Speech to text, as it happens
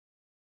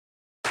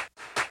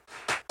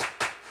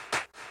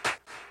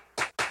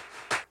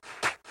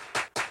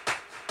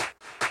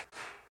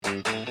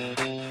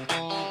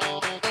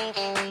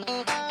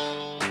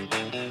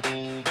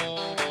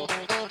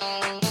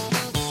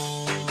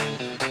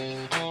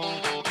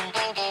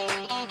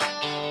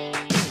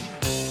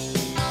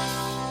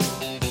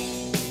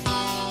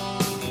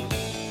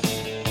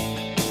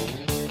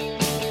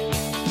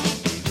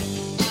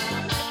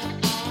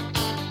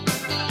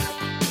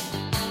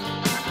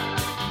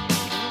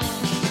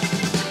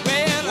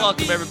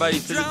Welcome, everybody,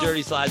 to the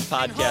Dirty Slides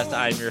podcast.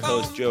 I'm your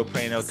host, Joe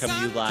Prano, coming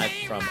to you live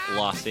from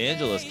Los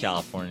Angeles,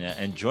 California.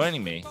 And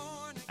joining me,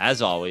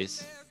 as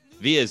always,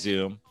 via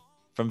Zoom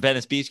from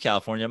Venice Beach,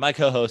 California, my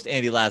co-host,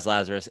 Andy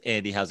Lazarus.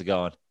 Andy, how's it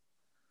going?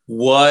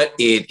 What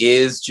it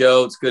is,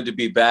 Joe. It's good to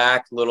be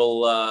back.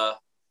 Little, I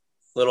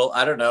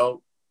don't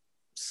know,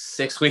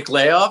 6-week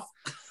layoff.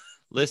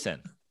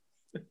 Listen,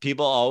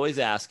 people always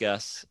ask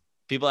us.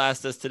 People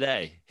asked us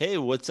today, hey,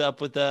 what's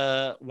up with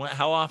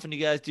how often do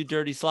you guys do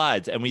Dirty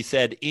Slides? And we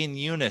said in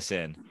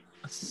unison.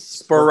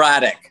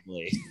 Sporadic.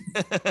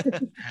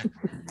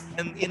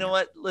 And you know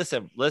what?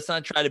 Listen, let's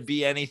not try to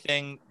be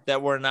anything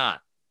that we're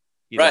not.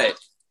 Right.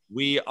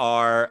 We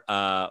are,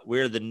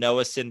 we're the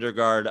Noah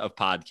Syndergaard of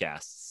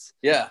podcasts.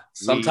 Yeah.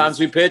 Sometimes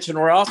we pitch and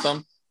we're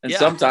awesome. And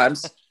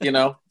sometimes,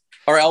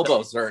 our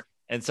elbows hurt.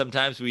 And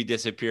sometimes we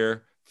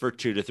disappear for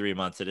 2 to 3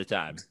 months at a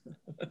time.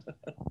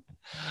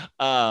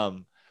 I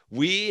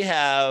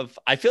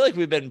feel like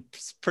we've been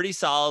pretty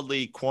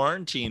solidly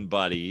quarantine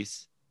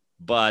buddies,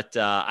 but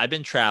I've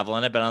been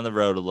traveling. I've been on the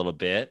road a little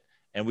bit,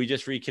 and we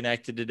just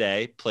reconnected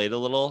today. Played a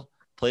little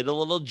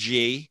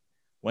G.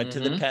 Went to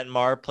the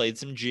Penmar, played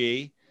some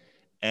G,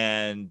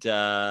 and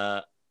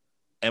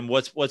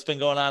what's been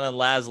going on in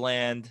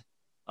Lazland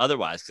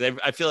otherwise? Because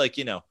I feel like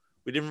we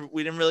didn't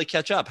really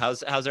catch up.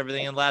 How's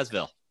everything in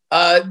Lazville?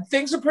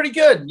 Things are pretty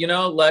good.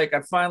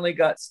 I finally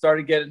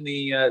started getting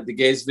the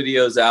gays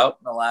videos out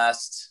in the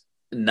last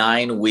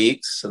 9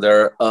 weeks. So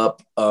they're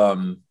up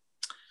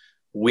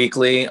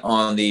weekly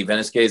on the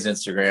Venice Gays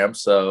Instagram.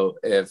 So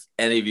if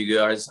any of you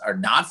guys are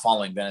not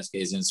following Venice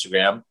Gays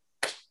Instagram,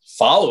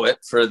 follow it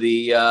for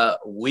the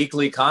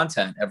weekly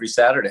content every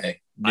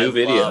Saturday. New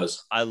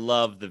videos. I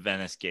love the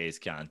Venice Gays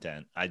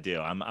content. I do.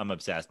 I'm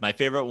obsessed. My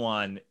favorite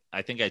one,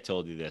 I think I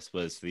told you this,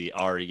 was the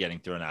Ari getting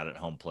thrown out at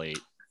home plate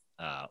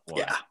one.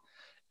 Yeah.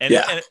 And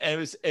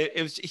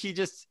it was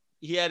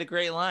he had a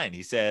great line.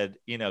 He said,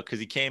 because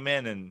he came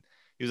in and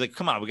he was like,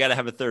 come on, we got to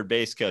have a third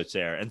base coach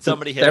there. And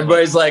somebody hit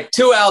Everybody's like,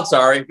 2 outs,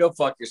 Ari. Go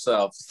fuck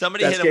yourself.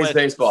 Somebody hit him with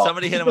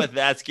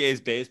That's Gays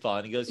Baseball.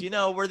 And he goes,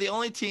 we're the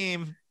only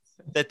team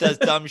that does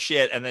dumb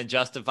shit and then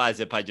justifies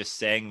it by just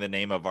saying the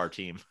name of our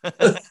team.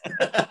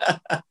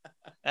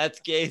 That's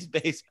Gays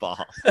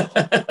Baseball.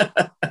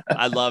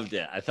 I loved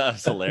it. I thought it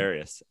was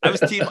hilarious. I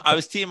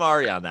was team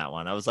Ari on that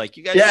one. I was like,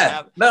 you guys should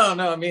have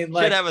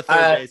a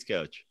third base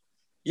coach.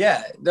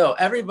 Yeah, no,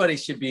 everybody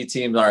should be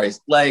team Ari.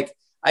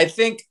 I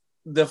think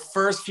the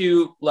first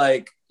few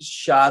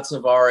shots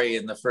of Ari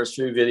in the first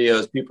 3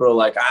 videos, people are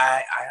like,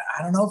 I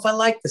don't know if I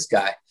like this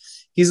guy.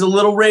 He's a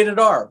little rated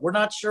R. We're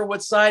not sure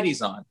what side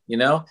he's on.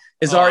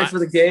 Is Ari for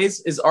the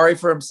gays? Is Ari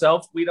for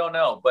himself? We don't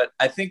know. But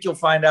I think you'll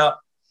find out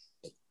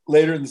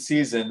later in the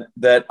season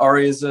that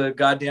Ari is a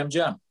goddamn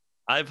gem.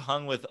 I've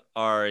hung with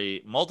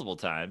Ari multiple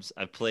times.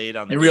 I've played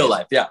on in real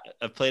life. Yeah.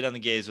 I've played on the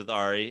gays with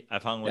Ari.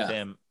 I've hung with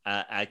him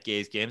at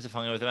gays games. I've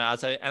hung with him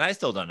outside, and I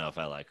still don't know if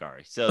I like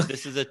Ari. So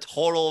this is a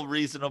total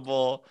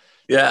reasonable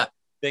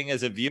thing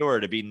as a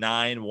viewer to be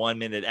 9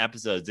 1-minute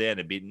episodes in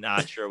and be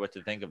not sure what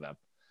to think of him.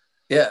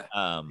 Yeah.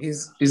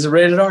 He's a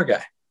rated R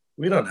guy.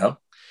 We don't know.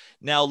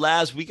 Now,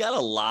 Laz, we got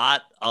a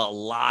lot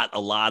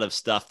of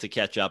stuff to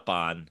catch up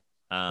on.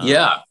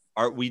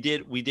 We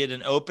did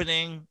an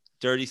opening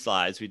Dirty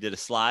Slides. We did a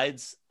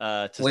slides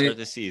to start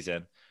the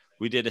season.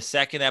 We did a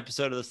second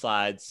episode of the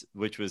slides,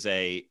 which was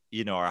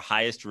our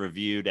highest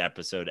reviewed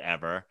episode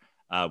ever.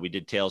 We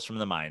did Tales from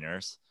the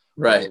Minors.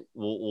 Right.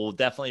 We'll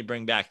definitely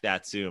bring back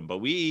that soon, but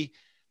we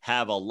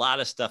have a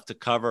lot of stuff to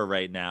cover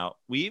right now.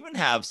 We even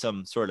have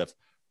some sort of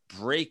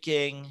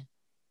breaking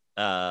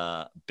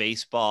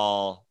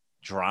baseball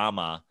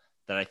drama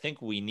that I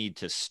think we need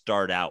to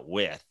start out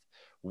with,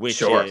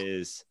 which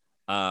is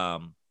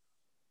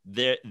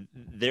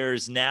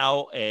there's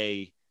now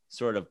a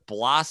sort of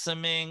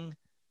blossoming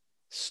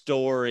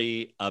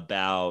story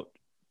about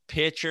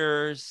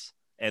pitchers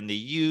and the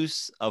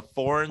use of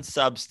foreign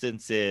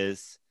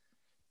substances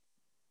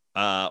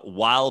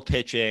while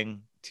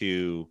pitching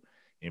to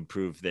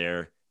improve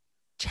their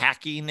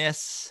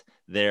tackiness,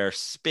 their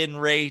spin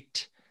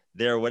rate,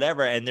 their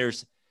whatever. And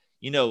there's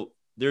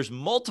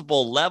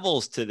multiple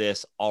levels to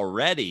this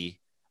already.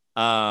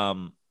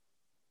 I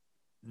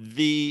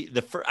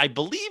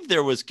believe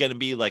there was going to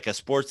be like a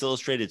Sports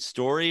Illustrated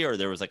story, or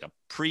there was like a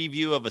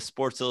preview of a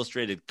Sports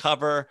Illustrated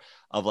cover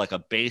of like a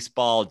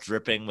baseball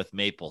dripping with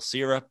maple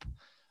syrup.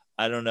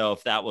 I don't know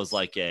if that was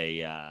like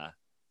a,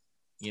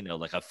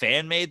 like a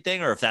fan made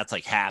thing, or if that's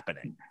like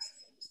happening.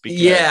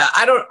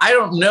 I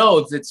don't know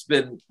if it's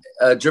been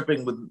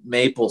dripping with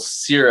maple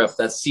syrup.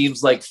 That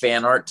seems like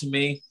fan art to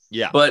me.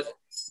 Yeah. But,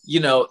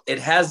 it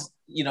has,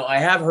 I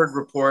have heard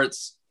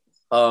reports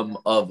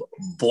of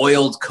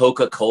boiled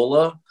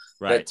Coca-Cola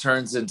right. that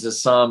turns into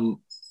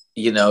some,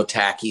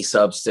 tacky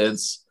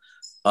substance.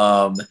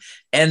 And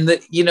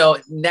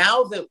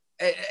now that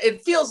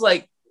it feels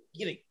like,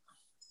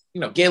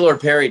 Gaylord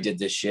Perry did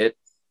this shit.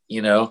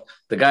 The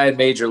guy in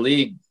Major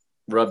League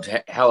rubbed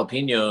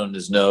jalapeno in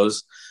his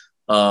nose,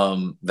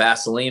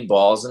 Vaseline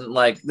balls. And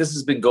like, this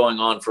has been going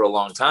on for a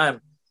long time,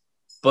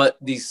 but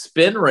these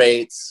spin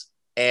rates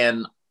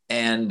and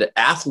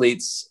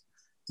athletes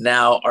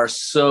now are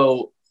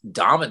so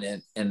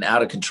dominant and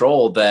out of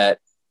control that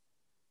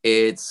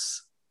I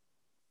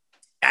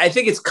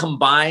think it's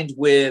combined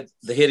with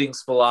the hitting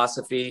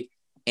philosophy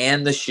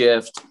and the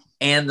shift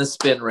and the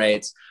spin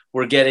rates.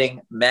 We're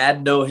getting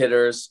mad no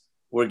hitters.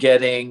 We're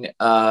getting,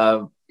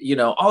 Buster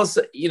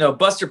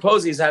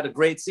Posey's had a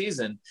great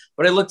season,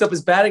 but I looked up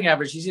his batting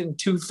average. He's hitting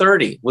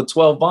 230 with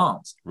 12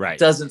 bombs. Right.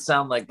 Doesn't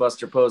sound like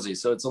Buster Posey.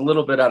 So it's a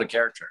little bit out of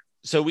character.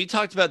 So we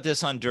talked about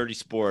this on Dirty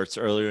Sports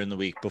earlier in the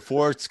week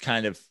before it's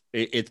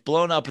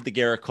blown up with the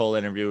Garrett Cole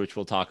interview, which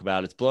we'll talk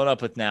about. It's blown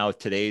up with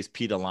today's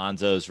Pete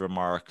Alonso's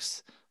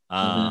remarks.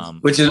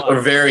 Which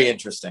are very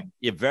interesting.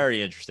 Yeah,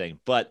 very interesting.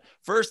 But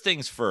first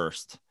things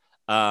first,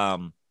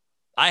 I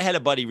had a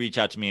buddy reach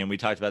out to me, and we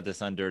talked about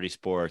this on Dirty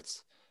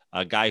Sports,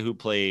 a guy who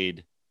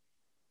played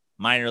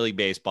minor league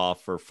baseball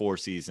for 4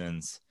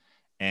 seasons.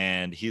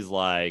 And he's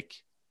like,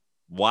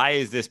 why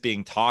is this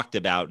being talked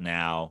about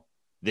now?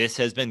 This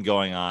has been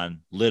going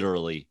on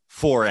literally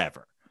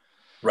forever.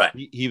 Right.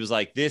 He was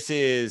like,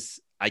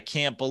 I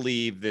can't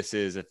believe this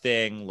is a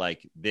thing.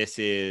 Like, this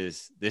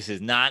is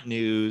not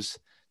news.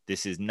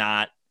 This has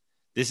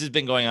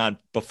been going on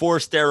before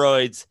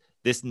steroids.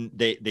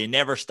 They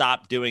never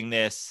stopped doing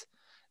this.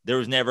 There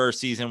was never a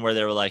season where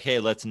they were like, hey,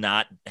 let's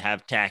not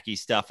have tacky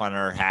stuff on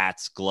our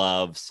hats,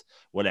 gloves,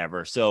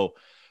 whatever. So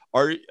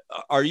are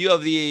you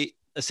of the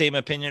same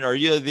opinion? Are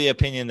you of the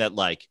opinion that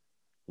like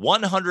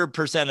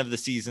 100% of the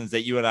seasons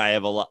that you and I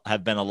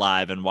have been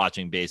alive and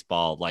watching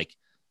baseball, like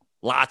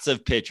lots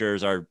of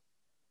pitchers are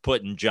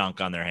putting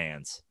junk on their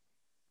hands?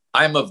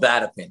 I'm of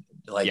that opinion.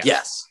 Like,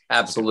 yes,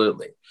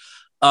 absolutely.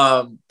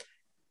 I'm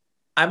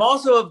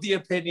also of the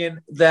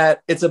opinion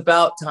that it's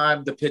about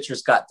time the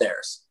pitchers got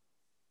theirs,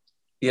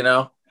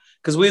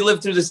 because we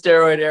lived through the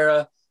steroid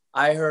era.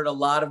 I heard a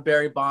lot of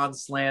Barry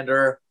Bonds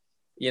slander,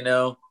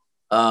 a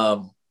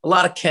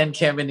lot of Ken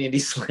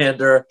Caminiti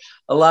slander,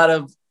 a lot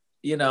of,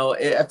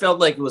 I felt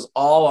like it was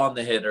all on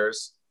the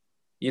hitters.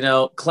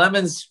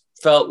 Clemens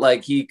felt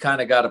like he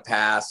kind of got a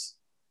pass.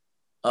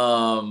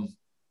 I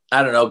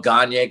don't know.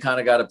 Gagne kind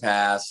of got a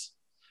pass.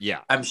 Yeah.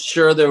 I'm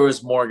sure there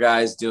was more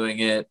guys doing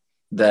it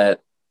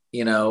that,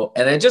 and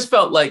it just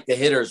felt like the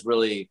hitters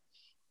really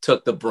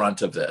took the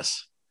brunt of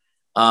this.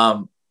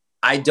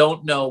 I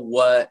don't know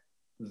what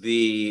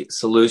the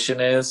solution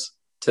is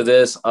to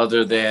this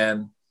other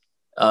than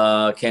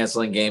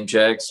canceling game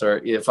checks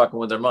or fucking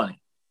with their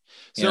money.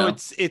 So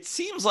it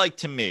seems like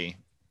to me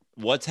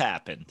what's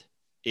happened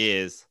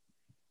is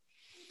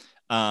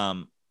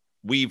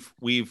we've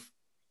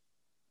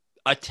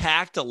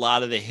attacked a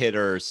lot of the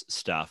hitters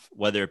stuff,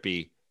 whether it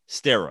be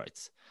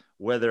steroids,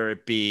 whether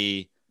it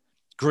be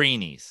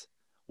greenies,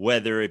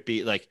 whether it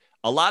be like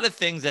a lot of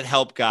things that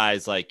help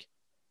guys like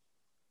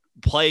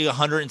play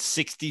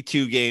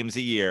 162 games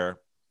a year,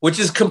 which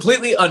is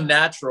completely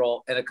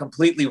unnatural and a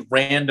completely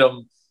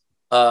random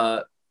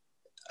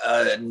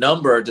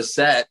number to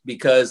set,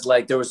 because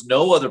like there was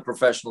no other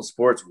professional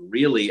sports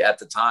really at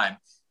the time.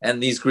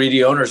 And these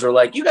greedy owners are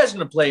like, you guys are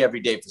going to play every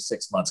day for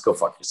 6 months. Go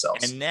fuck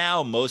yourselves. And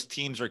now most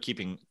teams are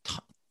keeping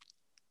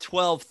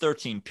 12,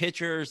 13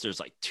 pitchers. There's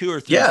like 2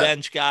 or 3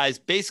 bench guys.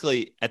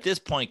 Basically, at this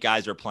point,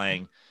 guys are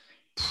playing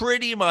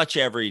pretty much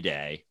every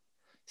day,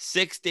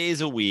 6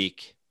 days a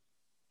week.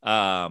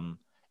 And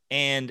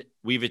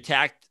we've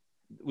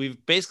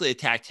basically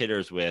attacked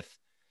hitters with,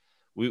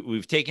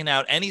 we've taken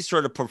out any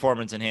sort of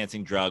performance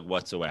enhancing drug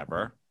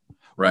whatsoever.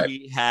 Right.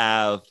 We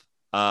have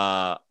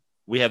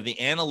the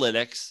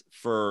analytics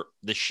for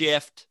the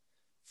shift,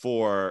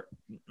 for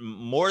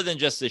more than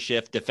just the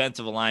shift,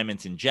 defensive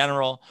alignments in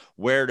general,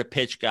 where to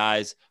pitch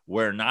guys,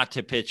 where not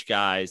to pitch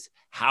guys,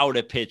 how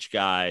to pitch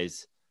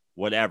guys,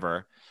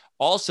 whatever.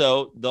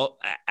 Also,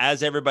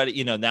 as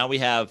everybody, now we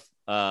have,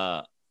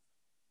 the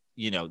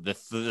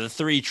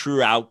 3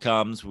 true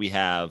outcomes. We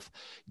have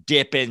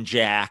dip and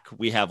jack.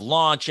 We have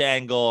launch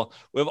angle.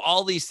 We have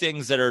all these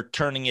things that are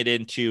turning it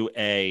into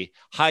a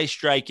high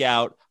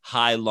strikeout,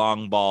 high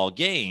long ball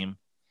game.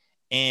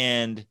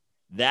 And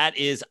that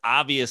is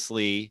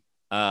obviously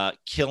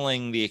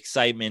killing the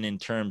excitement in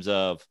terms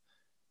of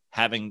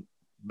having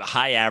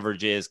high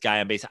averages, guy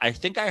on base. I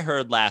think I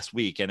heard last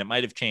week, and it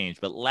might have changed,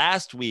 but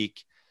last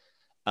week,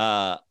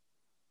 6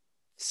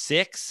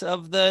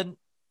 of the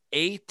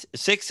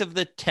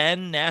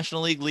 10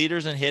 National League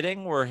leaders in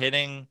hitting were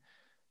hitting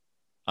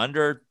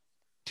under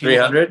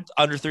 300,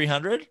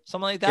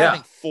 something like that. Yeah. I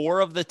think 4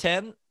 of the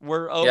 10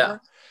 were over. Yeah.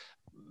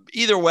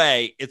 Either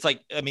way, it's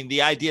like, I mean,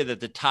 the idea that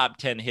the top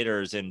 10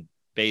 hitters in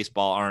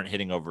baseball aren't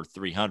hitting over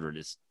 300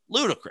 is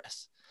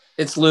ludicrous.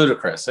 It's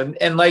ludicrous.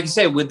 And like you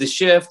say, with the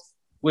shift,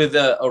 with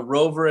a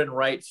rover in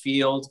right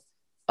field.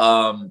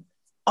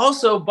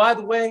 Also, by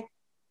the way,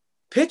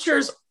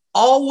 pitchers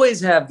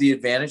always have the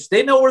advantage.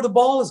 They know where the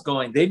ball is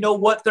going. They know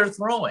what they're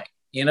throwing.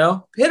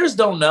 Hitters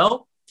don't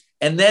know.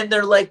 And then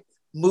they're like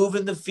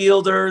moving the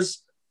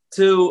fielders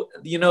to,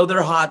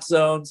 their hot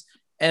zones.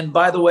 And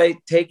by the way,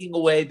 taking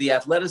away the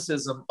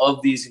athleticism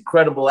of these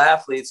incredible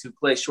athletes who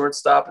play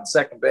shortstop and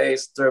second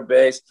base, third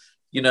base,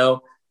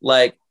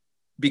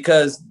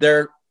 because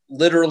they're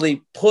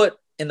literally put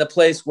in the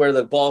place where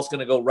the ball's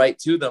going to go right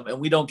to them. And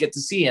we don't get to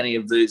see any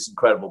of these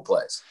incredible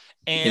plays,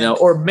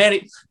 or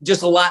many,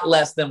 just a lot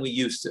less than we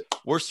used to.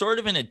 We're sort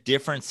of in a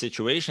different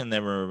situation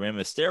than we remember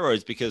with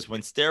steroids, because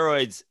when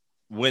steroids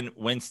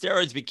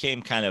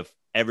became kind of,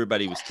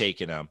 everybody was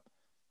taking them,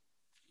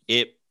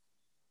 it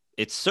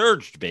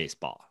surged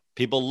baseball.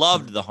 People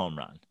loved the home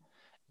run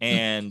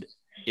and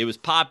it was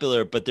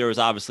popular, but there was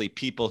obviously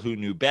people who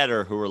knew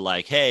better who were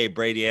like, hey,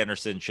 Brady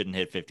Anderson shouldn't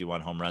hit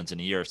 51 home runs in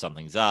a year.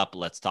 Something's up.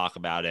 Let's talk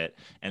about it.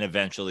 And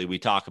eventually we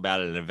talk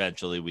about it. And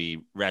eventually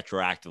we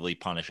retroactively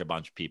punish a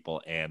bunch of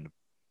people and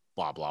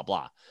blah, blah,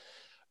 blah.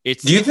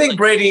 Do you think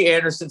Brady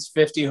Anderson's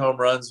 50 home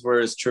runs were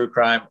his true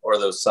crime or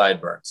those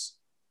sideburns?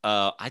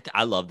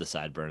 I love the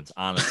sideburns,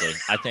 honestly.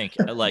 I think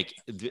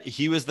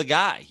he was the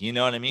guy, you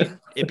know what I mean?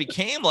 It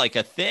became like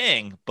a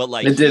thing, but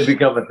it did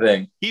become a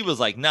thing. He was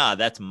like, nah,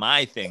 that's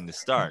my thing to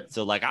start.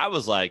 So I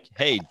was like,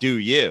 hey, do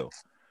you,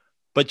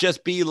 but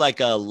just be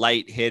like a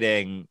light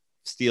hitting,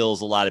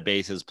 steals a lot of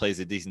bases, plays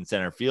a decent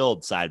center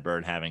field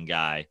sideburn having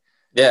guy.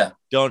 Yeah.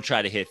 Don't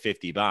try to hit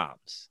 50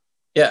 bombs.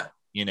 Yeah.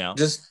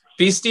 Just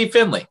be Steve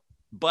Finley.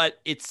 But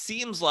it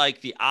seems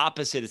like the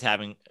opposite is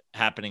happening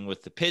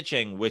with the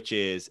pitching, which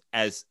is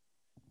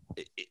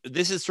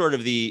this is sort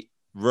of the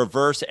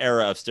reverse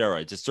era of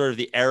steroids. It's sort of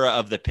the era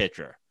of the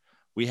pitcher.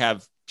 We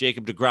have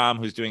Jacob deGrom,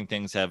 who's doing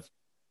things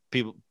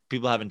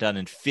people haven't done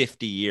in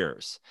 50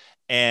 years.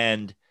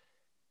 And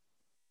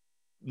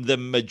the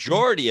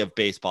majority of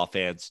baseball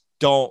fans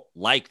don't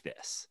like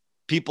this.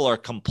 People are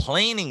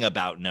complaining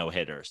about no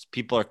hitters.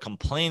 People are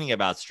complaining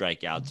about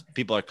strikeouts.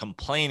 People are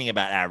complaining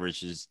about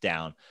averages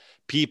down.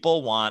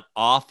 People want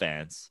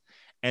offense.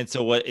 And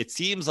so what it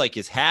seems like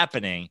is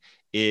happening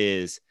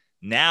is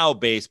now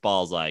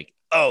baseball's like,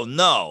 oh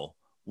no,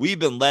 we've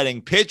been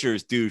letting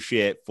pitchers do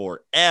shit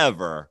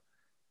forever.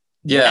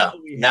 Yeah.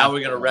 Now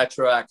we're going to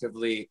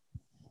retroactively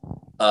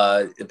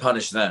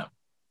punish them.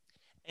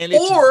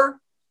 Or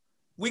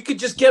we could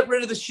just get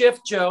rid of the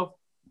shift, Joe.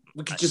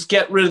 We could just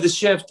get rid of the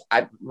shift.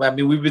 I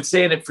mean, we've been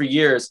saying it for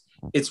years.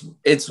 It's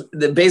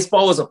the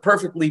baseball was a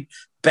perfectly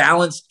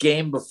balanced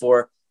game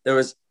before. There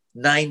was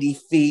 90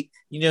 feet.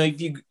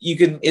 If you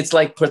can, it's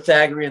like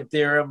Pythagorean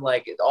theorem.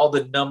 Like all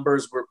the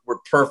numbers were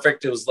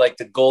perfect. It was like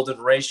the golden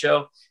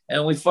ratio,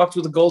 and we fucked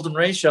with the golden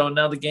ratio, and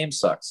now the game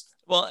sucks.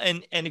 Well,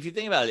 and if you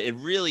think about it, it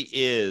really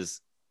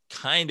is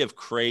kind of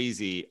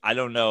crazy. I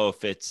don't know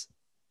if it's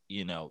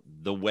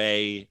the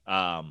way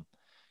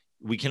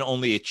we can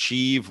only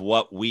achieve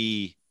what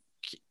we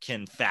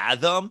can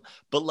fathom,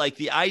 but like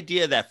the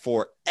idea that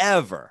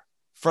forever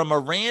from a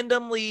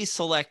randomly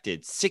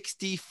selected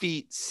 60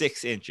 feet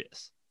 6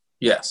 inches.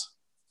 Yes.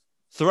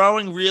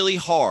 Throwing really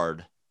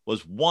hard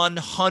was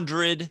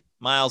 100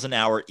 miles an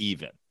hour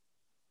even.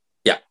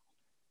 Yeah.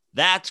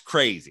 That's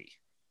crazy.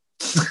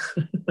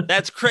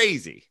 That's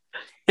crazy.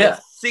 Yeah.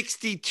 At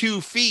 62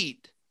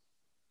 feet,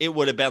 it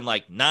would have been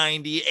like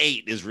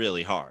 98 is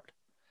really hard.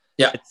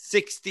 Yeah. At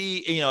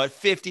 60, at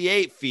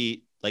 58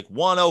 feet, like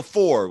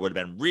 104 would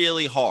have been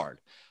really hard.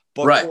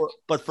 But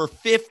but for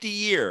 50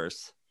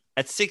 years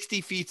at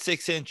 60 feet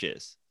 6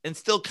 inches, and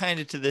still kind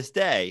of to this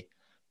day,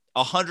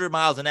 100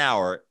 miles an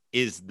hour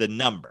is the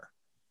number.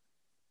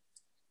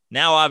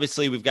 Now,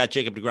 obviously, we've got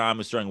Jacob deGrom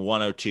who's throwing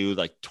 102,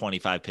 like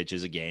 25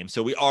 pitches a game.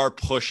 So we are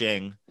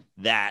pushing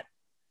that,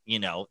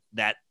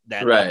 that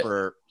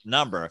upper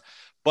number.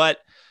 But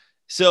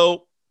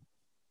so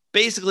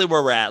basically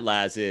where we're at,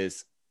 Laz,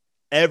 is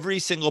every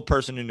single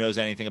person who knows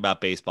anything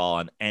about baseball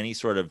on any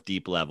sort of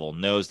deep level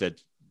knows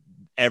that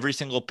every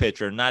single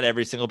pitcher, not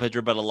every single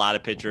pitcher, but a lot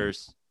of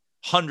pitchers,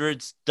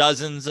 hundreds,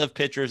 dozens of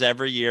pitchers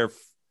every year,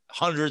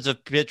 hundreds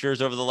of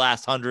pitchers over the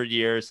last 100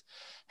 years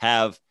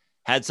have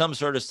had some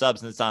sort of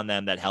substance on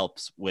them that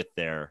helps with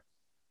their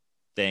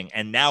thing.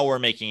 And now we're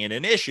making it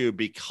an issue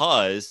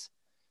because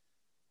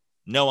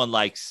no one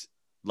likes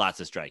lots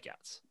of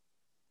strikeouts.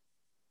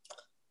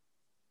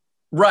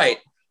 Right.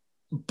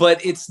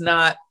 But it's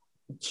not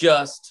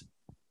just,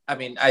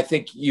 I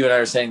think you and I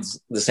are saying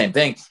the same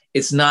thing.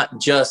 It's not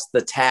just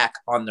the tack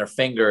on their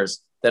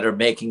fingers that are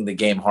making the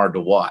game hard to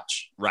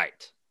watch.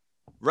 Right.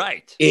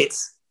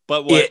 It's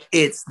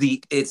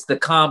the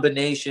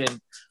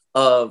combination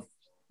of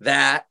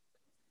that,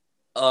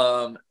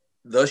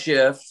 the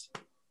shift,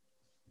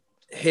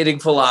 hitting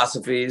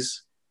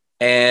philosophies,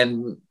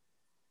 and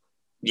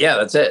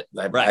that's it.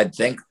 I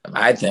think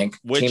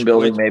team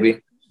building,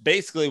 maybe.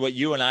 Basically, what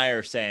you and I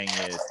are saying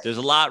is there's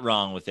a lot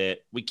wrong with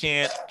it. We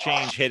can't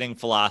change hitting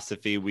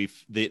philosophy.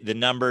 The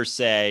numbers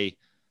say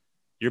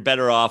you're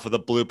better off with a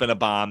bloop and a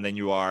bomb than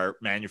you are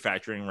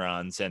manufacturing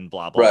runs and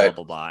blah, blah, blah,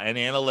 blah, blah. And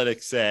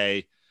analytics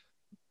say,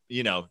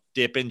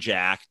 dip and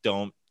jack,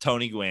 don't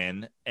Tony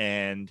Gwynn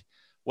and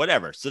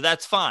whatever. So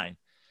that's fine.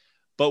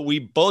 But we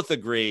both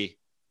agree,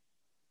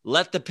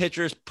 let the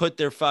pitchers put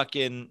their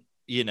fucking,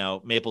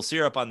 maple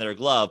syrup on their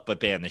glove, but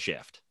ban the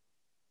shift.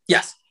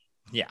 Yes.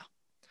 Yeah.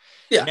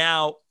 Yeah.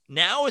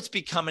 Now it's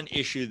become an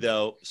issue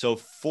though. So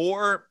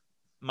 4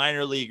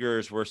 minor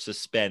leaguers were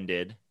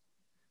suspended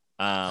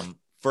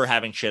for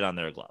having shit on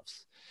their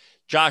gloves.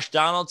 Josh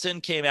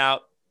Donaldson came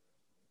out.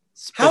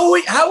 How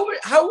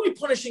are we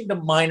punishing the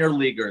minor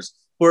leaguers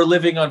who are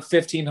living on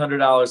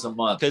 $1,500 a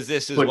month? Because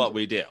this is what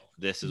we do.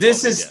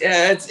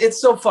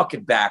 It's so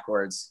fucking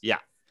backwards. Yeah.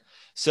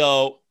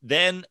 So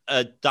then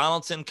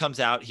Donaldson comes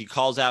out. He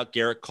calls out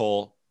Garrett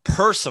Cole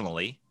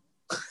personally.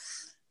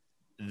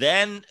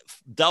 Then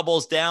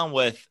doubles down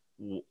with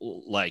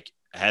like,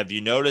 have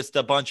you noticed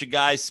a bunch of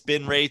guys'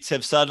 spin rates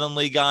have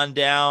suddenly gone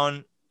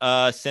down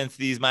since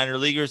these minor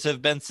leaguers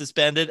have been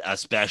suspended,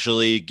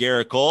 especially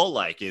Garrett Cole?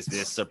 Like, is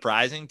this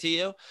surprising to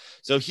you?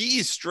 So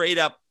he's straight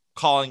up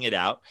calling it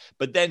out.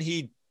 But then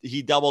he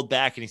doubled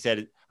back and he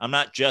said, I'm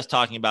not just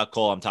talking about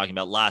Cole. I'm talking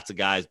about lots of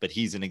guys, but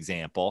he's an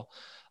example.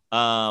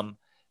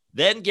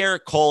 Then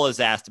Garrett Cole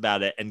is asked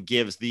about it and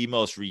gives the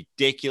most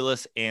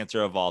ridiculous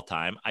answer of all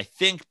time. I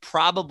think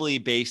probably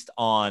based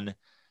on,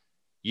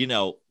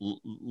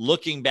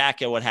 looking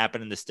back at what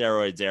happened in the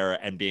steroids era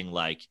and being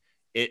like,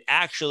 it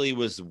actually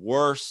was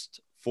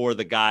worst for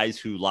the guys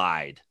who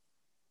lied.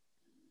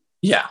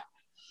 Yeah.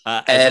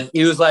 And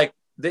he was like,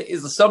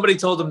 somebody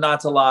told him not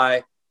to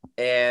lie.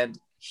 And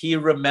he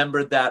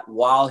remembered that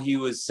while he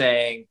was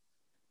saying,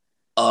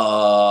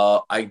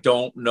 I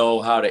don't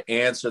know how to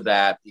answer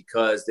that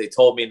because they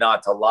told me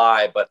not to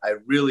lie, but I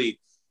really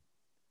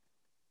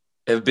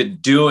have been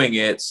doing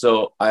it.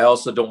 So I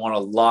also don't want to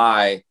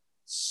lie.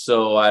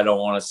 So I don't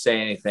want to say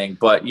anything,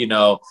 but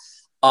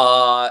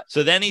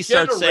so then he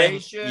starts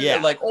saying,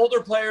 like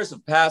older players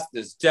have passed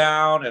this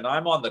down and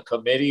I'm on the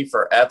committee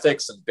for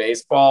ethics in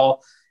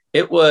baseball.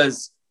 It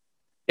was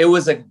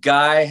a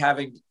guy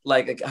having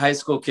like a high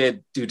school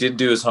kid who didn't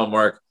do his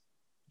homework,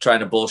 trying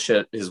to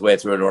bullshit his way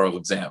through an oral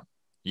exam.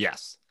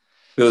 Yes.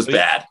 It was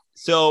bad.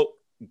 So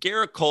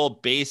Garrett Cole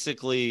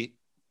basically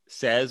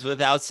says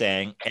without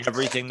saying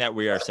everything that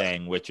we are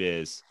saying, which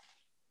is,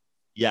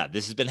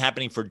 this has been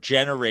happening for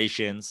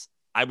generations.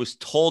 I was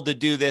told to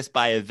do this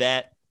by a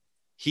vet.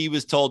 He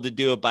was told to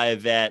do it by a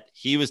vet.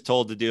 He was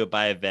told to do it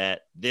by a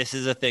vet. This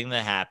is a thing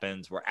that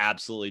happens. We're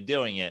absolutely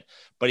doing it.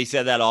 But he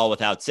said that all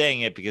without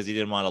saying it because he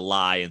didn't want to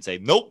lie and say,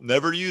 nope,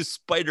 never use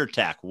spider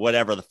tack,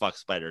 whatever the fuck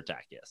spider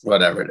tack is.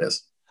 Whatever it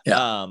is.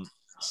 Yeah.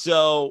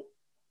 So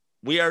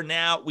we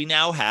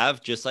now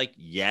have just like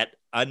yet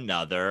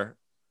another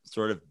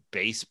sort of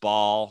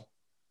baseball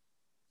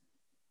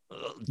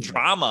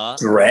drama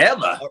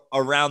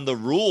around the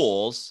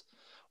rules,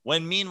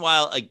 when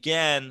meanwhile,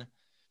 again,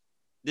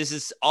 this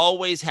has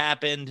always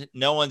happened.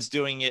 No one's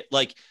doing it.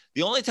 Like,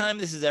 the only time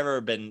this has ever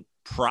been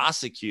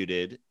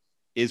prosecuted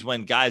is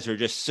when guys are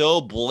just so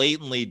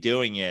blatantly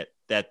doing it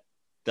that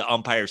the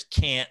umpires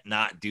can't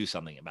not do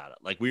something about it.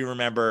 Like, we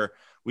remember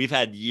we've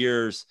had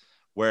years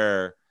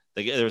where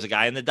there was a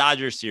guy in the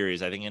Dodgers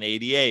series, I think in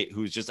 '88, he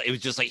was just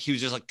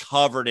like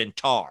covered in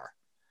tar.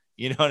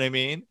 You know what I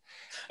mean?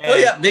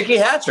 And, Mickey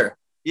Hatcher.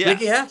 Yeah.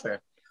 Mickey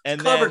Hatcher.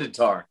 And covered in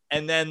tar.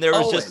 And then there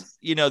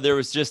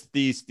was just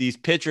these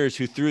pitchers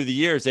who through the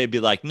years, they'd be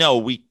like, no,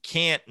 we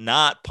can't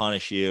not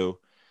punish you.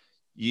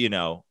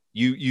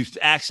 You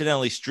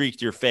accidentally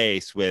streaked your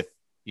face with,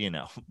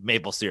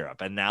 maple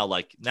syrup. And now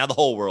the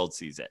whole world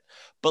sees it.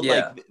 But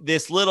like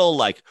this little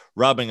like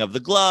rubbing of the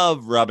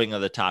glove, rubbing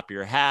of the top of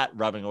your hat,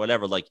 rubbing or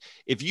whatever. Like,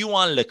 if you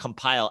wanted to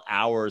compile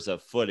hours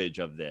of footage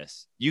of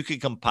this, you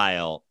could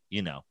compile,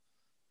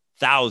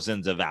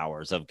 thousands of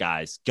hours of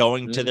guys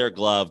going to their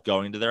glove,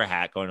 going to their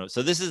hat,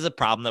 so this is a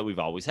problem that we've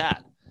always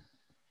had.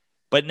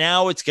 But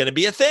now it's going to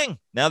be a thing.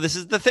 Now this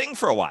is the thing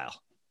for a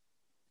while.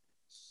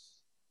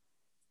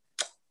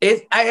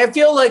 I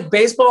feel like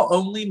baseball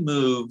only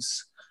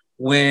moves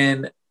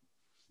when,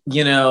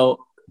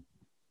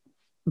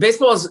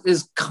 baseball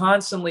is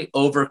constantly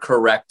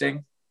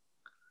overcorrecting,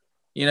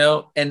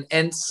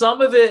 and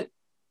some of it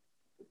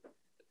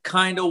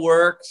kind of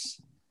works.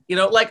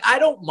 Like, I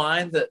don't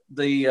mind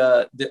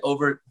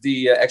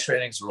the extra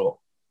innings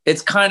rule.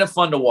 It's kind of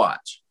fun to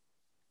watch.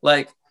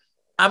 Like,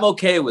 I'm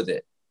okay with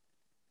it.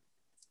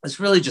 This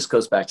really just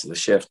goes back to the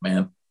shift,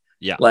 man.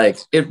 Yeah. Like,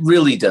 it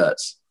really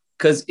does.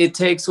 Because it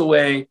takes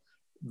away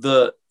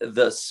the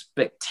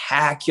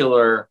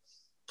spectacular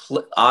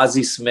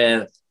Ozzie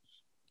Smith,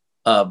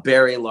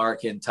 Barry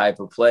Larkin type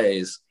of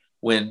plays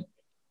when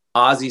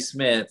Ozzie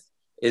Smith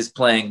is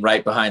playing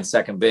right behind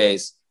second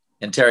base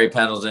and Terry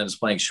Pendleton is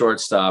playing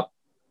shortstop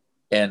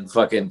and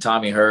fucking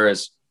Tommy Herr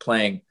is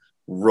playing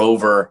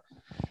rover.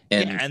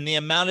 And the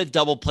amount of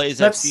double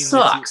plays I've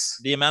seen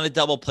the amount of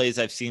double plays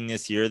I've seen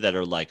this year that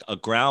are like a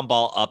ground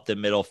ball up the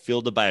middle,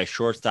 fielded by a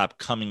shortstop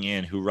coming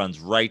in who runs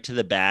right to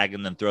the bag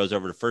and then throws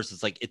over to first.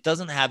 It's like, it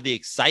doesn't have the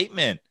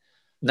excitement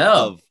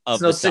No,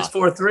 of it's no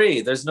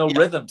 6-4-3. There's no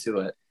rhythm to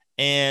it.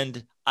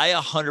 And I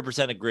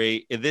 100%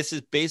 agree.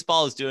 If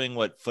baseball is doing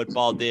what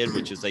football did,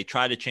 which is they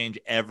try to change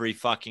every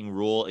fucking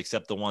rule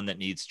except the one that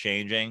needs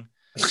changing.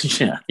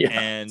 Yeah.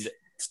 And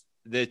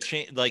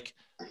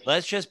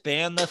let's just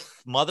ban the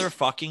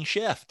motherfucking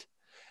shift.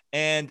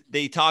 And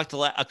they talked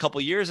a couple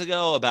years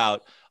ago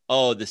about,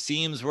 the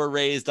seams were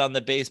raised on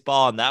the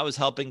baseball and that was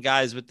helping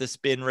guys with the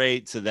spin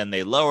rate. So then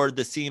they lowered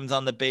the seams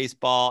on the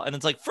baseball. And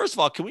it's like, first of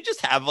all, can we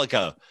just have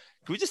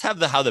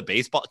the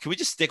baseball? Can we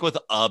just stick with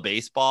a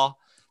baseball?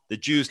 The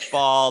juiced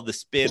ball, the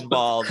spin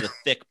ball, the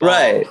thick ball.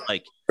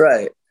 Right.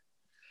 Right.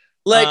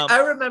 I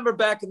remember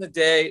back in the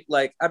day,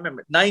 I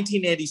remember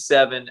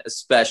 1987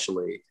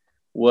 especially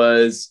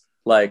was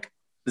this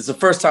is the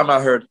first time I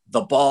heard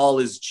the ball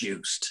is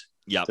juiced.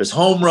 Yeah. There's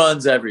home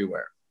runs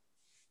everywhere.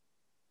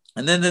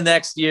 And then the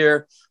next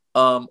year,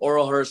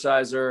 Oral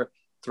Hershiser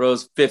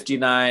throws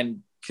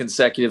 59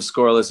 consecutive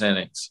scoreless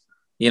innings,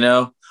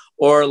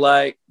 or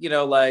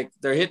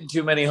they're hitting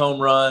too many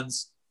home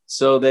runs.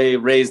 So they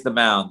raise the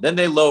mound, then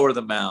they lower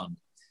the mound.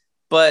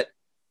 But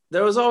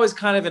there was always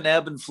kind of an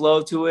ebb and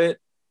flow to it.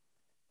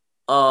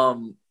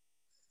 And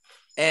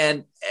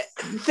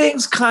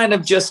things kind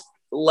of just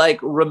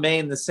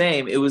remain the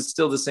same. It was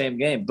still the same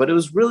game, but it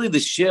was really the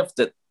shift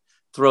that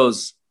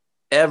throws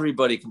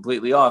everybody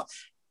completely off.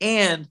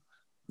 And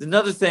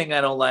another thing I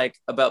don't like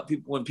about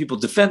people, when people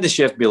defend the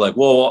shift, be like,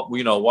 well,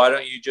 why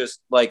don't you just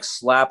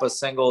slap a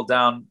single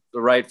down the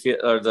right field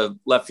or the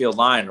left field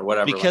line or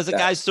whatever? Because the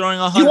guy's throwing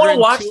 100. You want to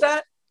watch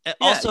that?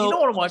 Also, you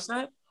don't want to watch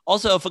that.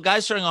 Also, if a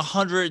guy's throwing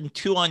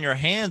 102 on your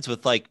hands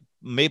with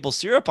maple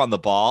syrup on the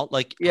ball,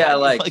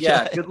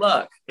 good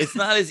luck. It's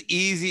not as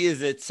easy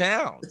as it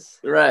sounds.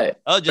 Right.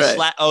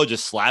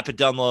 Just slap it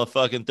down the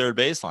fucking third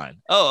baseline.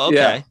 Oh, okay.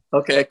 Yeah.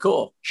 Okay,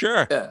 cool.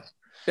 Sure.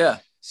 Yeah.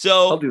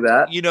 So I'll do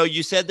that.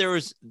 You said there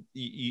was,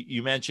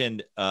 you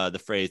mentioned the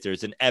phrase,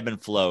 there's an ebb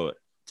and flow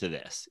to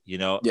this,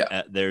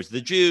 there's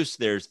the juice,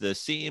 there's the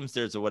seams,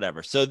 there's the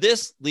whatever. So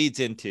this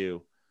leads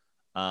into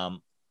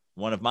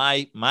one of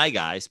my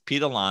guys,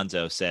 Pete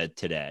Alonso, said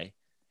today,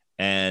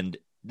 and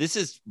this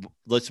is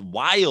what's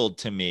wild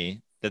to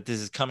me, that this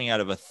is coming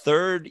out of a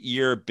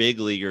third-year big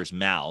leaguer's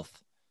mouth.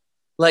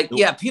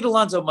 Pete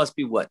Alonso must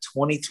be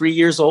 23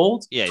 years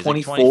old? Yeah, he's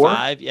 24?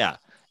 25. Yeah.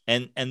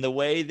 And the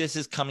way this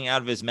is coming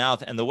out of his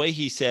mouth and the way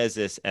he says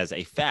this as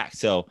a fact.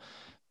 So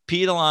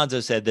Pete Alonso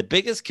said the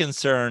biggest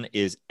concern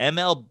is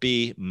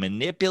MLB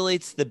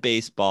manipulates the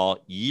baseball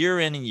year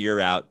in and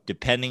year out,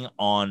 depending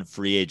on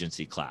free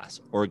agency class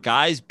or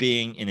guys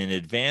being in an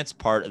advanced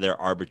part of their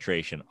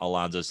arbitration,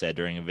 Alonso said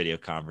during a video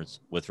conference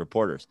with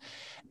reporters.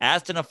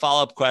 Asked in a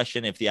follow-up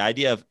question if the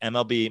idea of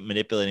MLB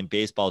manipulating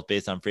baseball is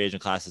based on free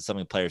agent class is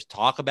something players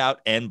talk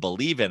about and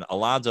believe in,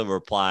 Alonso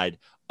replied,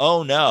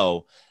 "Oh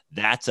no,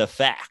 that's a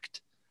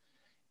fact.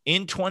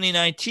 In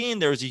 2019,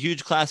 there was a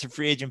huge class of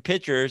free agent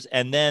pitchers,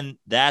 and then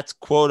that's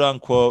quote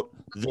unquote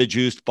the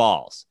juiced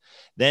balls.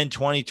 Then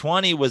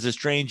 2020 was a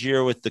strange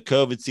year with the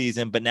COVID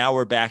season, but now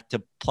we're back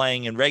to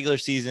playing in regular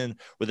season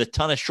with a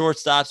ton of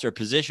shortstops or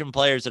position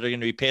players that are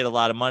going to be paid a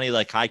lot of money,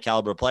 like high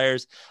caliber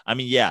players. I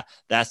mean, yeah,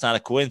 that's not a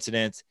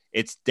coincidence.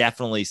 It's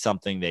definitely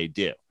something they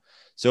do."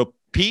 So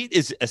Pete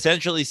is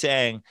essentially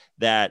saying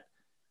that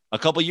a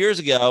couple years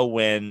ago,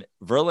 when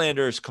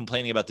Verlander is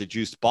complaining about the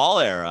juiced ball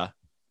era,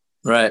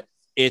 right,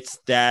 it's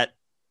that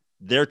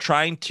they're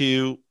trying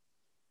to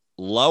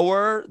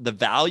lower the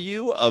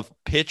value of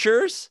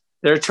pitchers.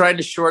 They're trying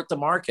to short the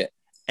market.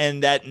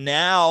 And that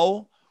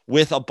now,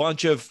 with a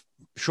bunch of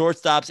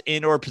shortstops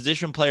and or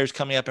position players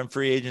coming up in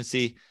free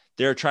agency,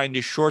 they're trying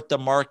to short the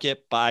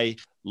market by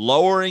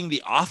lowering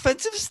the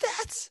offensive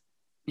stats.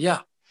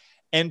 Yeah.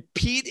 And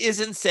Pete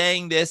isn't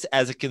saying this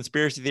as a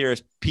conspiracy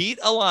theorist. Pete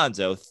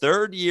Alonso,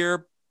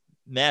 third-year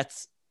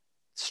Mets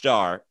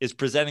star, is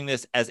presenting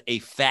this as a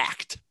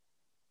fact.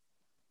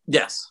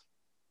 Yes.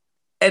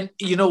 And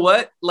you know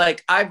what?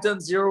 I've done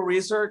zero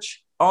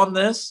research on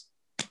this,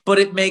 but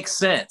it makes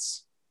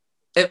sense.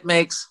 It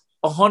makes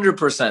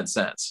 100%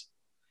 sense.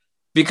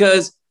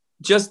 Because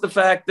just the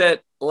fact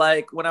that,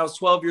 when I was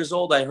 12 years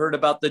old, I heard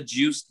about the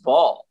juiced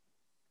ball.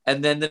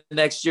 And then the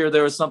next year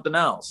there was something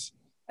else.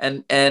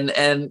 And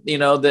MLB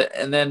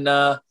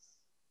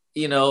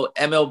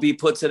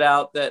puts it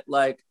out that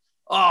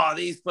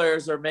these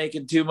players are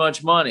making too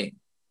much money,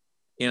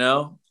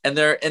 and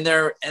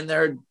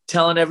they're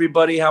telling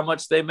everybody how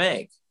much they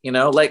make,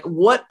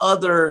 what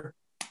other,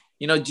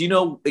 do you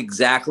know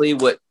exactly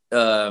what,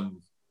 I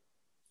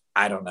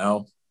don't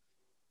know.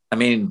 I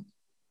mean,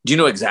 do you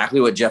know exactly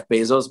what Jeff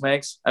Bezos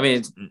makes? I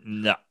mean,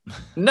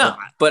 no,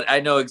 but I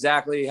know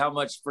exactly how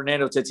much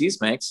Fernando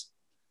Tatis makes.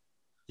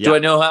 Yeah. Do I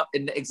know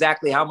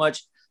exactly how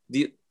much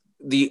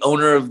the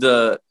owner of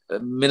the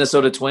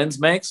Minnesota Twins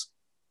makes?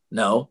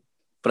 No,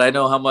 but I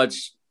know how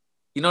much,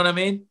 you know what I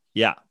mean?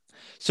 Yeah.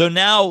 So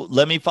now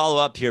let me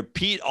follow up here.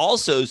 Pete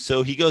also,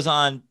 so he goes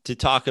on to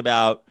talk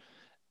about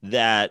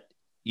that,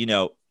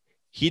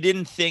 he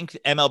didn't think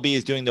MLB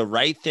is doing the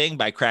right thing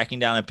by cracking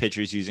down on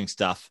pitchers using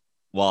stuff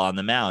while on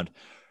the mound.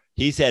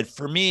 He said,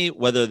 for me,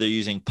 whether they're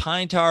using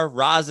pine tar,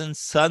 rosin,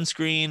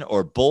 sunscreen,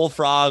 or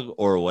bullfrog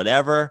or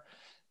whatever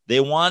they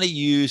want to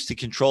use to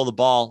control the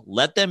ball,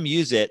 let them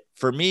use it.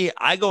 For me,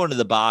 I go into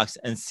the box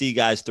and see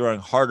guys throwing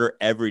harder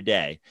every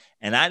day.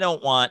 And I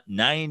don't want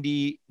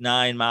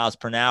 99 miles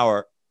per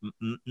hour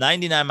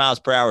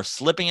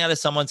slipping out of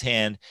someone's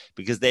hand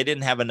because they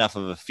didn't have enough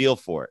of a feel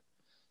for it.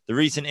 The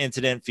recent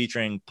incident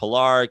featuring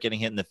Pillar getting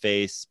hit in the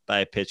face by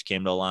a pitch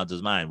came to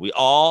Alonso's mind. We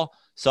all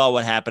saw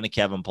what happened to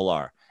Kevin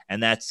Pillar,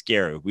 and that's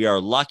scary. We are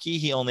lucky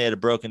he only had a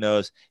broken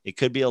nose. It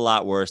could be a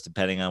lot worse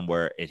depending on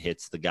where it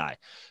hits the guy.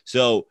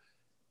 So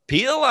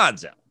Pete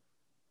Alonso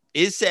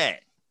is saying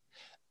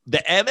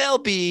the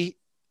MLB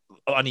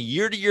on a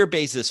year-to-year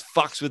basis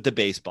fucks with the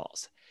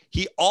baseballs.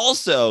 He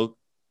also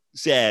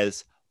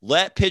says,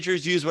 let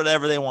pitchers use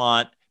whatever they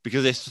want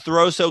because they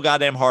throw so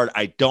goddamn hard.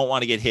 I don't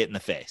want to get hit in the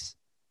face.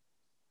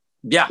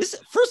 Yeah.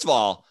 First of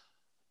all,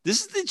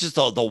 this is just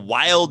the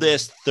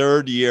wildest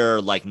third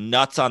year, like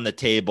nuts on the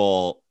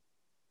table.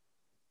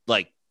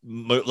 Like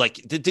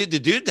the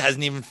dude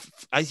hasn't even,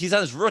 he's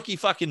on his rookie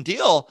fucking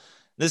deal.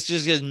 This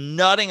just is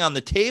nutting on the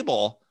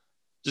table,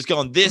 just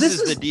going, this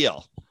is the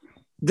deal.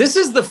 This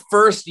is the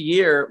first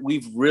year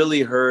we've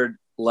really heard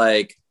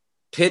like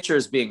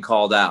pitchers being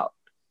called out.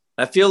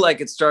 I feel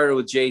like it started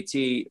with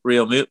JT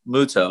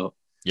Realmuto,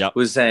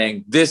 who's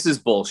saying, this is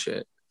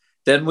bullshit.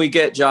 Then we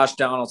get Josh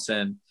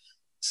Donaldson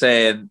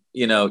saying,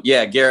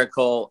 Garrett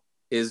Cole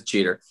is a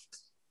cheater.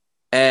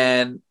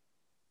 And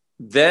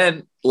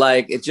then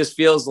like, it just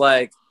feels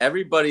like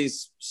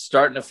everybody's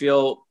starting to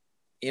feel,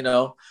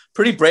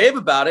 pretty brave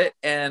about it.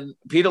 And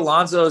Pete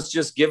Alonso is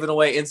just giving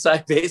away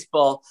inside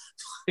baseball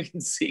fucking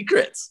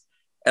secrets.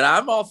 And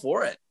I'm all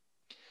for it.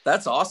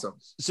 That's awesome.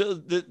 So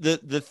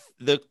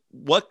the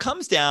what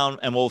comes down,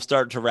 and we'll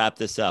start to wrap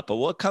this up, but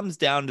what comes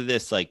down to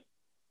this, like,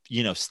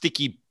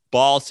 sticky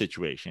ball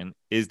situation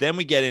is then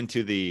we get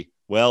into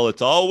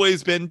it's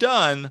always been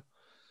done.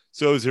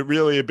 So is it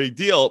really a big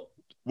deal?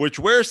 Which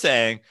we're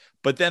saying,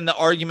 but then the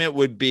argument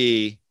would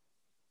be,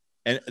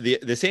 and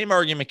the same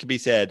argument could be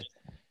said,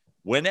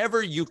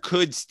 whenever you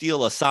could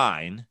steal a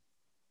sign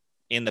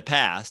in the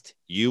past,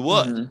 you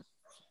would.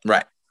 Mm-hmm.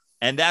 Right.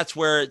 And that's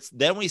where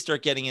then we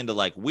start getting into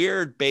like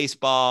weird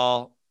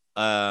baseball,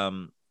 but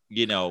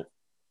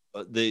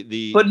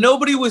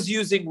nobody was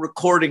using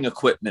recording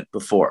equipment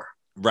before.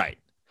 Right.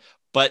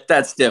 But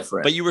that's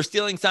different. But you were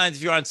stealing signs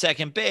if you're on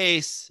second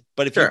base,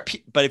 but if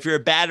you're a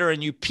batter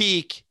and you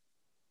peek,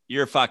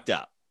 you're fucked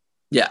up.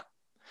 Yeah.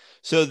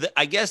 So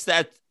I guess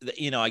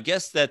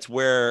that's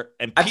where,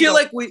 and I feel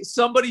like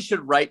somebody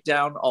should write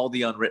down all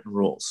the unwritten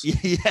rules.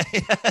 Yeah.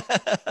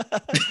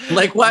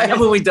 Like, why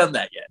haven't we done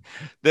that yet?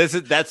 That's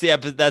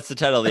the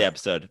title of the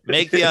episode.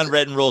 Make the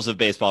unwritten rules of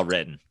baseball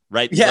written.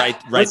 Right.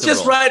 Let's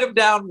just write them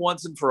down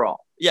once and for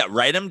all. Yeah.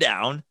 Write them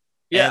down.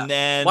 Yeah. And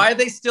then why are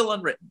they still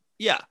unwritten?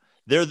 Yeah.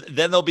 Then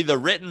there'll be the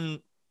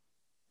written,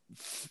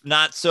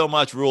 not so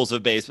much rules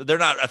of baseball. They're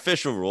not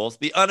official rules,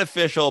 the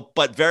unofficial,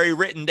 but very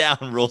written down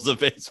rules of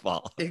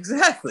baseball.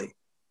 Exactly.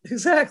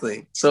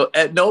 So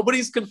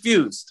nobody's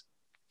confused.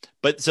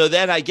 But so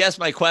then I guess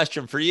my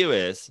question for you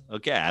is,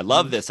 okay, I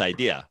love this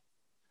idea.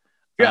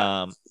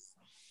 Yeah.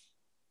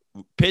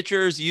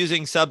 Pitchers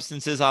using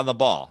substances on the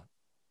ball.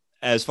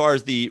 As far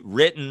as the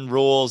written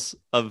rules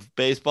of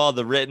baseball,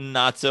 the written,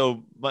 not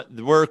so, but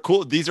we're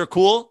cool. These are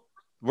cool.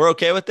 We're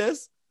okay with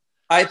this.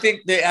 I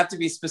think they have to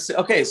be specific.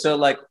 Okay, so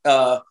like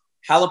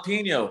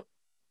jalapeno,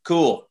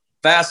 cool.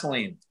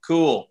 Vaseline,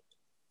 cool.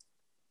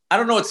 I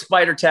don't know what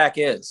spider tack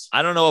is.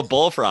 I don't know what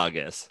bullfrog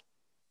is.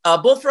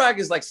 Bullfrog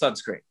is like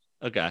sunscreen.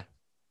 Okay.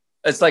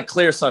 It's like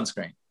clear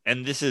sunscreen.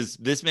 And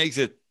this makes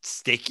it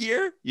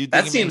stickier?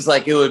 That seems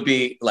like it would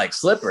be like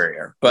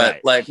slipperier, but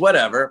right. Like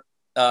whatever.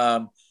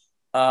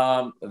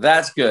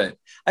 That's good.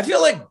 I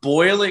feel like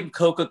boiling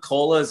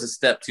Coca-Cola is a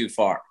step too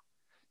far.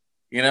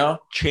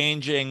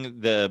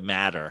 Changing the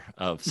matter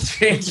of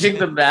changing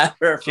the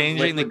matter,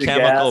 changing the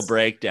chemical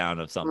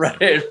breakdown of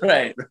something.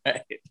 Right.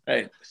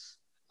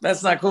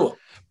 That's not cool.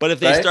 But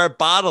if they start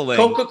bottling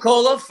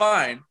Coca-Cola,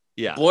 fine.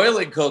 Yeah.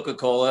 Boiling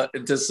Coca-Cola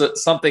into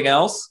something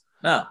else.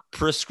 No.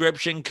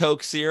 Prescription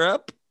Coke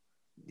syrup,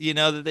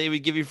 that they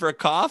would give you for a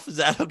cough. Is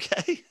that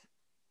okay?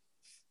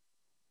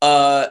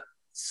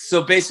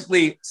 So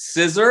basically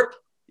scissor.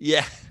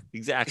 Yeah,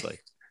 exactly.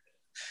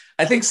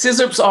 I think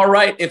scissor's all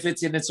right if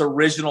it's in its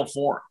original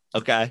form.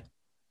 Okay.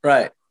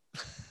 Right.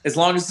 As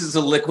long as it's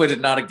a liquid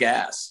and not a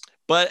gas.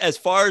 But as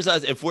far as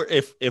us, if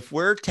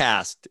we're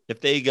tasked,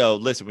 if they go,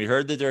 listen, we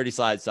heard the Dirty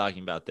Slides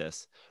talking about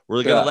this.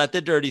 We're going to let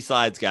the Dirty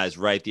Slides guys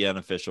write the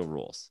unofficial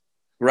rules.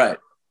 Right.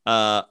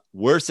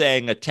 We're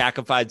saying a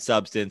tackified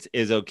substance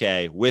is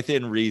okay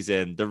within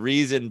reason. The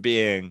reason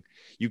being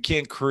you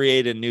can't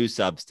create a new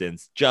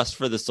substance just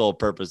for the sole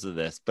purpose of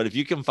this. But if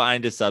you can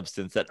find a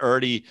substance that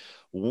already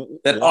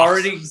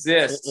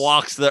exists,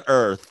 walks the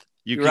earth,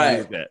 you can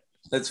use it.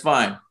 That's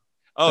fine.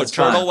 Oh, That's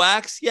turtle fine.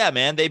 wax? Yeah,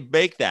 man, they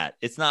make that.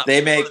 It's not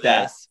they make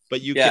that, this,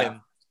 but you can.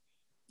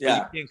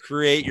 Yeah, you can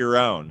create your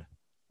own.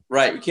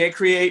 Right, you can't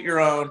create your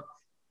own,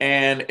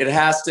 and it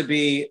has to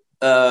be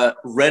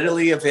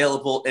readily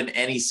available in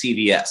any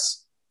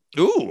CVS.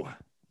 Ooh.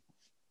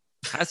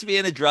 Has to be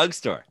in a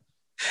drugstore.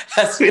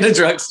 Has to be in a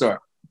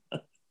drugstore.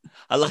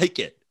 I like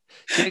it.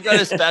 You can't go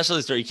to a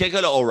specialty store. You can't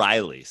go to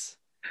O'Reilly's.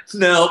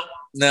 No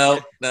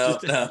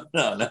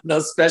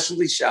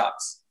specialty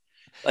shops.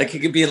 Like it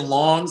could be in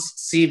Long's,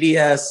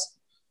 CVS,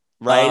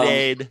 Rite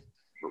Aid,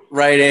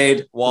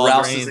 Walgreens.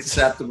 Ralph's is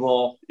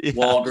acceptable. Yeah.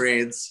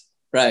 Walgreens,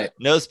 right?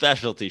 No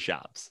specialty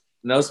shops.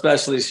 No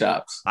specialty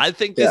shops. I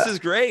think this is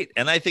great,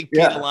 and I think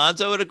Pete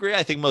Alonso would agree.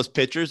 I think most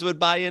pitchers would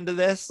buy into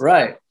this.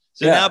 Right.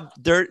 So now,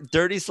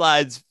 Dirty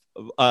Slides,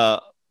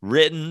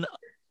 written,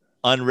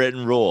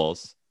 unwritten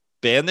rules.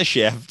 Ban the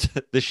shift.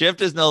 The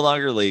shift is no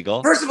longer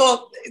legal. First of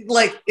all,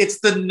 like it's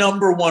the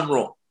number one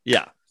rule.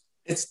 Yeah.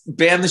 It's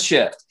ban the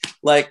shift.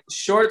 Like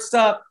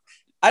shortstop,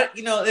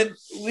 and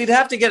we'd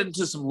have to get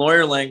into some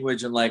lawyer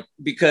language and like,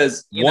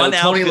 because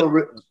Tony La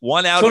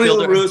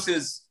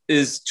Russa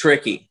is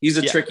tricky. He's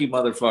a tricky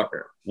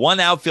motherfucker. One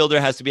outfielder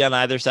has to be on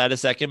either side of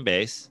second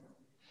base.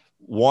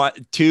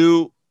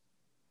 Two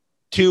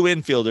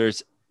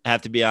infielders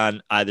have to be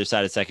on either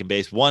side of second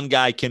base. One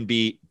guy can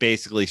be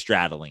basically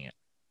straddling it.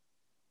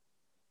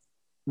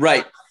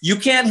 Right. You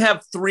can't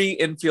have three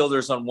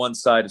infielders on one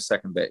side of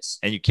second base.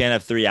 And you can't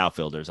have three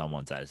outfielders on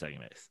one side of second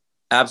base.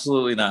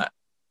 Absolutely not.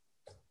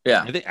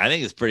 Yeah. I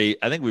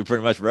think we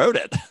pretty much wrote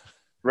it.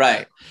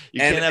 Right.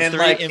 You can't have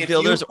three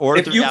infielders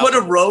or three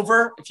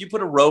outfielders. If you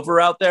put a rover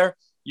out there,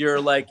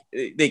 you're like,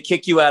 they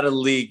kick you out of the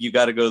league. You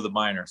got to go to the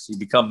minors. You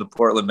become the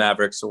Portland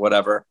Mavericks or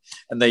whatever.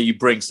 And then you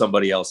bring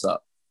somebody else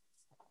up.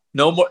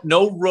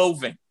 No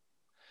roving.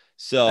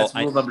 So that's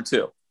rule number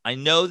 2. I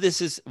know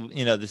this is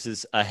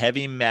a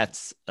heavy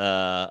Mets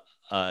track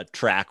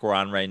we're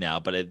on right now,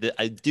 but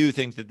I do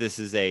think that this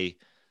is a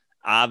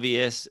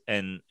obvious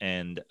and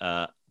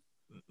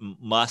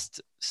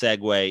must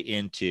segue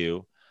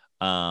into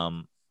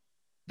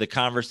the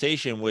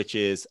conversation, which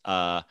is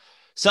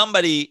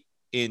somebody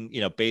in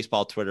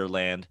baseball Twitter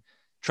land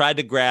tried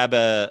to grab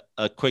a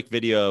quick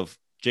video of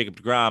Jacob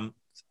deGrom,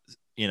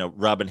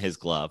 rubbing his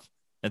glove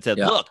and said,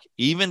 look,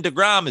 even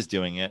deGrom is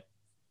doing it.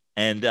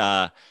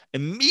 And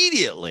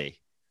immediately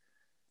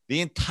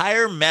the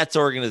entire Mets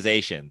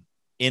organization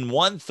in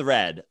one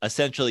thread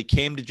essentially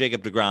came to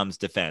Jacob deGrom's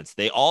defense.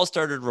 They all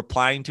started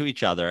replying to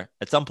each other.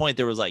 At some point,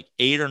 there was like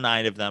 8 or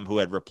 9 of them who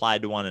had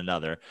replied to one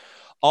another,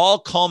 all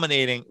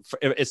culminating.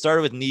 It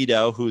started with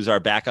Nido, who's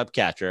our backup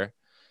catcher.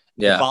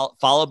 Yeah.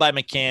 Followed by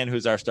McCann,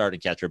 who's our starting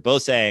catcher,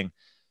 both saying,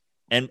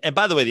 and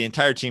by the way, the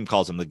entire team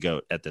calls him the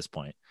GOAT at this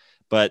point,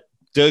 but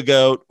the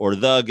GOAT or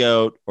the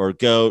GOAT or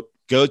GOAT.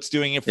 Goat's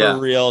doing it for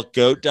real.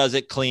 Goat does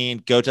it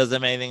clean. Goat doesn't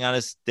have anything on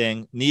his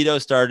thing. Nido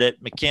started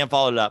it. McCann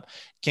followed it up.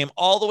 Came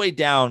all the way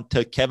down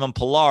to Kevin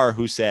Pillar,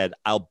 who said,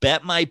 I'll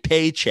bet my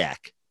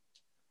paycheck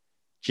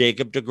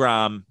Jacob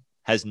deGrom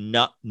has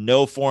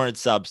no foreign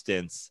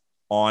substance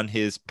on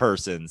his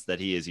persons that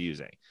he is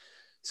using.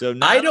 So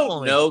I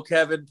don't know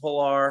Kevin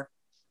Pillar,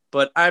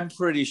 but I'm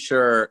pretty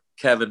sure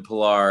Kevin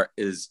Pillar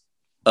is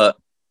a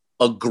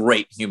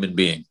great human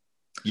being.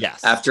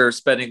 Yes. After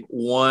spending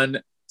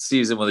one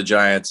season with the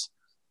Giants.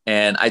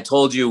 And I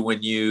told you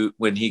when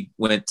he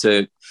went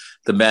to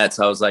the Mets,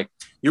 I was like,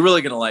 you're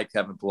really going to like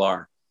Kevin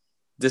Pillar.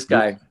 This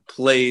guy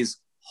plays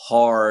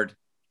hard,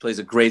 plays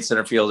a great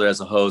center fielder as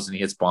a hose, and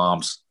he hits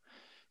bombs.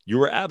 You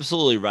were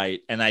absolutely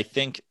right. And I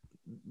think,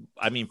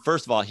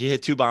 first of all, he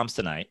hit 2 bombs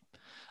tonight.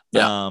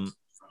 Yeah.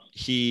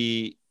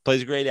 He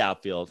plays a great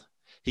outfield.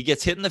 He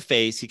gets hit in the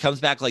face. He comes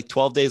back like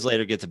 12 days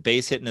later, gets a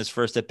base hit in his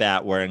first at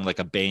bat wearing like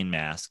a Bane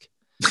mask.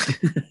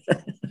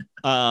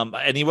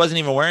 And he wasn't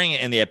even wearing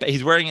it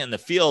he's wearing it in the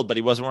field, but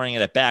he wasn't wearing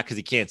it at bat because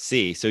he can't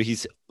see. So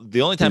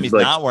the only time he's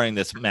not wearing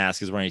this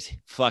mask is when he's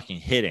fucking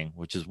hitting,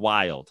 which is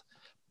wild.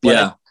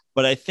 But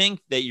I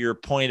think that your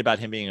point about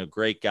him being a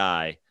great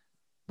guy,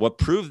 what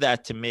proved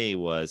that to me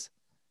was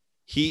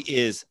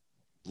he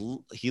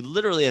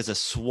literally has a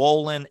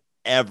swollen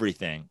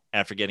everything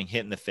after getting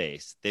hit in the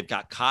face. They've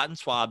got cotton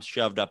swabs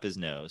shoved up his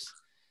nose.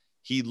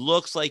 He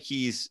looks like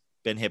he's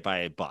been hit by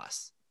a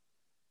bus.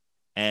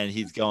 And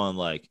he's going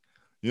like,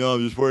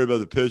 I'm just worried about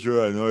the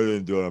pitcher. I know I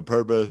didn't do it on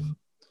purpose.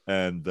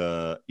 And,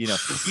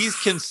 he's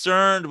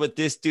concerned with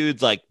this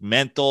dude's like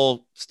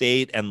mental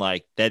state and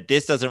like that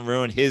this doesn't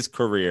ruin his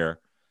career.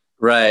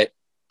 Right.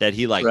 That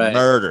he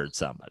murdered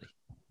somebody.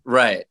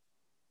 Right.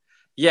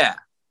 Yeah.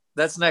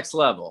 That's next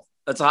level.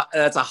 That's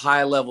a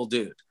high level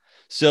dude.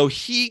 So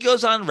he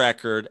goes on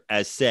record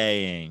as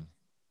saying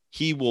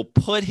he will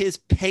put his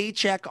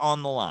paycheck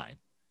on the line.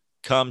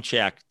 Come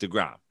check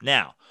deGrom.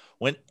 Now,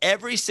 when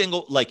every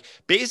single,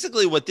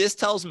 basically what this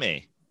tells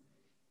me,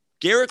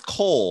 Garrett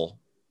Cole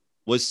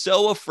was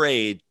so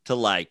afraid to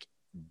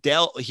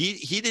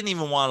he didn't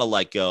even want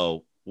to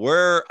go,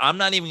 I'm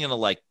not even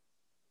going to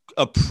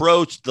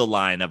approach the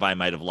line if I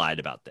might have lied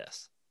about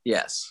this.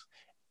 Yes.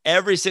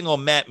 Every single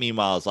Met,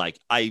 meanwhile, is like,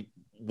 I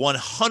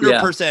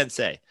 100%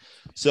 say.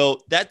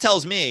 So that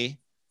tells me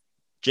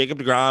Jacob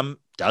deGrom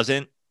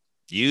doesn't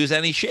use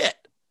any shit.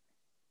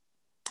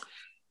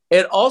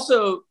 It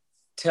also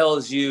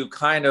tells you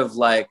kind of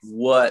like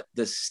what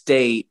the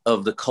state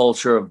of the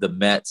culture of the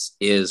Mets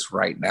is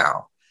right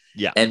now.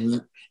 Yeah.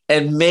 And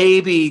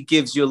maybe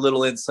gives you a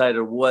little insight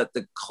of what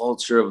the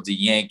culture of the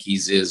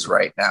Yankees is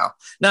right now.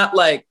 Not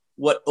like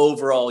what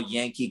overall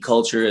Yankee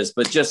culture is,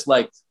 but just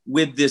like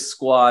with this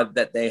squad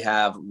that they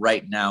have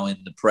right now in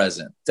the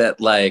present, that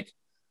like,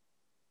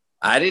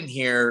 I didn't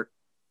hear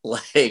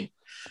like,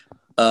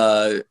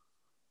 and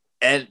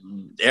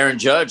Aaron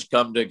Judge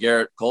come to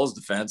Garrett Cole's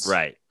defense.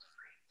 Right.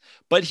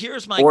 But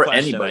here's my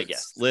question, I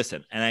guess.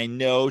 Listen, and I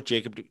know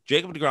Jacob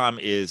deGrom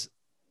is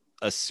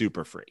a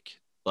super freak.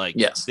 Like,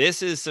 yes,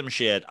 this is some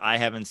shit I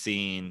haven't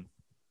seen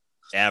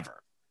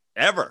ever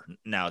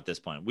now at this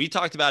point. We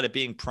talked about it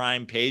being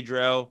prime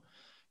Pedro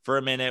for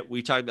a minute.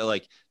 We talked about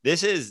like,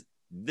 this is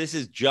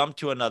jumped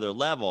to another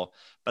level.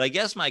 But I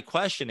guess my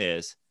question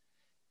is,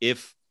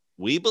 if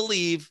we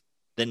believe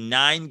the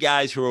 9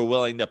 guys who are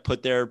willing to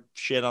put their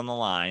shit on the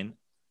line,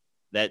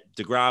 that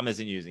DeGrom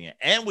isn't using it,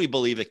 and we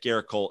believe that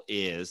Garrett Cole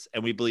is,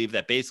 and we believe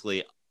that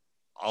basically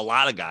a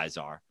lot of guys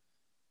are,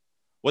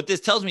 what this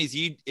tells me is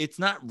it's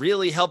not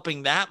really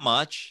helping that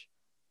much,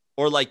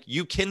 or like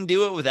you can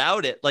do it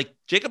without it. Like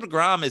Jacob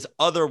deGrom is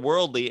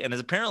otherworldly and is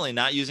apparently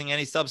not using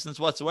any substance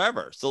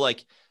whatsoever. So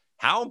like,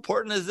 how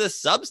important is this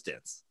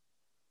substance?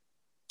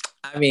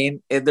 I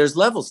mean, there's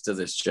levels to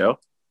this, Joe.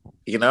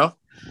 You know,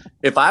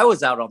 if I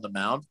was out on the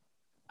mound,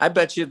 I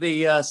bet you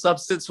the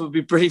substance would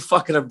be pretty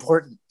fucking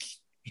important.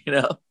 You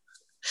know,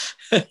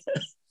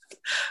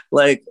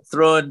 like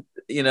throwing,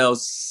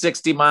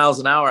 60 miles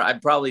an hour,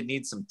 I'd probably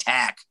need some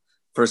tack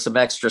for some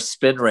extra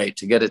spin rate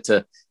to get it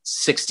to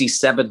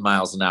 67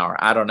 miles an hour.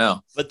 I don't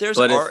know. But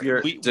if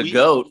you're the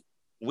GOAT,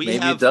 maybe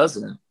it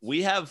doesn't.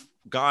 We have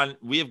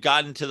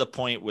gotten to the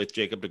point with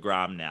Jacob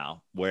deGrom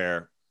now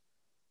where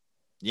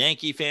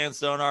Yankee fans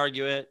don't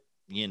argue it.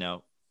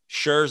 Scherzer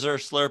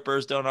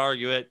slurpers don't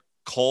argue it.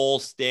 Cole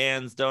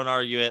stands don't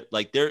argue it.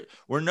 Like there's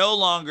no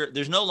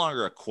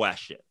longer a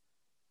question.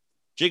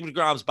 Jacob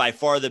deGrom's by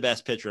far the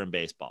best pitcher in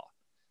baseball.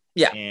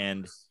 Yeah.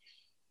 And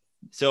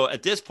so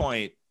at this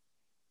point,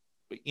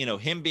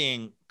 him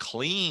being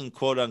clean,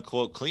 quote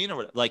unquote clean, or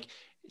whatever, like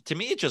to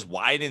me, it just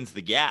widens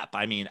the gap.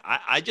 I mean,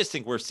 I just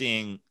think we're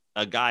seeing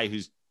a guy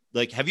who's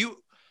like,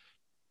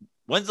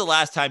 when's the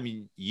last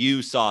time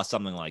you saw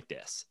something like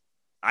this?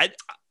 I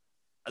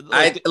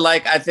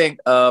think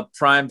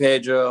Prime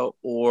Pedro,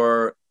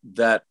 or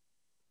that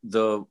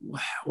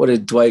what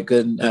did Dwight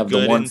Gooden have, the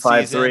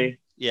 153?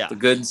 Yeah. The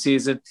Gooden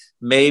season,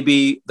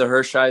 maybe the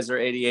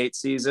Hershiser 88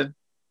 season,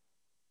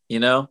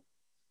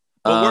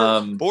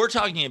 But we're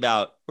talking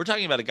about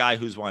a guy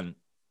who's won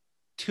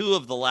 2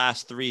 of the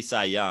last 3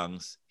 Cy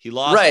Youngs. He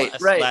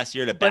lost last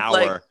year to Bauer.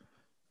 Like,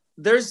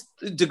 there's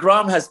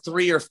DeGrom has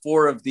 3 or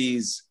 4 of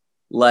these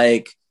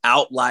like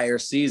outlier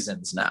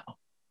seasons now,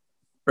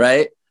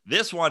 right?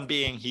 This one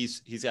being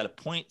he's got a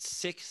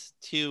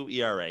 .62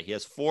 ERA. He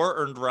has 4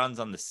 earned runs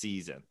on the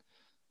season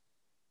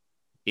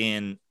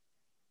in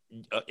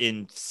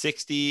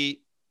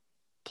 60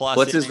 plus.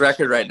 What's his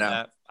record right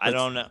now? I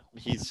don't know.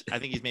 I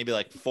think he's maybe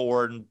like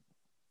 4-1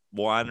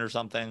 or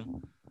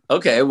something.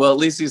 Okay, well at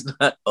least he's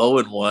not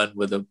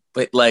 0-1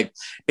 but like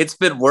it's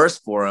been worse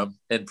for him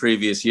in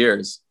previous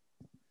years.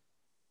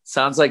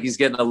 Sounds like he's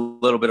getting a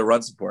little bit of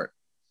run support.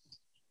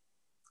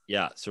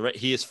 Yeah, so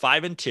he is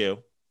 5-2,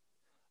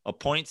 a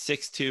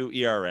 .62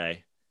 ERA.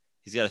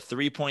 He's got a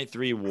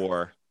 3.3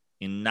 WAR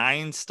in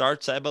 9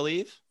 starts, I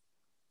believe.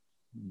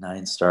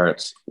 9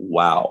 starts.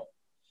 Wow.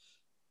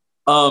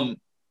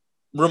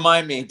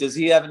 Remind me, does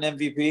he have an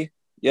MVP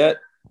yet?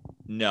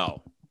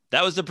 No.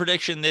 That was the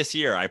prediction this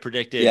year. I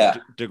predicted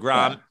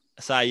DeGrom,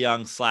 Cy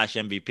Young /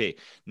 MVP.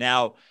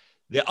 Now,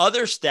 the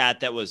other stat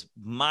that was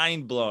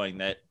mind-blowing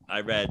that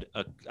I read,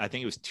 I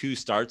think it was 2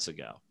 starts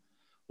ago,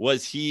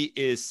 was he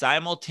is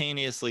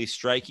simultaneously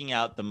striking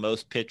out the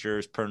most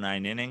pitchers per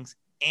 9 innings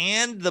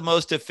and the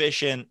most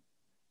efficient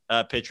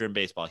pitcher in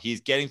baseball.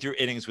 He's getting through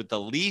innings with the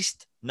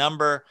least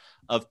number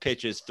of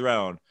pitches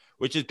thrown,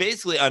 which is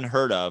basically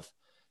unheard of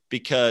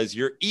because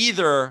you're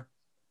either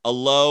a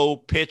low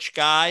pitch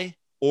guy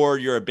or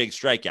you're a big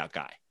strikeout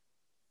guy.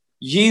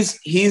 He's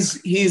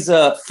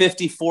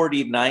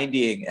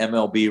 50-40-90ing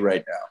MLB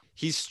right now.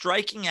 He's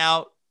striking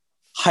out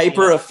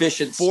hyper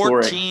efficient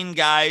 14 scoring.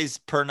 Guys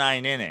per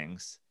 9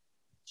 innings.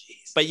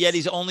 Jesus. But yet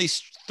he's only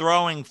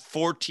throwing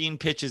 14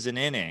 pitches an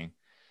inning.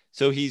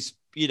 So he's,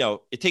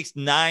 it takes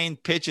 9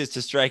 pitches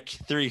to strike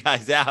 3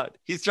 guys out.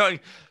 He's throwing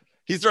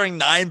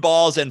 9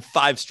 balls and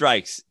 5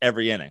 strikes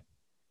every inning.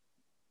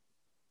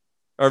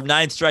 Or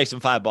 9 strikes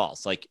and 5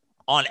 balls, like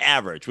on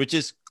average, which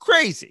is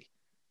crazy.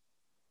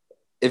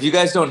 If you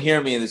guys don't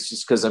hear me, it's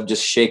just because I'm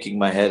just shaking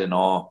my head in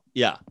awe.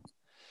 Yeah.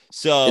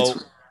 So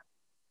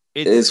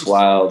it's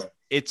wild.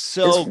 It's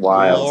so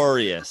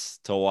glorious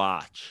to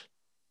watch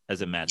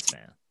as a Mets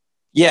fan.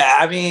 Yeah,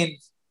 I mean,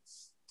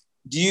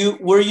 you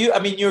were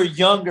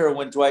younger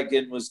when Dwight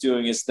Gooden was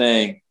doing his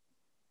thing,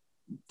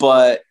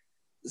 but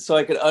so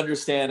I could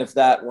understand if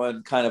that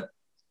one kind of,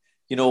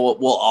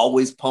 will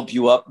always pump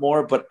you up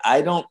more, but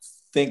I don't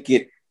think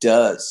it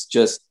does.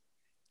 Just,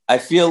 I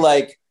feel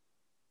like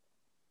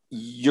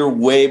you're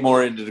way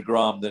more into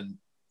DeGrom than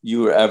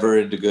you were ever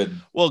into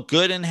Gooden. Well,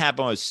 Gooden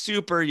happened when I was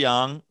super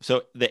young.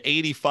 So the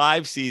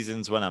 85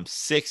 seasons when I'm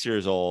 6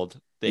 years old,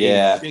 the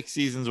 86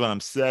 seasons when I'm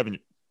 7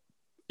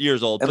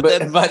 years old.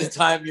 And by the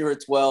time you were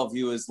 12,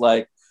 he was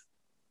like,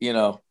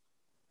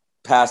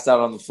 passed out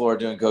on the floor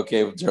doing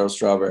cocaine with Gerald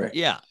Strawberry.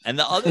 Yeah. And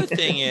the other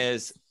thing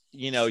is,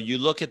 you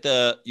look at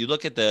the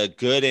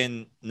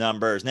Gooden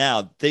numbers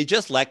now, they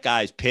just let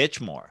guys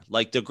pitch more.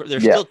 Like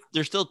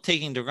they're still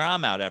taking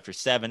DeGrom out after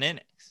 7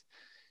 innings.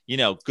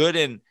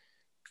 Gooden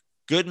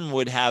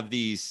would have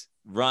these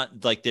run,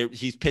 like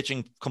he's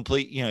pitching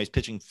complete, he's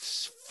pitching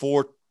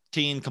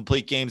 14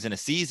 complete games in a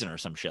season or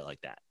some shit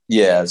like that.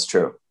 Yeah, it's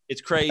true. It's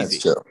crazy.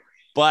 That's true.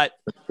 But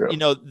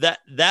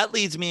that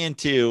leads me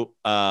into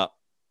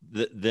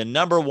the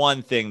number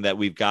one thing that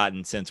we've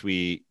gotten since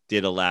we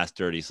did a last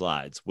Dirty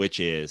Slides, which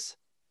is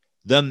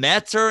the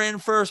Mets are in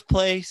first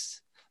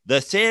place.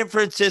 The San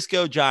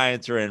Francisco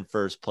Giants are in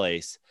first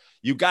place.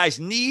 You guys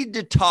need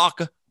to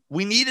talk.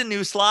 We need a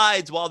new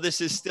Slides while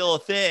this is still a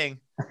thing.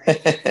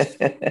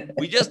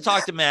 We just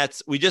talked to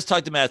Mets.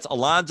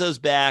 Alonso's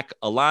back.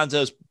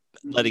 Alonso's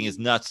letting his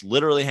nuts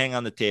literally hang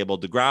on the table.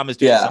 DeGrom is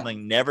doing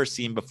something never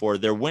seen before.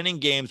 They're winning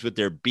games with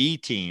their B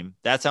team.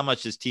 That's how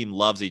much this team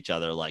loves each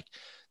other. Like,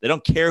 they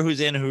don't care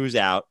who's in, who's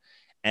out,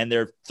 and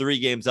they're 3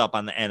 games up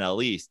on the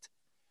NL East.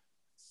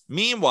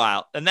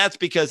 Meanwhile, and that's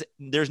because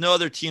there's no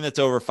other team that's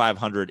over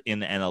 500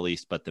 in the NL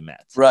East but the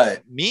Mets. Right.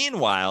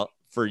 Meanwhile,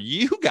 for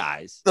you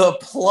guys, the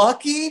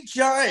plucky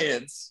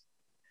Giants.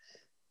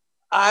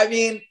 I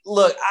mean,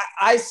 look,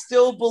 I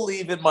still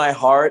believe in my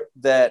heart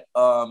that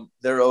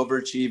they're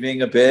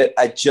overachieving a bit.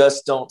 I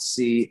just don't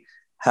see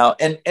how.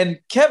 And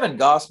Kevin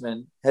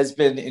Gossman has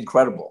been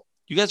incredible.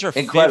 You guys are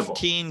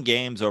 15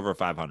 games over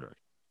 500.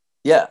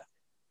 Yeah.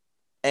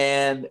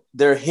 And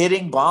they're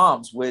hitting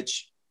bombs,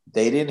 which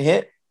they didn't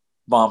hit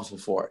bombs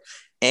before.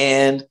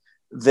 And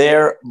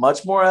they're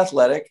much more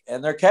athletic,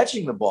 and they're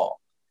catching the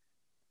ball.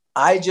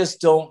 I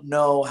just don't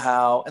know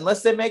how,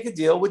 unless they make a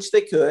deal, which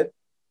they could.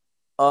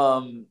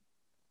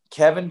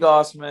 Kevin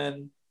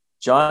Gossman,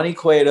 Johnny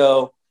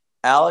Cueto,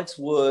 Alex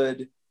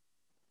Wood,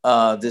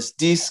 this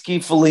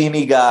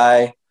DeScifalini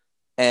guy,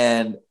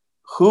 and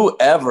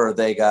whoever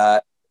they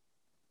got.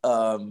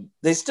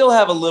 They still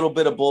have a little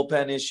bit of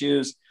bullpen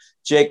issues.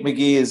 Jake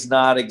McGee is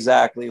not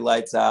exactly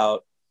lights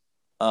out.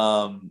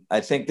 I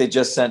think they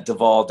just sent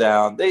Duvall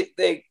down.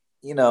 They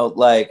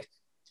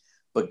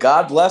but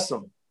God bless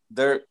them.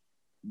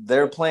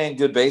 They're playing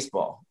good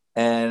baseball,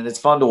 and it's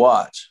fun to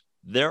watch.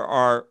 There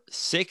are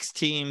 6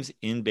 teams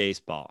in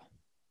baseball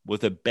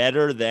with a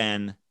better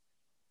than,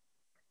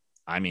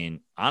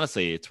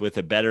 honestly, it's with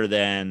a better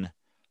than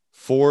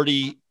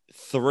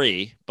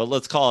 43, but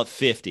let's call it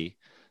 50,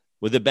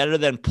 with a better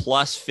than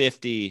plus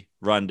 50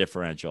 run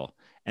differential.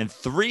 And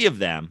 3 of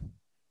them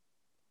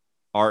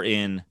are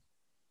in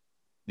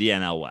the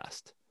NL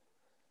West.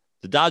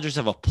 The Dodgers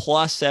have a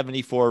plus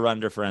 74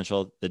 run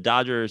differential. The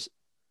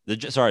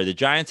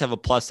Giants have a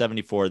plus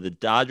 74. The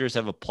Dodgers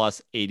have a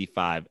plus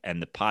 85, and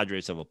the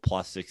Padres have a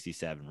plus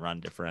 67 run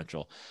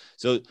differential.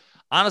 So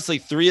honestly,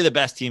 3 of the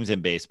best teams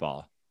in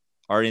baseball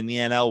are in the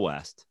NL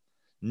West.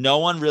 No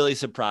one really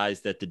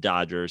surprised that the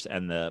Dodgers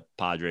and the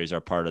Padres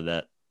are part of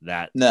that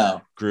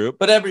group.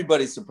 But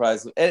everybody's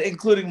surprised,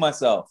 including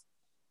myself.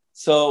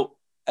 So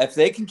if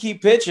they can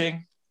keep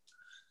pitching,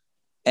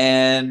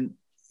 and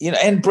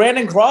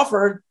Brandon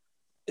Crawford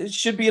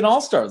should be an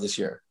all-star this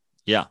year.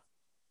 Yeah.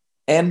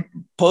 And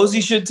Posey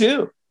should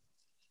too.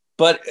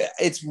 But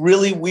it's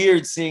really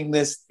weird seeing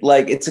this.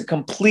 Like, it's a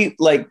complete,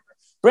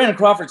 Brandon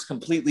Crawford's a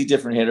completely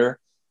different hitter.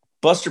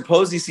 Buster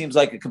Posey seems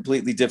like a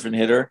completely different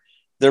hitter.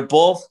 They're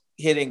both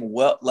hitting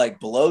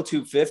below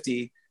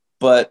 250,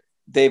 but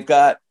they've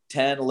got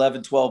 10,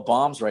 11, 12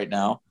 bombs right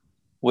now,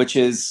 which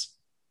is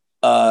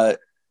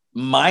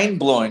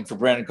mind-blowing for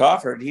Brandon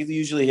Crawford. He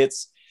usually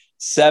hits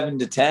 7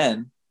 to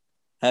 10,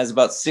 has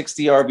about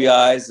 60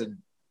 RBIs, and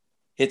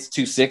hits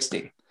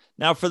 260.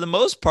 Now, for the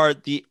most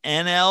part, the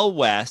NL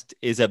West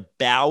is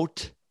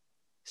about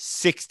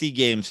 60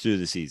 games through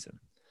the season.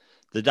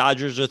 The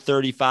Dodgers are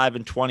 35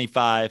 and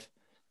 25.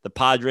 The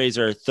Padres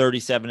are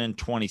 37 and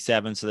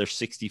 27, so they're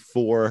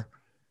 64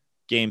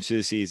 games through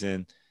the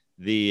season.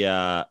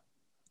 The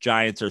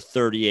Giants are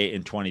 38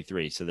 and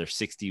 23, so they're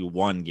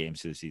 61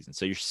 games through the season.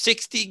 So you're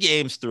 60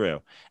 games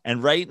through.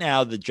 And right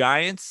now, the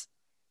Giants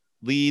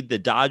lead the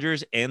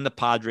Dodgers and the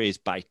Padres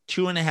by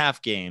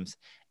 2.5 games,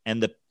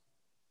 and the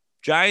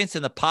Giants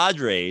and the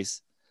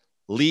Padres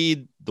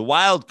lead the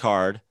wild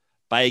card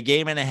by 1.5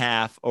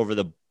 games over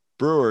the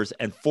Brewers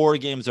and 4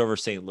 games over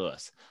St.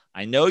 Louis.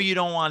 I know you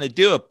don't want to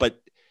do it,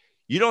 but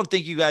you don't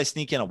think you guys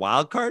sneak in a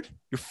wild card?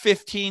 You're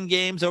 15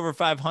 games over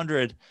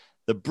 500.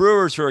 The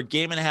Brewers, who are 1.5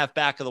 games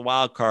back of the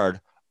wild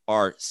card,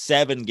 are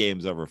 7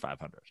 games over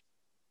 500.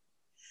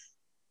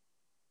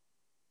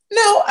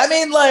 No,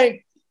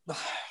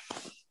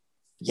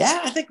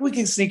 yeah, I think we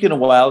can sneak in a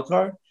wild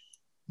card.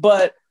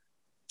 But,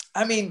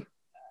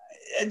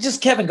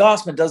 just Kevin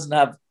Gossman doesn't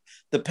have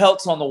the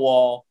pelts on the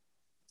wall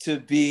to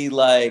be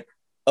like,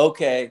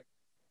 okay,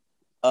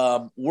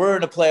 we're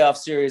in a playoff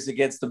series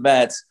against the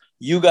Mets.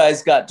 You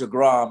guys got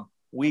DeGrom.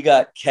 We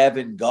got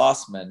Kevin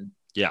Gausman.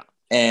 Yeah.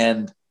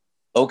 And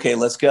okay,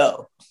 let's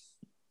go.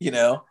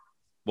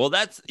 Well,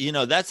 that's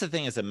the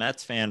thing as a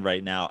Mets fan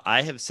right now.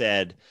 I have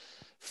said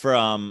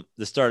from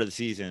the start of the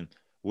season,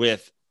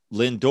 with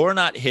Lindor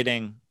not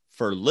hitting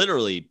for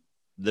literally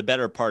the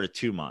better part of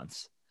 2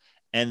 months,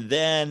 and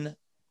then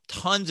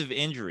tons of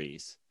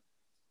injuries.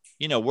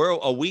 We're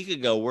a week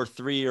ago, we're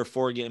 3 or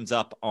 4 games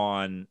up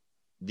on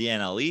the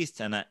NL East.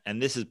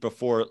 And this is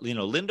before,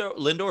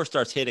 Lindor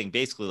starts hitting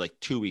basically like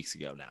 2 weeks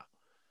ago now.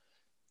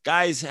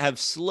 Guys have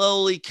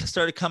slowly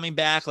started coming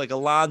back. Like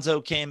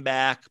Alonso came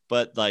back,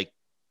 but like,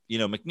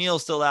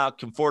 McNeil's still out,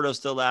 Conforto's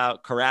still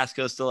out,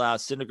 Carrasco's still out,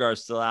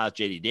 Syndergaard's still out,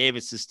 JD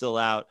Davis is still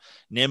out,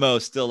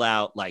 Nimmo's still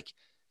out. Like,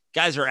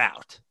 guys are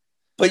out.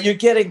 But you're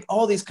getting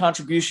all these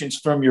contributions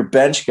from your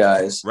bench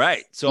guys,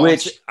 right? So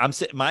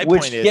my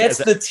which point is, gets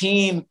the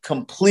team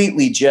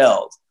completely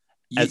gelled.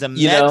 As a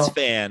Mets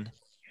fan,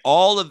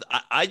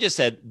 I just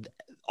said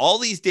all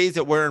these days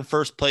that we're in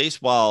first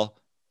place while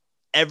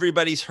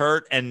everybody's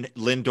hurt and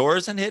Lindor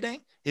isn't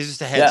hitting is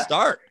just a head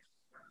start.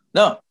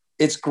 No,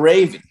 it's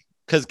gravy.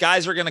 Because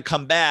guys are going to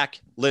come back.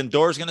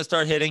 Lindor's going to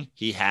start hitting.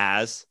 He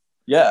has.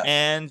 Yeah.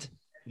 And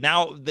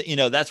now,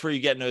 that's where you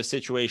get into a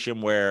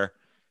situation where,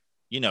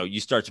 you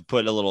start to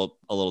put a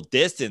little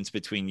distance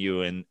between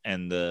you and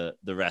the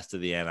rest of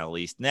the NL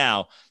East.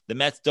 Now, the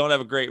Mets don't have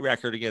a great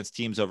record against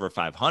teams over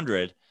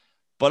 500,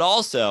 but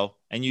also,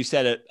 and you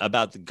said it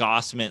about the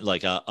Gausman,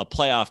 like a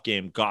playoff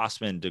game,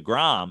 Gausman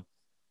DeGrom.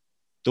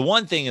 The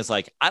one thing is,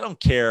 like, I don't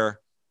care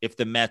if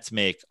the Mets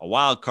make a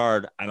wild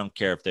card. I don't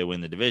care if they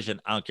win the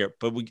division. I don't care.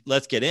 But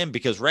let's get in,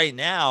 because right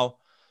now,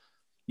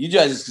 you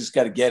guys just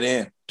got to get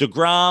in.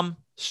 DeGrom,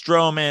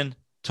 Stroman,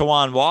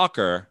 Taijuan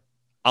Walker.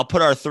 I'll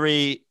put our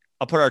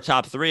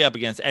top 3 up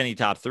against any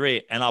top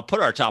 3, and I'll put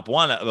our top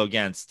 1 up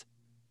against.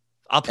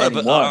 I'll put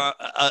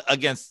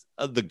against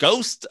the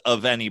ghost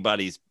of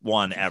anybody's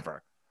 1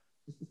 ever.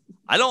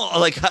 I don't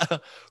like.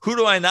 Who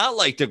do I not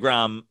like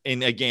DeGrom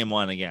in a game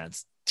 1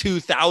 against?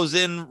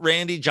 2000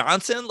 Randy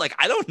Johnson? Like,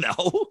 I don't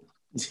know.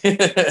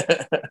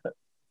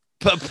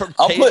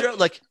 Pedro,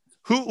 like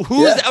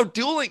who is out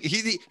dueling?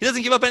 He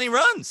doesn't give up any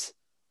runs.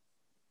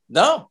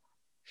 No.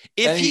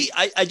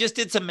 I just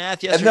did some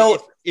math yesterday.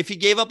 If he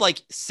gave up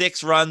like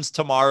 6 runs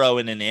tomorrow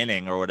in an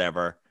inning or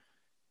whatever,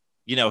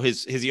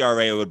 his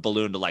ERA would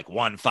balloon to like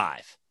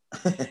 1.5.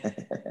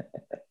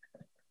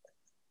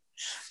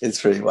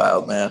 It's pretty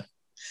wild, man.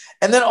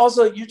 And then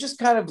also, you just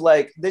kind of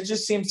like, there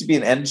just seems to be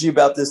an energy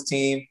about this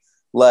team.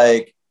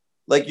 Like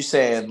you're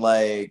saying,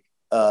 like,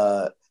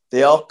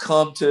 they all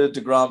come to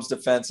DeGrom's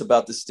defense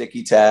about the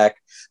sticky tack.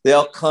 They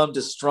all come to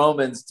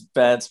Stroman's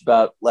defense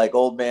about like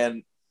old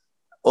man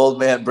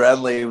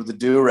Brenly with the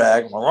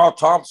do-rag. Well,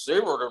 Tom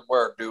Seaver didn't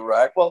wear a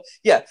do-rag. Well,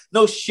 yeah,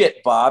 no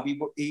shit, Bob.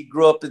 He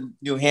grew up in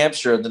New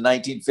Hampshire in the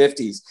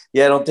 1950s.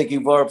 Yeah, I don't think he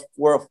wore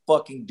a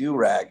fucking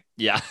do-rag.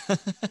 Yeah.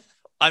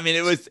 I mean,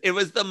 it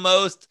was the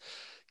most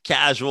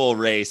casual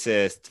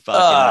racist fucking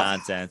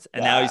nonsense.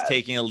 And now he's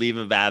taking a leave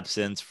of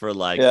absence for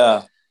like,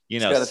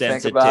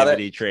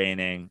 sensitivity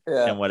training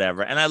and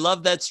whatever. And I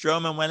love that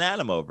Stroman went at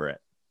him over it.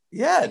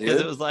 Yeah, dude.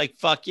 Because it was like,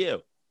 fuck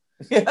you.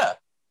 Yeah.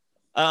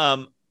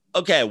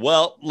 Okay,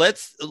 well,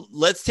 let's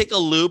take a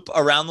loop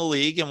around the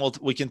league, and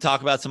we can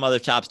talk about some other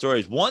top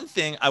stories. One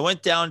thing, I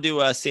went down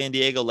to San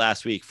Diego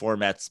last week for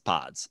Mets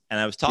pods, and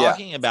I was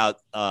talking about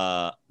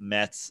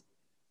Mets.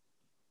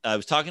 I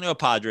was talking to a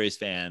Padres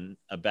fan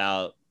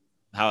about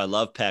how I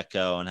love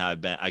Petco and how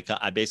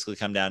I basically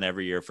come down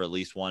every year for at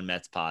least one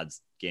Mets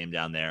pods game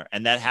down there,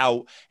 and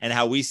how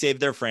we saved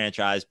their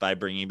franchise by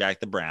bringing back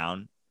the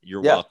Brown.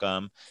 You're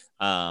welcome.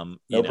 No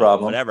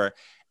problem. Whatever.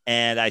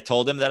 And I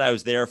told him that I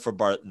was there for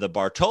the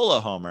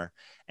Bartolo homer.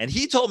 And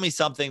he told me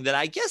something that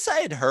I guess I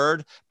had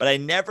heard, but I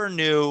never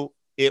knew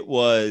it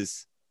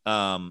was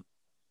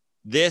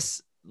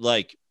this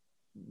like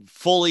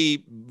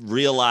fully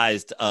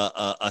realized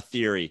a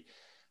theory.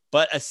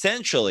 But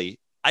essentially,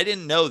 I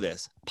didn't know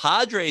this.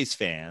 Padres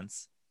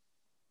fans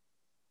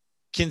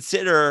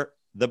consider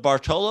the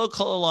Bartolo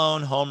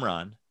Colon home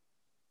run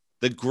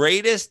the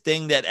greatest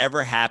thing that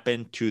ever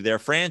happened to their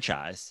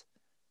franchise.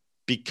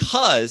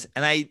 Because,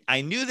 and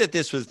I knew that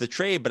this was the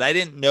trade, but I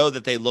didn't know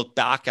that they looked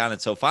back on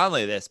it so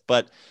fondly,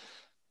 but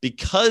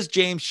because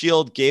James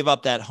Shield gave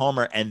up that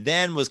homer and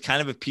then was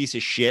kind of a piece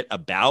of shit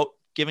about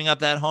giving up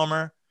that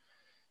homer,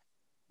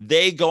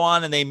 they go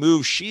on and they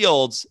move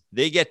Shields.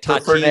 They get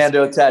Tatis.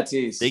 Fernando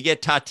Tatis. They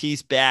get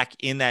Tatis back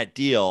in that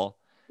deal.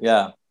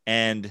 Yeah.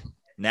 And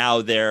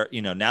now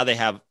now they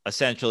have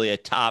essentially a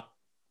top,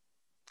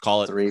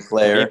 call it three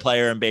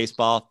player in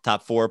baseball,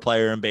 top 4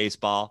 player in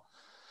baseball.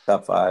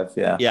 Top 5,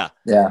 yeah.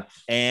 Yeah.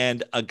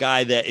 And a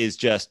guy that is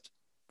just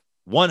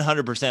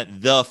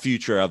 100% the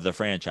future of the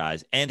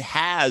franchise and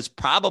has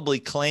probably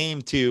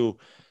claimed to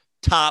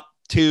top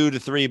 2 to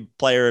 3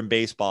 player in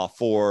baseball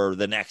for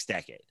the next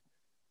decade.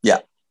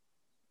 Yeah.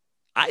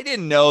 I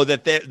didn't know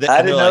that. I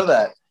didn't know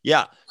that.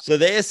 Yeah. So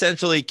they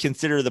essentially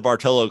consider the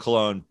Bartolo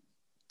Colon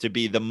to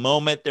be the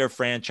moment their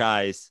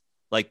franchise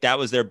Like that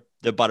was their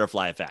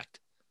butterfly effect.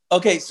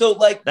 Okay, so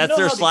like that's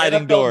their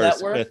sliding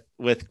doors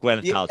with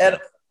Gwyneth Paltrow.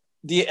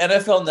 The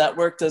NFL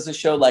Network does a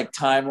show like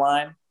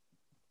Timeline.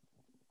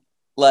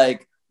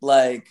 Like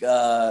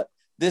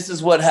this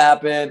is what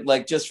happened.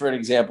 Like just for an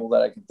example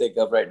that I can think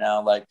of right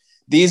now, like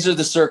these are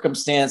the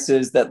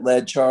circumstances that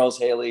led Charles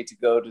Haley to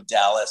go to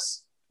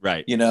Dallas.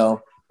 Right. You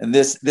know, and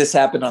this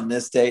happened on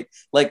this date.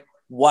 Like,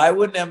 why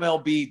wouldn't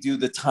MLB do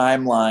the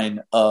timeline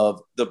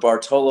of the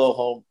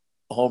Bartolo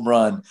home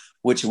run,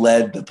 which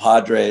led the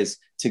Padres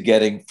to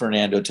getting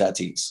Fernando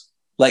Tatis?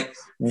 Like,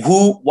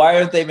 why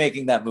aren't they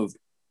making that movie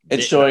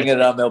and showing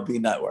it on MLB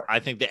Network? I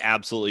think they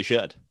absolutely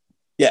should.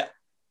 Yeah.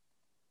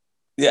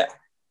 Yeah.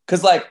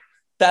 Because, like,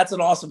 that's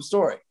an awesome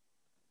story.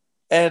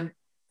 And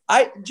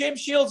James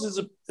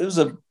Shields was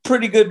a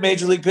pretty good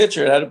major league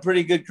pitcher and had a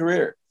pretty good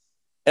career.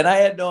 And I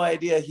had no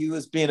idea he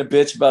was being a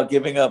bitch about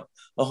giving up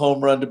a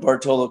home run to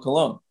Bartolo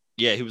Colon.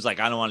 Yeah, he was like,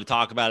 I don't want to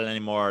talk about it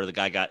anymore. The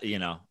guy got,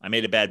 I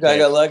made a bad pick. The guy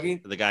got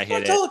lucky. The guy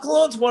hit Bartolo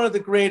Colon's one of the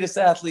greatest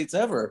athletes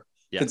ever,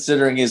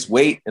 considering his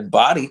weight and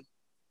body.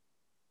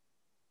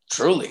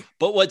 Truly.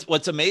 But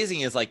what's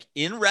amazing is, like,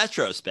 in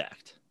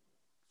retrospect,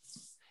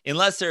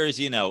 unless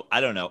there's,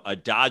 I don't know, a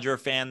Dodger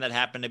fan that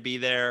happened to be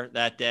there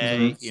that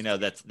day,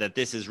 that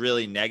this is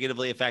really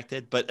negatively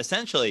affected. But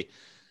essentially,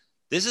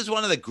 this is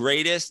one of the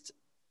greatest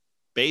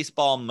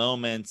baseball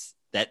moments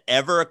that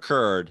ever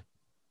occurred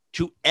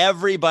to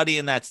everybody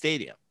in that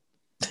stadium.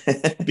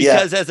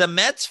 Because as a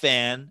Mets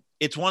fan,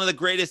 it's one of the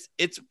greatest.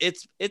 It's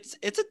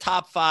a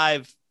top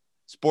 5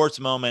 sports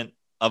moment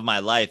of my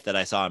life that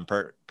I saw in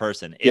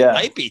person. It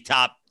might be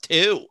top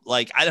 2.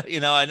 Like, I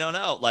don't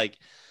know. Like,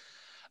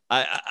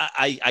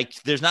 I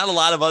there's not a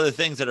lot of other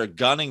things that are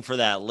gunning for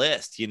that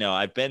list.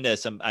 I've been to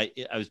some, I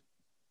was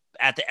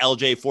at the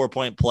LJ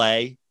 4-point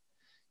play,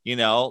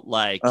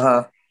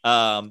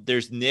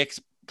 there's Knicks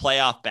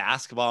playoff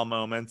basketball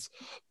moments.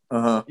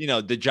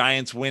 The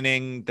Giants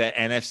winning the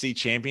NFC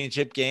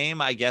Championship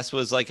game, I guess,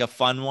 was like a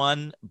fun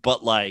one,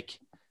 but like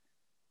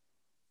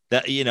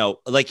that,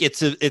 like it's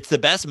the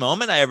best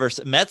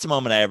Mets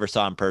moment I ever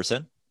saw in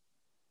person.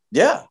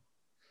 Yeah.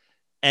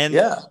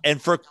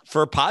 And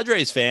for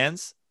Padres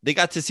fans, they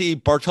got to see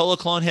Bartolo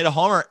Colon hit a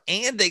homer,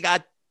 and they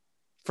got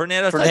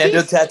Fernando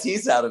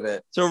Tatis out of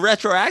it. So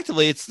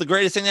retroactively, it's the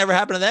greatest thing that ever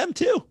happened to them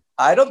too.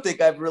 I don't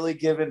think I've really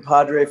given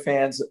Padre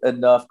fans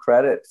enough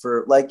credit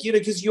for, like,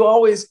 because you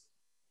always,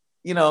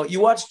 you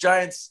watch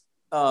Giants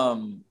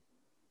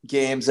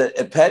games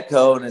at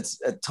Petco, and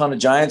it's a ton of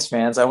Giants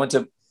fans. I went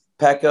to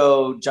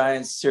Petco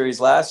Giants series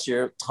last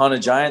year, ton of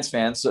Giants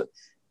fans. So,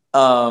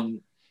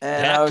 and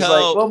Petco, I was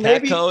like, well,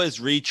 maybe Petco is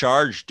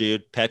recharged,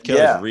 dude.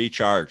 Petco is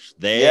recharged.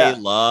 They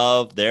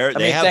love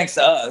thanks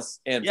to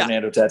us and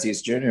Fernando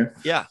Tatis Jr.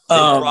 Yeah, they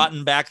brought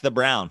back the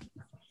Brown.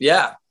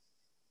 Yeah,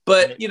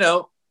 but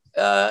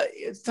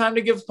it's time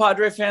to give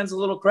Padre fans a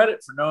little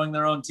credit for knowing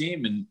their own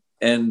team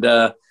and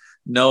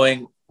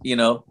knowing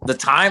the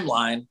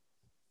timeline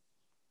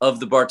of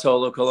the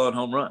Bartolo Colon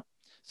home run.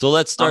 So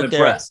let's start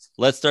there.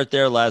 Let's start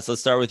there, Les.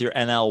 Let's start with your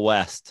NL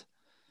West.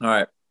 All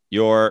right.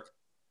 Your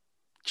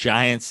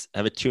Giants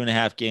have a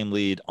 2.5 game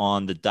lead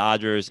on the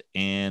Dodgers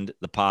and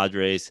the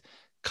Padres.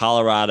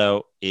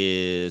 Colorado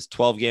is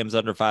 12 games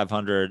under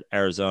 500.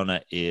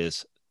 Arizona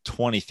is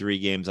 23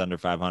 games under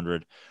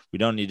 500. We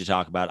don't need to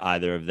talk about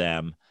either of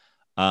them.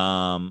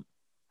 What's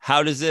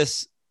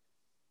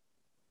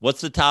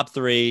the top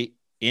 3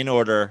 in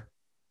order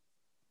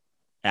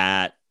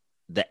at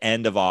the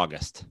end of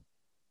August?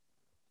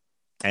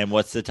 And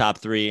what's the top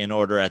 3 in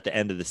order at the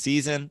end of the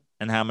season?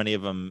 And how many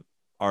of them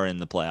are in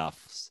the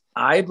playoffs?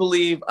 I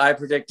believe I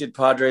predicted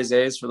Padres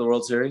A's for the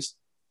World Series.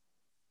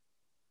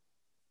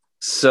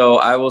 So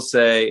I will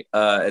say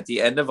at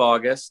the end of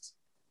August,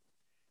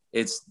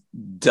 it's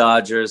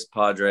Dodgers,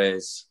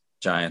 Padres,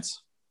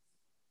 Giants.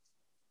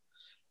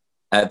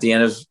 At the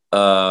end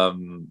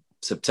of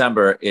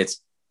September,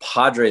 it's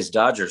Padres,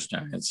 Dodgers,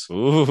 Giants.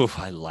 Ooh,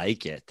 I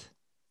like it.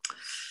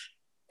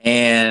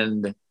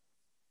 And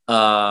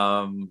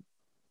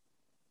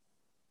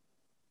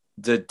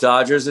the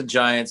Dodgers and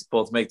Giants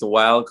both make the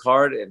wild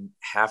card and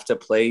have to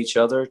play each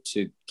other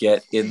to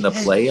get in the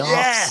playoffs.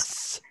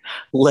 Yes.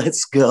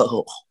 Let's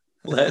go.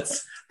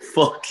 Let's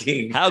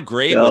fucking How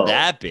great would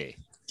that be?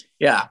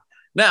 Yeah.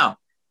 Now,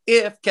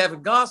 if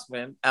Kevin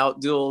Gausman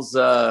outduels,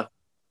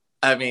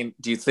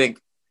 do you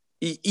think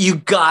you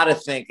got to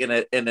think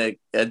in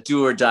a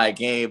do or die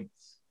game,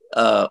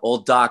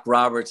 old Doc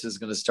Roberts is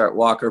going to start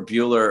Walker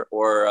Buehler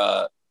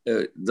or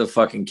the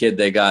fucking kid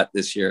they got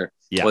this year.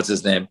 Yeah. What's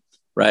his name?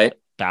 Right.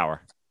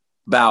 Bauer,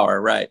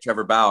 right.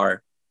 Trevor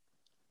Bauer.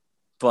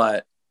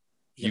 But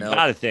you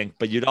got to think,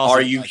 but you'd also.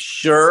 Are you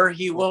sure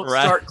he won't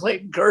start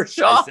Clayton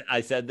Kershaw?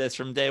 I said this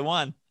from day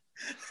one.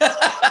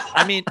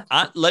 I mean,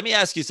 let me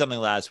ask you something,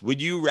 Laz.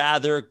 Would you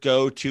rather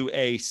go to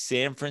a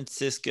San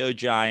Francisco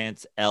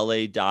Giants,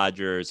 LA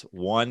Dodgers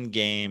 1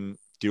 game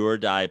do or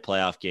die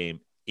playoff game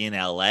in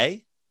LA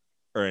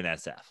or in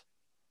SF?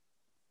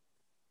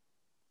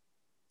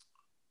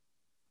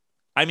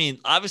 I mean,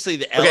 obviously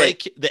the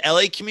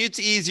LA commute's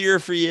easier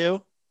for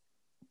you.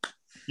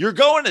 You're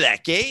going to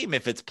that game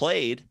if it's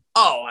played.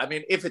 Oh, I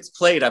mean, if it's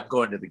played, I'm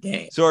going to the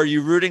game. So are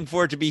you rooting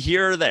for it to be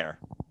here or there?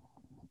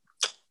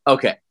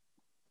 Okay.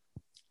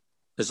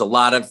 There's a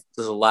lot of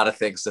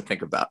things to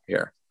think about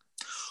here.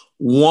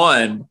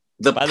 One,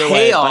 by the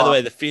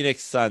way, the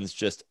Phoenix Suns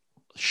just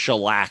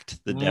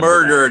shellacked the Denver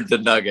murdered the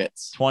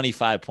Nuggets.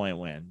 25-point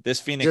win. This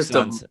Phoenix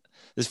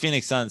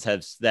Suns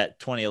has that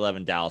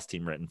 2011 Dallas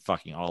team written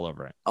fucking all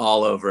over it.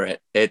 All over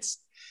it. It's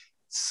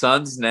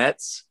Suns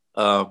Nets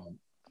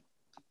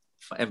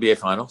NBA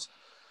Finals.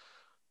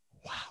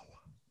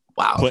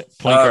 Wow. Point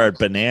guard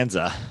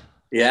bonanza.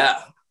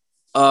 Yeah.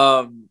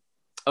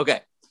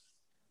 Okay.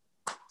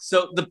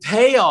 So the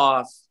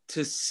payoff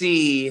to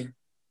see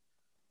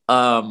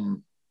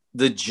the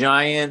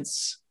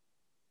Giants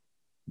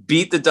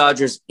beat the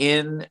Dodgers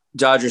in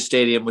Dodger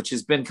Stadium, which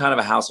has been kind of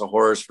a house of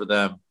horrors for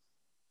them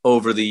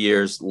over the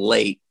years,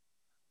 late,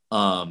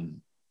 would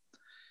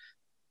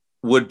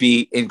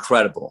be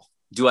incredible.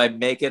 Do I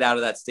make it out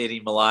of that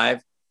stadium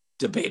alive?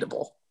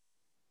 Debatable,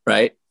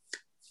 right?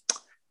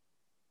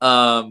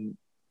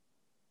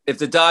 If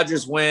the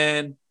Dodgers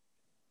win,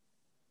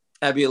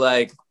 I'd be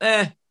like,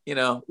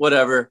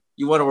 whatever.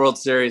 You won a World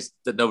Series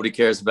that nobody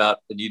cares about,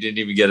 and you didn't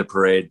even get a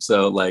parade.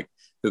 So, like,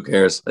 who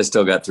cares? I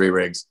still got 3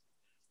 rings,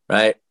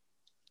 right?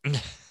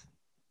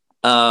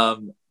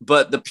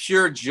 But the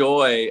pure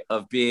joy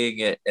of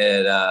being at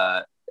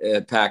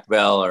Pac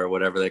Bell or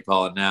whatever they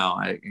call it now,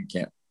 I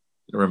can't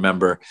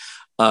remember,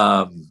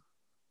 in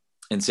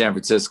San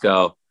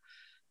Francisco,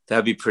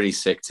 that'd be pretty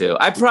sick too.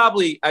 I'd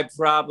probably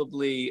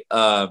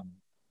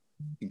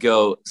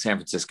go San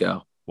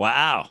Francisco.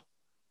 Wow.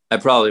 I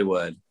probably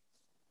would.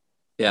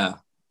 Yeah.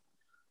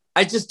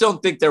 I just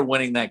don't think they're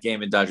winning that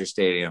game in Dodger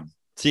Stadium.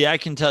 See, I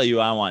can tell you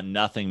I want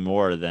nothing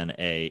more than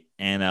a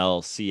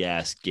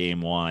NLCS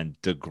Game 1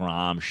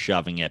 DeGrom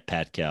shoving at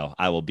Petco.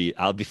 I'll be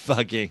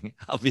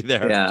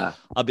there. Yeah.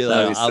 I'll be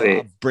like,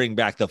 I'll bring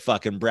back the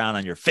fucking brown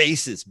on your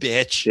faces,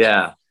 bitch.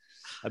 Yeah.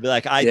 I'll be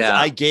like,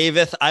 I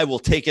gaveth, I will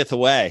taketh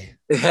away.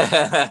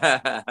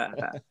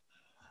 The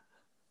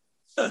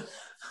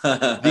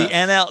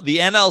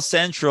NL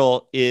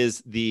Central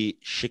is the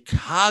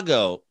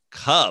Chicago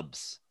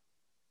Cubs,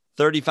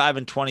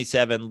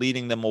 35-27,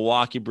 leading the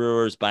Milwaukee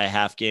Brewers by a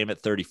half game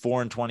at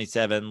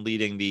 34-27,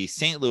 leading the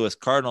St. Louis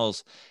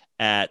Cardinals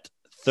at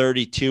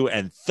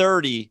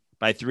 32-30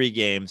 by 3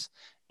 games.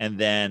 And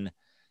then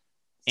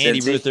Andy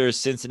Ruther's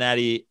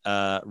Cincinnati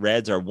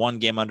Reds are 1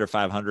 game under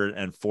 500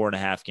 and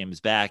 4.5 games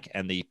back.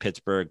 And the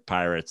Pittsburgh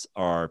Pirates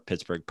are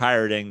Pittsburgh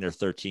pirating. They're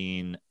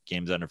 13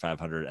 games under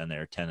 500 and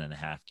they're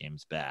 10.5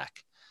 games back.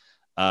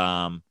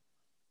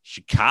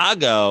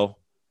 Chicago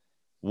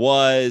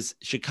is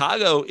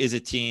a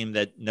team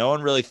that no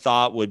one really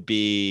thought would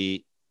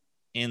be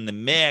in the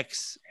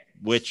mix,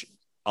 which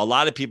a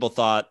lot of people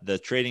thought the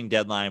trading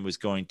deadline was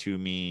going to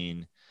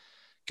mean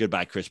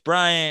goodbye Chris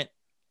Bryant,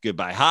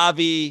 goodbye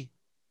Javi.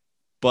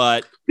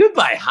 But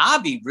goodbye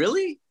Javi,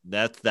 really?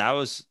 That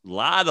was a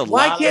lot.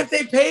 Why can't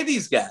they pay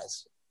these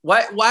guys?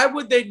 Why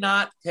would they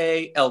not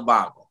pay El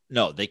Mago?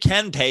 No, they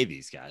can pay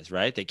these guys,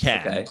 right? They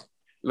can. Okay.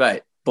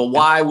 Right. But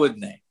why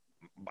wouldn't they?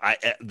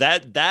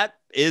 That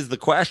is the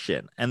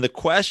question. And the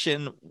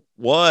question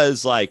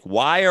was like,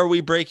 why are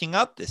we breaking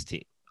up this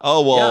team?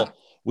 Oh, well,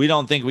 we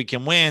don't think we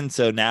can win.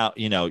 So now,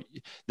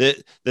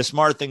 the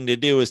smart thing to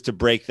do is to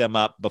break them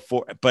up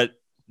before, but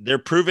they're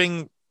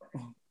proving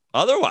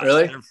otherwise.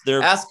 Really?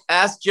 They're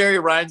ask Jerry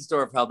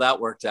Reinsdorf how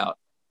that worked out.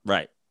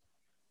 Right.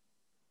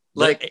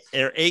 Like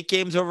they're 8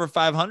 games over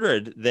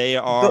 500. They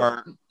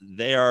are,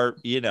 they're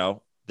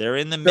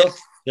in the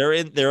mix.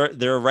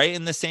 They're right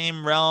in the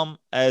same realm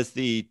as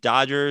the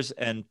Dodgers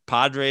and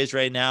Padres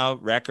right now,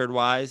 record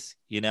wise,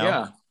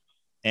 Yeah.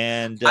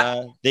 And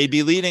they'd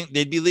be leading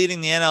the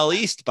NL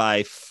East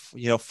by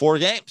 4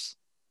 games.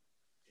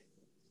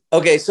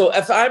 Okay, so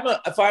if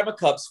I'm a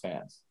Cubs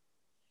fan,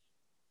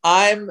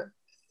 I'm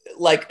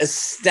like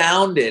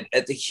astounded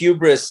at the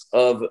hubris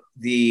of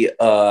the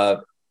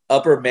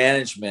upper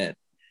management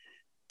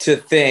to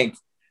think,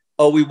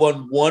 oh, we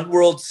won 1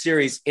 World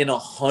Series in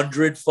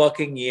 100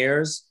 fucking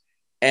years.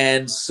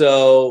 And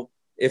so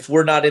if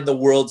we're not in the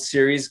World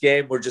Series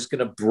game, we're just going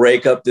to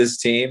break up this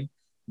team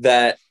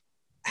that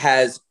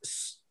has,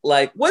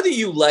 like, whether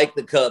you like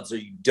the Cubs or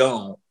you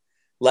don't,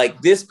 like,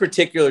 this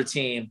particular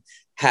team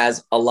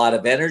has a lot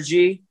of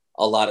energy,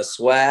 a lot of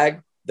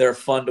swag. They're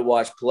fun to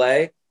watch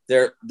play.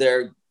 They're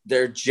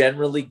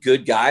generally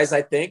good guys,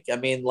 I think. I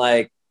mean,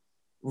 like,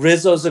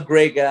 Rizzo's a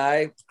great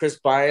guy. Chris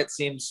Bryant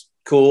seems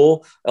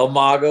cool. El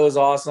Mago is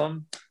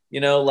awesome.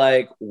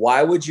 Like,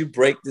 why would you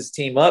break this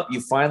team up? You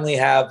finally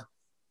have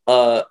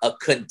a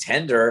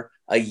contender,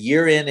 a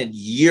year in and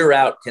year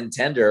out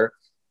contender,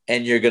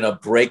 and you're going to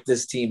break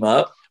this team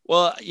up.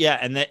 Well, yeah.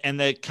 And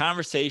the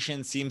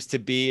conversation seems to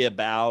be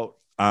about,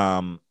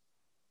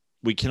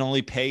 we can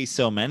only pay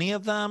so many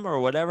of them or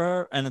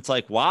whatever. And it's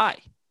like, why?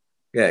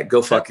 Yeah.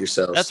 Go fuck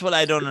yourselves. That's what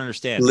I don't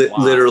understand.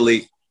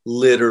 Literally,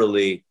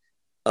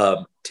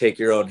 take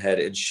your own head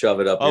and shove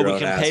it up your own ass. We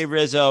can pay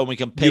Rizzo and we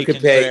can pay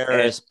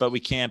Contreras, but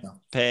we can't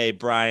pay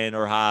Brian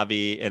or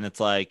Javi. And it's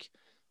like,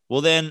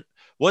 Well, then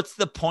what's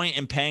the point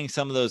in paying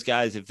some of those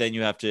guys if then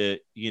you have to,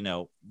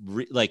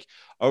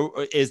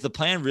 is the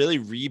plan really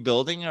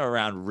rebuilding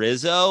around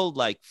Rizzo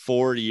like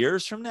 4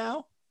 years from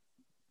now?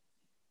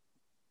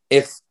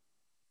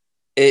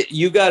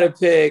 You got to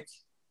pick.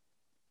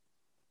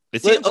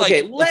 It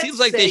seems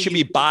like they should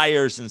be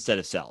buyers instead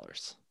of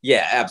sellers.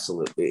 Yeah,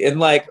 absolutely. And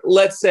like,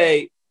 let's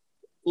say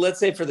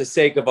for the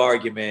sake of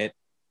argument,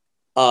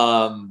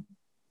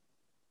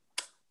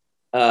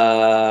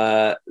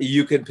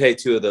 you can pay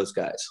 2 of those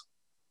guys,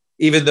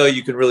 even though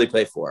you can really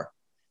pay 4.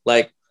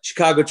 Like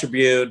Chicago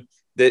Tribune,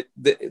 the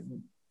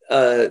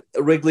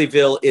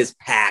Wrigleyville is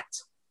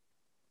packed,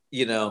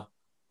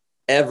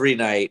 every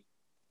night.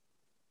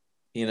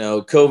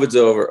 COVID's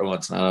over. Oh,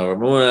 it's not over.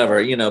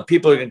 Whatever.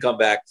 People are gonna come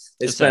back.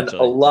 They spend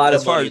a lot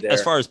of money there.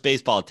 As far as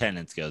baseball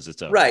attendance goes,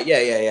 it's over. Right.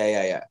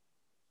 Yeah.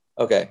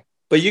 Okay.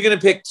 But you're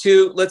gonna pick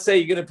 2. Let's say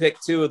you're gonna pick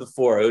 2 of the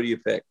 4. Who do you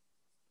pick?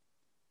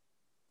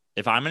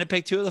 If I'm gonna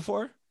pick 2 of the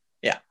 4?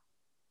 Yeah.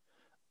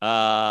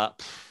 I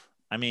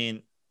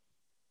mean,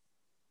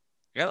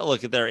 I gotta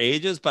look at their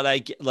ages, but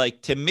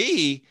to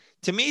me,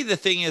 the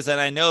thing is that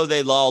I know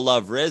they all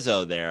love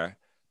Rizzo there,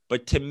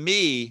 but to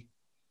me,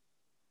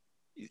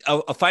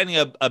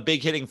 finding a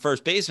big hitting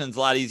first baseman is a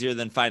lot easier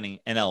than finding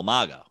an El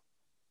Mago.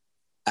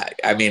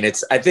 I mean,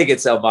 I think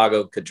it's El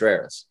Mago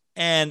Contreras.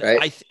 And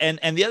right?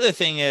 and the other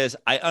thing is,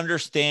 I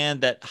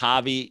understand that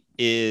Javi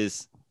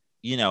is,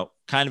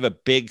 kind of a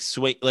big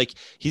swing. Like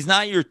he's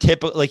not your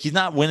typical, like he's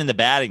not winning the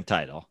batting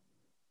title.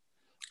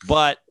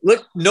 But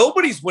look,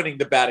 nobody's winning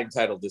the batting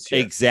title this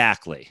year.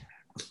 Exactly.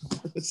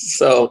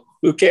 So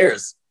who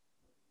cares?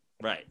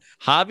 Right.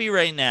 Javi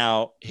right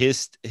now,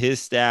 his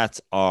stats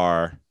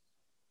are.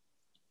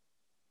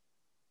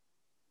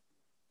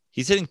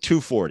 He's hitting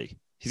 240.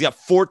 He's got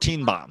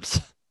 14 bombs.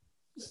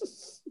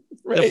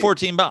 Right.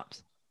 14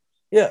 bombs.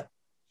 Yeah.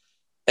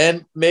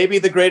 And maybe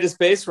the greatest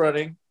base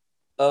running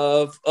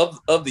of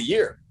the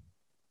year.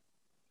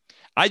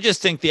 I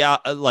just think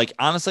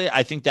honestly,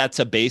 I think that's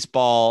a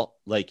baseball,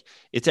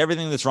 it's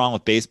everything that's wrong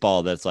with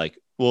baseball. That's like,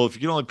 well, if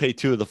you can only pay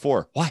 2 of the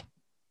 4, why?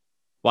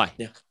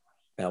 Yeah.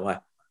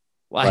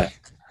 Why?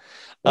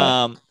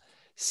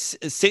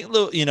 St.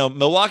 Louis,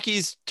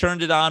 Milwaukee's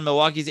turned it on.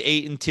 Milwaukee's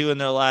 8-2 in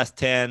their last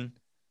 10.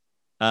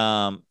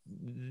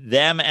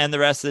 Them and the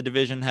rest of the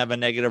division have a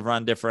negative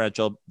run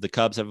differential. The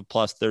Cubs have a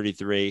plus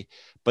 33,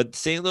 but the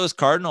St. Louis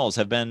Cardinals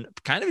have been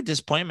kind of a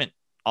disappointment,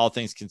 all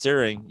things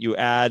considering. You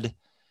add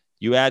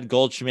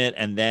Goldschmidt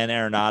and then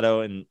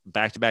Arenado in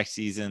back-to-back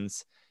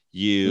seasons.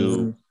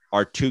 You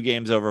are 2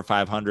 games over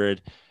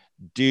 500.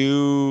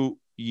 Do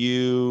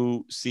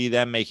you see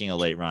them making a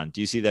late run? Do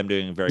you see them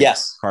doing very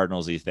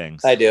Cardinals-y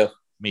things? I do.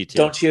 Me too.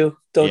 Don't you?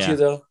 Don't you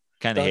though?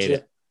 Kind of hate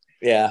it.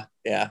 Yeah.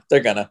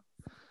 They're gonna.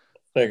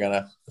 My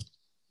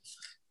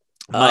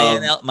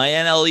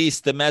NL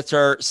East, the Mets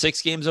are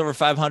 6 games over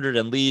 500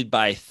 and lead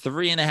by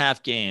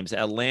 3.5 games.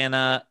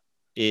 Atlanta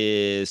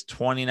is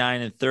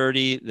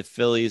 29-30. The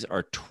Phillies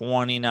are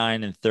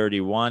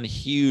 29-31.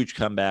 Huge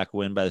comeback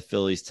win by the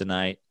Phillies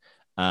tonight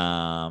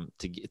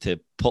to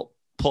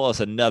pull us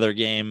another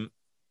game,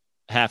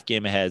 half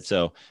game ahead.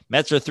 So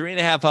Mets are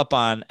 3.5 up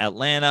on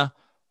Atlanta,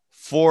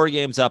 4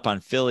 games up on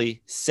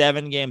Philly,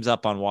 7 games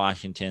up on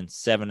Washington,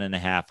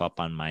 7.5 up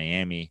on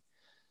Miami.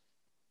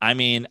 I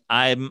mean,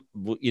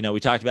 we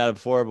talked about it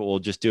before, but we'll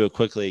just do it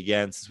quickly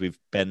again since we've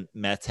been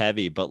Mets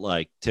heavy.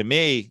 But to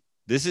me,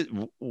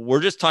 we're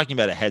just talking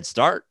about a head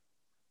start.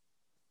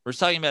 We're just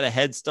talking about a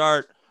head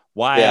start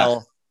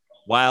while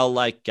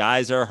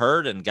guys are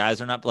hurt and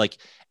guys are not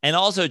and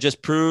also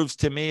just proves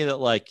to me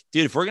that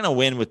dude, if we're going to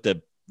win with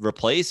the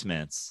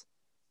replacements,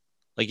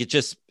 it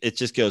just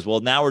goes,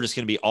 well, now we're just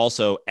going to be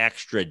also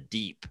extra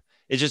deep.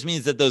 It just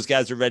means that those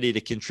guys are ready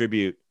to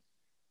contribute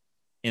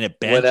in a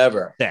bench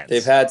whatever sense.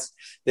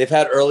 They've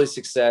had early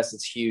success.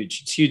 It's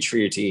huge. It's huge for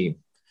your team.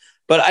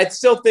 But I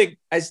still think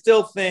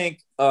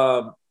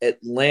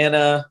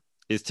Atlanta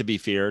is to be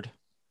feared.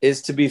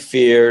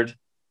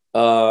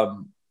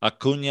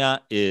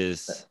 Acuna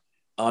is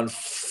on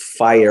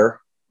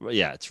fire.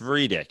 Yeah, it's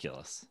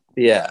ridiculous.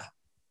 Yeah.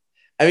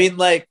 I mean,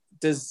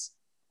 does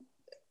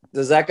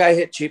that guy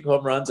hit cheap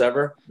home runs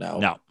ever?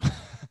 No.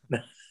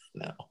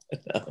 No.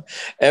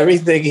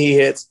 Everything he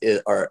hits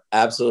are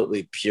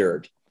absolutely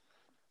pure.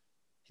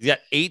 He's got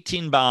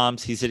 18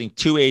 bombs. He's hitting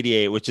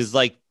 288, which is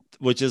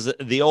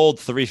the old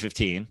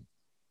 315.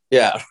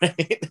 Yeah,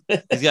 right.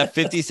 He's got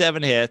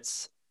 57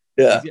 hits.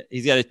 Yeah.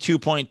 He's got a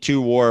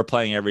 2.2 WAR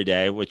playing every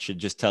day, which should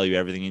just tell you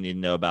everything you need to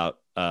know about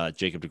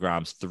Jacob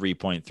deGrom's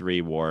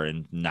 3.3 WAR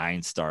in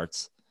 9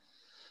 starts.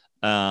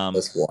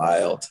 That's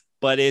wild.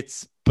 But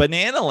it's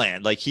banana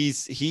land.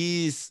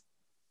 He's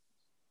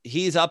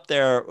up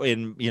there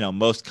in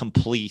most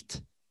complete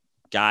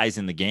guys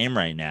in the game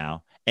right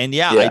now. And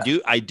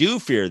I do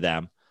fear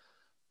them.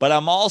 But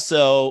I'm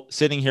also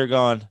sitting here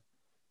going,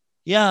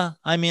 yeah,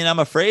 I mean, I'm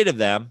afraid of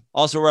them.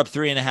 Also, we're up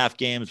 3.5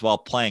 games while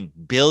playing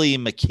Billy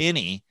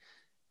McKinney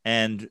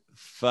and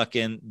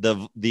fucking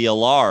the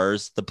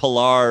Alars, the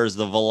Pilars,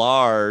 the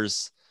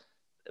Villars.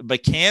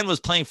 McCann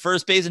was playing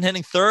first base and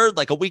hitting third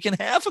a week and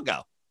a half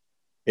ago.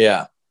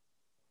 Yeah.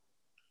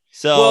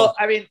 So, well,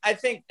 I mean, I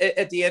think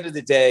at the end of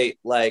the day,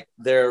 like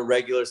they're a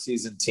regular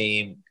season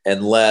team,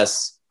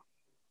 unless,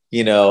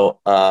 they,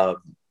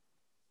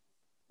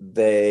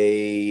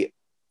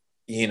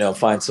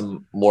 find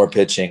some more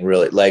pitching.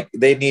 Really, like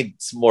they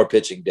need some more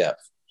pitching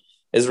depth.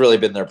 Has really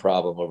been their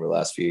problem over the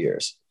last few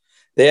years.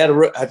 They had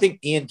I think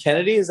Ian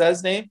Kennedy, is that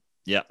his name?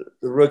 Yeah,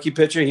 the rookie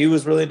pitcher. He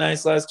was really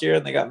nice last year,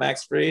 and they got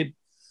Max Fried,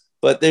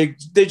 but they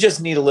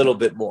just need a little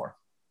bit more.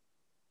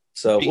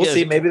 So we'll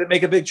see. Maybe they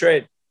make a big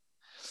trade.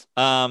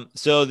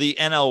 So the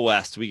NL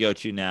West we go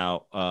to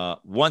now.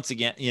 Once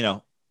again,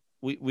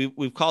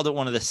 we've called it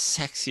one of the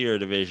sexier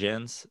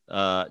divisions.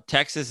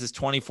 Texas is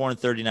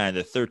 24-39.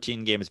 They're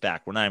 13 games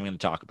back. We're not even going to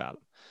talk about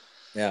them.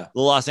 Yeah.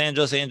 The Los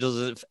Angeles Angels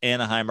of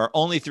Anaheim are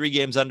only 3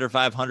 games under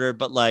 500,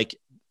 but like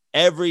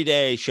every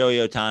day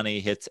Shohei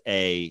Ohtani hits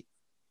a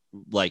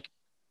like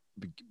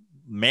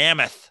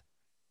mammoth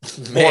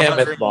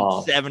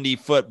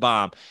 470-foot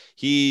bomb.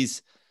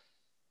 He's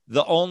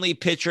the only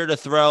pitcher to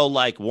throw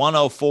like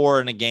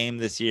 104 in a game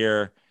this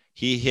year.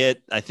 He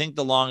hit, I think,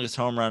 the longest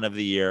home run of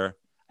the year.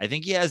 I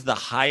think he has the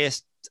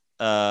highest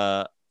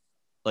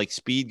like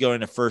speed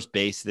going to first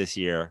base this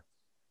year.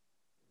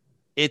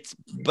 It's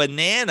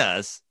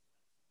bananas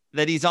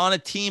that he's on a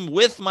team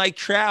with Mike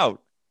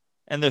Trout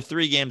and they're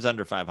 3 games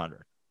under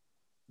 500.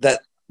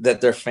 That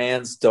their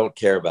fans don't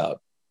care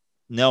about.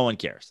 No one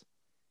cares.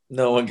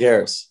 No one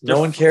cares. No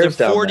one cares.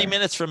 They're 40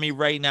 minutes from me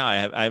right now.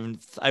 I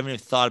haven't even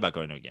thought about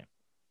going to a game.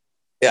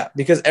 Yeah,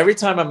 because every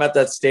time I'm at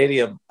that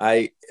stadium,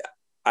 I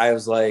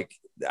was like,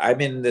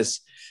 I'm in this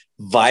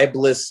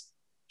vibeless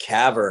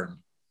cavern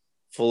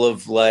full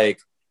of like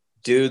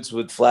dudes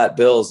with flat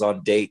bills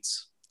on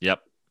dates.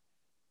 Yep.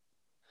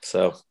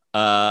 So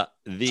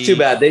it's too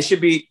bad. They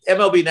should be,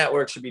 MLB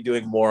Network should be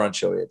doing more on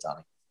Shohei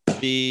Ohtani.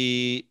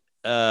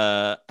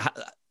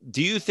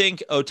 Do you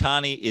think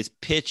Ohtani is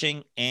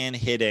pitching and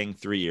hitting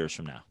 3 years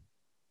from now?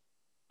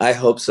 I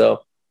hope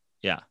so.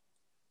 Yeah.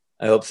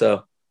 I hope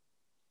so.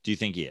 Do you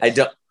think he is? I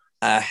don't.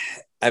 I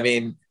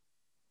mean,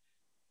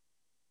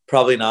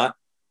 probably not.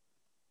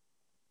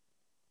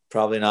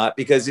 Probably not,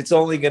 because it's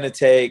only going to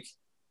take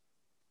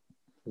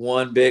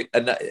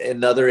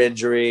another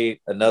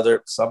injury,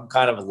 some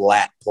kind of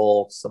lat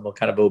pull, some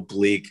kind of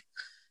oblique,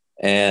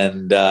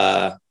 and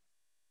I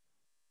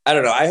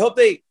don't know. I hope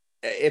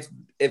if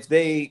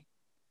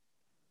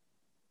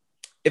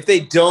they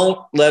don't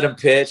let him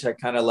pitch, I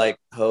kind of like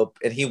hope,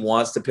 and he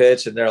wants to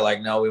pitch, and they're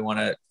like, no, we want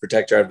to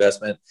protect our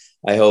investment.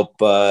 I hope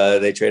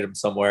they trade him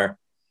somewhere.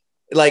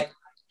 Like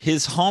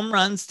his home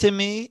runs to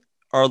me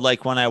are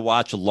like when I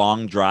watch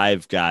long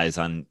drive guys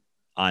on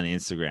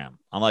Instagram.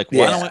 I'm like,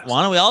 why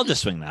don't we all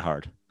just swing that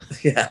hard?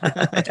 Yeah.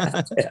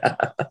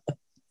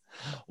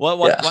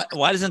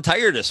 Why doesn't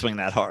Tiger just swing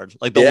that hard?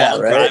 Like the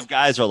long drive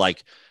guys are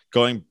like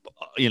going,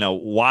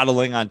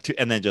 waddling on two,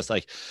 and then just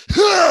like,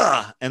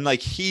 and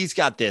like he's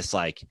got this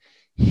like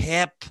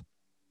hip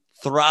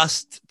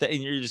thrust that,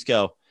 and you just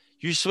go,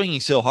 you're swinging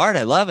so hard.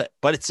 I love it,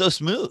 but it's so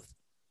smooth.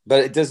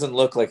 But it doesn't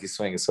look like he's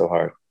swinging so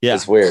hard. Yeah,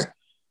 it's weird.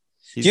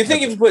 Do you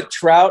think if you put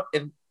Trout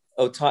and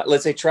Ohtani,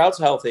 let's say Trout's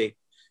healthy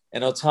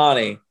and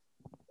Ohtani,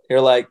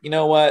 you're like, you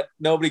know what?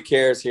 Nobody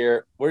cares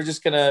here. We're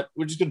just gonna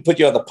put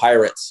you on the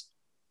Pirates.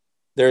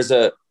 There's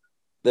a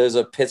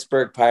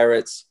Pittsburgh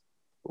Pirates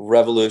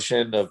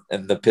revolution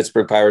and the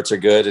Pittsburgh Pirates are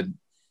good, and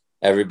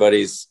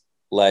everybody's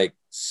like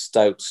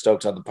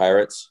stoked on the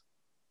Pirates.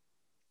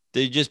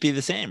 They'd just be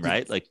the same,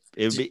 right? Like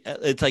it's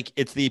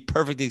the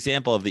perfect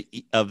example of the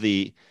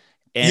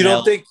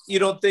NL. You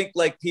don't think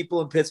like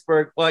people in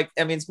Pittsburgh, like,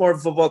 I mean, it's more of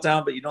a football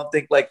town, but you don't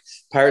think like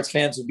Pirates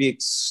fans would be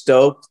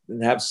stoked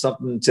and have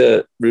something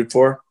to root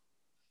for?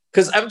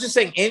 Because I'm just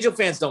saying, Angel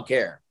fans don't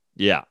care.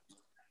 Yeah.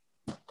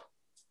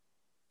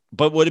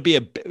 But would it be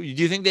do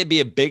you think they'd be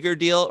a bigger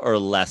deal or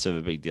less of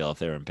a big deal if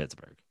they were in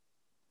Pittsburgh?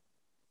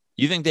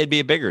 You think they'd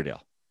be a bigger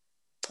deal?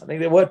 I think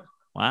they would.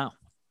 Wow.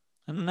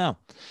 I don't know.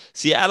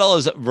 Seattle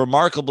is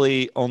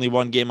remarkably only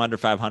 1 game under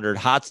 500.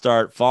 Hot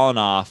start, falling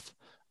off.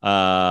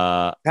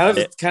 Kind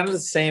of the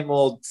same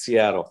old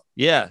Seattle.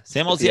 Yeah,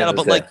 same old Seattle,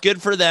 but like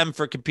good for them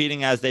for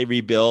competing as they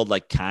rebuild,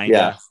 like kinda.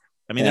 Yeah.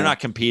 I mean, they're not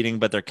competing,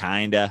 but they're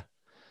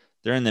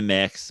they're in the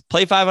mix.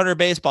 Play 500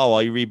 baseball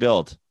while you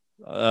rebuild.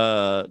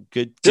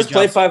 Good. Just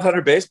play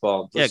 500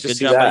 baseball. Let's good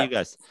job by you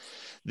guys.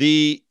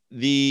 The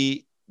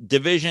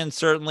division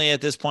certainly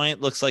at this point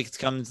looks like it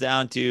comes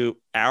down to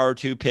our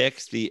 2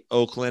 picks, the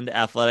Oakland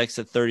Athletics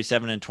at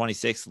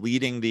 37-26,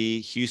 leading the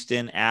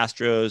Houston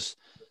Astros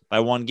by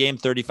 1 game,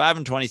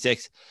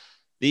 35-26.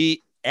 The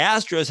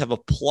Astros have a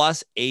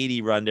plus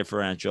 80 run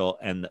differential,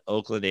 and the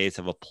Oakland A's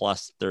have a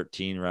plus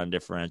 13 run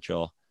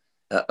differential.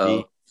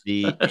 Uh-oh.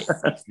 The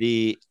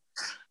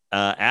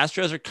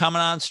Astros are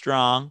coming on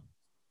strong.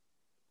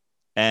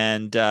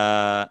 And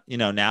now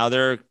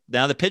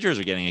the pitchers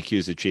are getting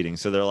accused of cheating.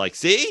 So they're like,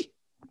 see?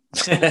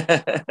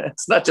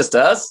 It's not just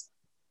us.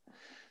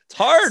 It's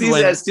hard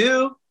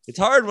too. It's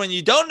hard when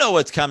you don't know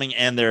what's coming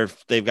and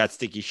they've got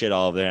sticky shit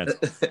all over their hands.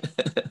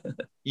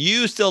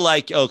 You still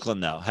like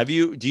Oakland though.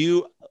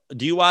 Do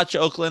you watch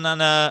Oakland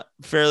on a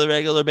fairly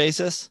regular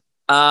basis?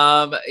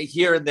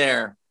 Here and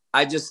there.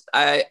 I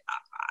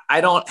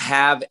don't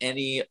have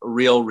any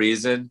real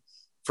reason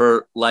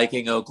for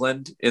liking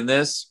Oakland in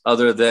this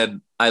other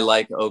than I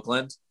like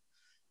Oakland.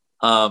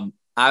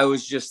 I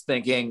was just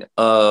thinking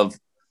of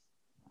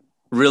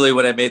really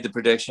when I made the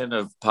prediction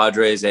of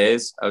Padres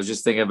A's, I was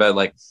just thinking about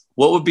like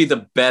what would be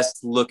the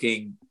best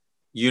looking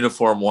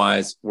uniform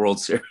wise World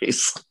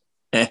Series.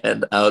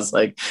 And I was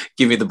like,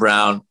 give me the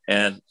brown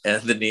and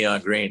the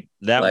neon green.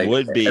 That like,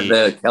 would be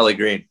the Kelly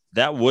green.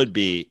 That would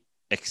be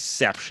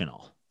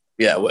exceptional.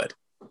 Yeah, it would.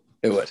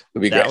 It would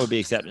be that great. Would be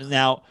exceptional.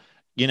 Now,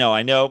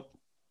 I know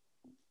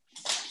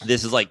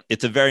this is like,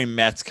 it's a very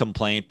Mets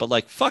complaint, but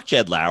like, fuck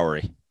Jed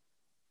Lowry.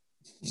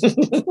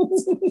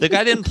 The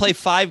guy didn't play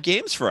 5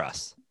 games for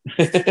us.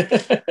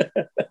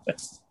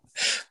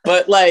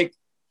 But like,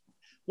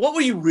 what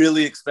were you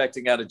really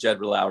expecting out of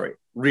Jed Lowry?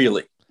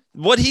 Really?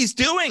 What he's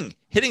doing,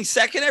 hitting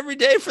second every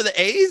day for the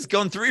A's,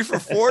 going 3 for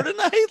 4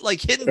 tonight, like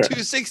hitting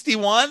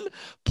 261,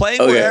 playing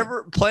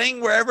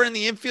wherever in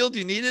the infield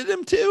you needed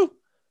him to.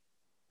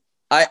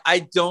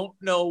 I don't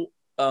know.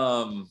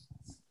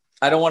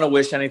 I don't want to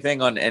wish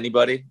anything on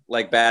anybody,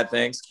 like bad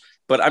things,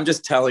 but I'm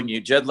just telling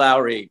you, Jed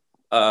Lowry,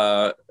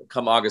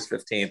 come August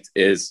 15th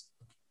is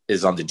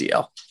on the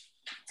DL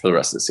for the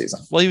rest of the season.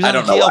 Well, he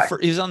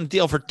was on the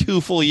deal for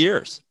 2 full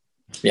years.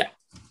 Yeah.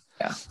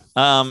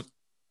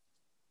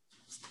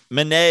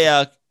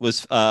 Manaea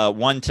was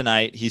 1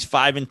 tonight. He's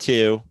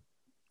 5-2.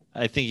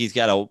 I think he's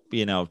got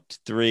a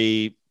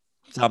 3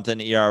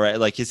 something ERA.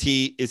 Like, is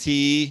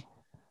he?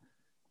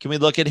 Can we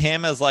look at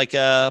him as like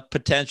a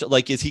potential?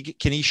 Like,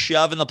 can he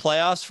shove in the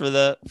playoffs for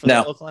the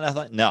Oakland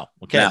Athletics? No.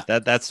 Okay, no.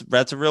 That's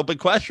a real big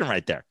question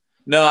right there.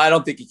 No, I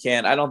don't think he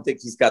can. I don't think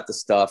he's got the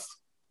stuff.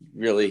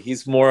 Really,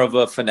 he's more of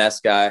a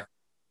finesse guy.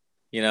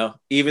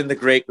 Even the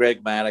great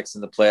Greg Maddux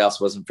in the playoffs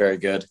wasn't very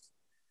good.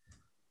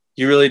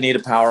 You really need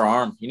a power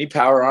arm. You need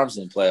power arms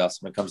in the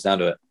playoffs when it comes down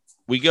to it.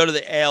 We go to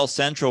the AL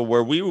Central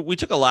where we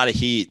took a lot of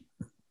heat.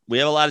 We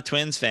have a lot of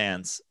Twins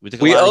fans.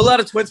 We owe a lot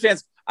of Twins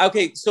fans.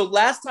 Okay, so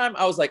last time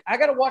I was like, I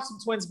got to watch some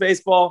Twins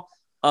baseball.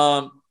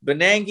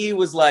 Benangi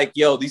was like,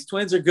 yo, these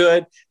Twins are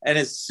good. And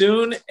as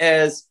soon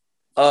as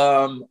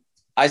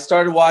I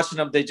started watching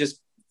them, they just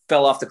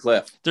fell off the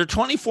cliff. They're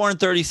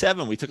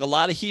 24-37. We took a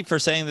lot of heat for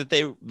saying that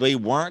they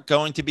weren't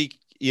going to be,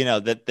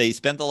 that they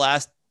spent the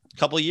last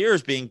couple of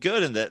years being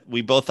good and that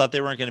we both thought they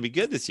weren't going to be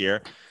good this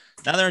year.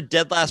 Now they're in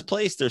dead last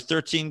place. They're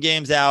 13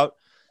 games out.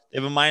 They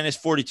have a minus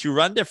 42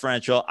 run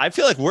differential. I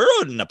feel like we're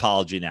owed an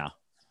apology now.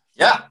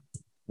 Yeah.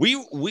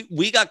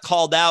 We got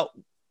called out.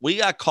 We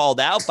got called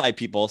out by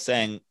people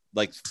saying,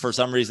 like, for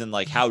some reason,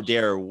 like, how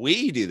dare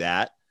we do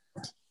that?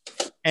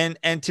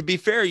 And to be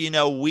fair,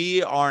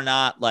 we are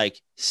not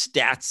like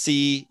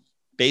statsy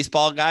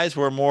baseball guys.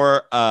 We're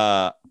more,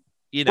 we're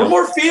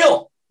more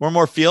feel. We're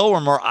more feel.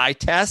 We're more eye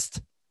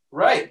test.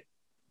 Right.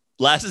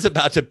 Les is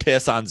about to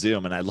piss on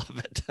Zoom, and I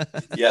love it.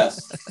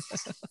 Yes.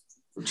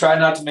 Try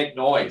not to make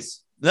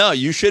noise. No,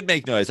 you should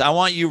make noise. I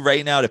want you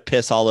right now to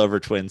piss all over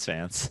Twins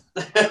fans.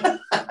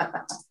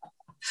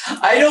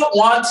 I don't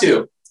want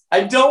to.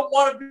 I don't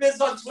want to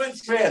piss on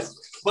Twins fans.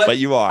 But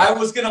you are. I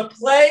was going to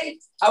play.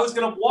 I was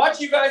going to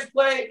watch you guys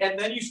play, and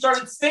then you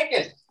started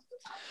stinking.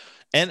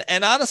 And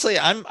honestly,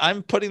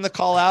 I'm putting the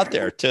call out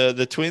there to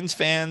the Twins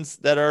fans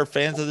that are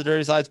fans of the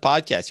Dirty Slides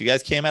podcast. You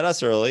guys came at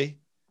us early.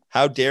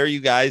 How dare you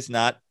guys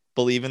not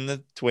believe in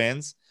the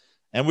Twins?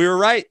 And we were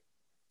right.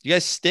 You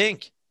guys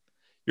stink.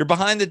 You're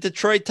behind the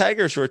Detroit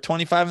Tigers, who are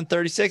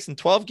 25-36 and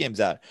 12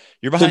 games out.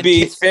 You're behind. To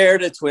be fair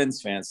to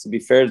Twins fans,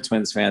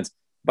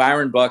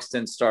 Byron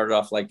Buxton started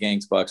off like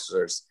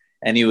gangbusters,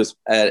 and he was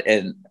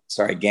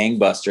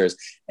gangbusters,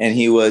 and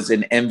he was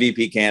an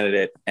MVP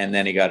candidate, and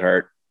then he got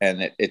hurt,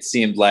 and it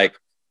seemed like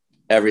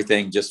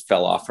everything just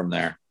fell off from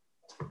there.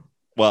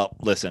 Well,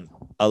 listen,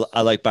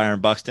 I like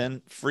Byron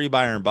Buxton. Free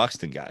Byron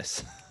Buxton,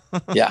 guys.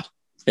 Yeah.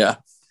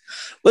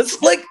 Let's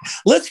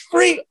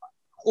free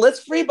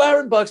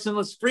Byron Buxton.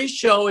 Let's free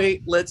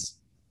Shohei.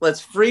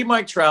 Let's free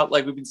Mike Trout,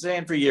 like we've been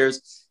saying for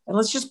years, and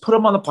let's just put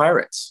him on the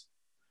Pirates.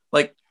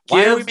 Like,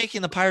 why are we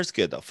making the Pirates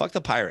good though? Fuck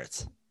the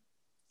Pirates.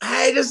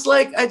 I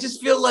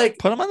just feel like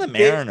put them on the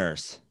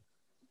Mariners.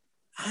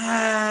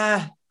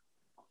 I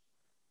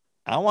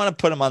want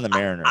to put them on the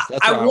Mariners.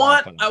 That's I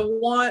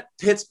want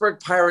Pittsburgh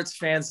Pirates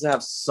fans to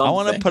have something. I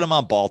want to put them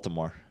on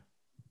Baltimore.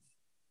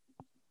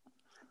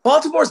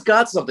 Baltimore's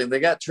got something. They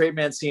got Trey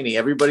Mancini.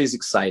 Everybody's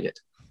excited.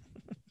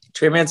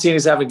 Trey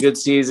Mancini's having a good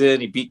season.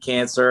 He beat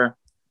cancer.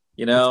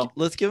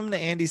 Let's give him the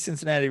Andy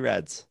Cincinnati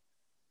Reds.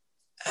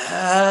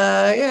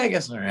 Yeah, I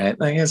guess all right.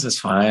 I guess it's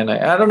fine.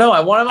 I don't know. I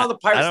want him on the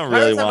Pirates. I don't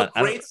really want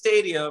a great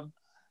stadium,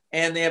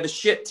 and they have a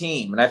shit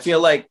team. And I feel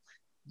like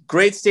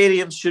great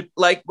stadiums should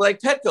like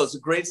Petco's a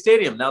great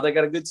stadium. Now they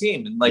got a good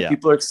team, and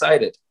people are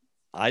excited.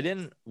 I've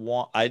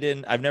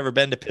never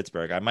been to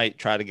Pittsburgh. I might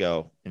try to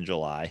go in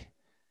July.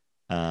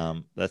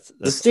 That's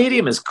the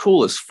stadium is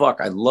cool as fuck.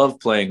 I love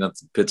playing at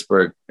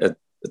Pittsburgh.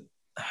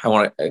 I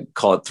want to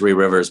call it Three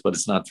Rivers, but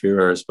it's not Three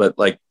Rivers. But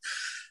like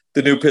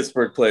the new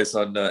Pittsburgh place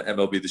on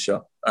MLB The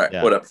Show. All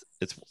right, whatever.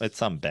 It's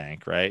some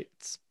bank, right?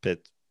 It's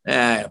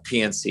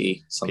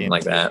PNC, something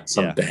like that.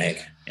 Some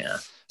bank. Yeah.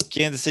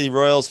 Kansas City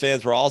Royals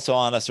fans were also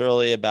on us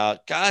early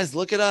about, guys,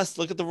 look at us.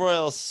 Look at the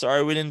Royals.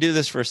 Sorry, we didn't do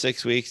this for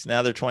 6 weeks.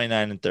 Now they're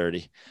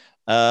 29-30.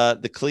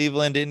 The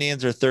Cleveland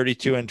Indians are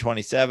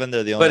 32-27.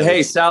 They're the only. But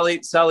hey, Sally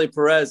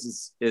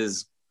Perez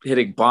is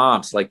hitting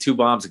bombs, like 2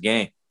 bombs a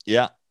game.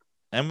 Yeah.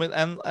 And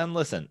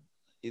listen,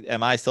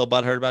 am I still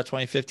butthurt about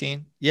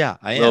 2015? Yeah,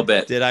 I am. A little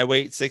bit. Did I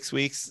wait 6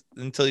 weeks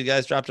until you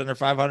guys dropped under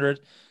 500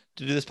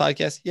 to do this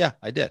podcast? Yeah,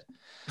 I did.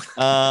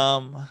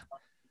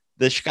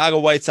 The Chicago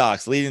White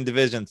Sox leading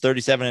division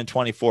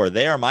 37-24.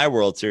 They are my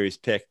World Series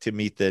pick to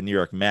meet the New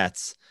York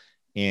Mets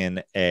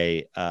in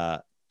a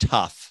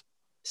tough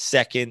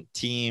second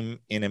team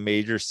in a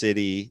major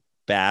city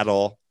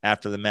battle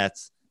after the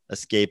Mets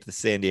escape the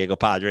San Diego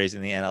Padres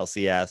in the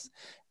NLCS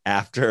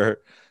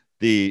after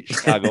the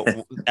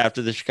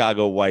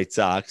Chicago White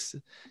Sox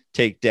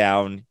take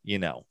down,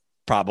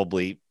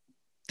 probably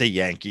the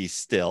Yankees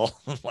still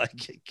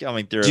like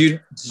coming through. Do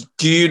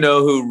you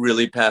know who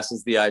really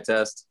passes the eye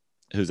test?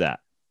 Who's that?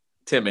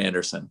 Tim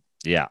Anderson.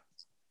 Yeah.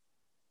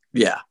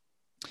 Yeah.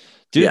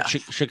 Dude, yeah.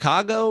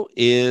 Chicago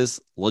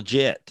is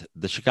legit.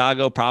 The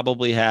Chicago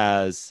probably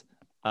has,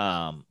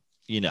 the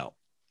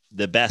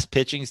best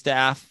pitching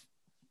staff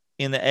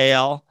in the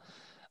AL.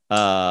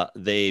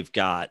 They've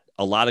got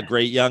a lot of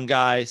great young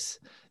guys.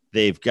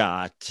 They've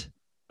got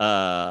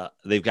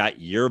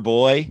your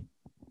boy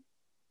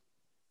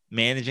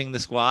managing the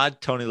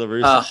squad, Tony La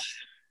Russa.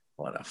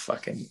 What a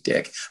fucking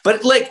dick.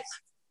 But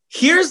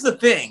here's the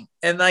thing.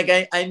 And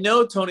I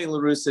know Tony La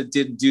Russa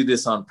didn't do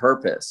this on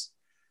purpose,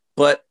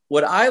 but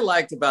what I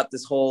liked about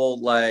this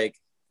whole, I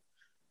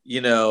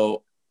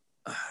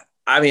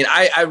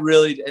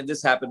really, and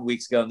this happened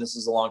weeks ago, and this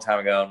is a long time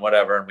ago and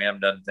whatever, and we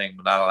haven't done anything,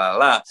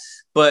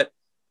 but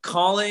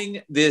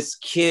calling this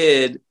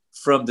kid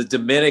from the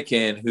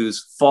Dominican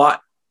who's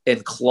fought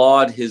and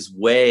clawed his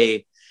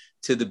way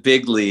to the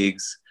big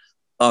leagues,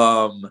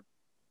 clueless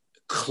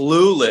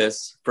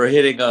for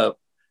hitting an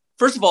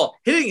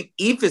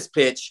eephus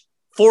pitch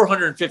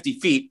 450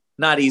 feet,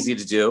 not easy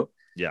to do.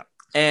 Yeah.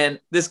 And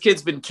this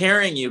kid's been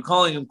carrying you,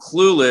 calling him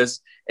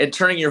clueless and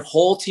turning your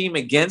whole team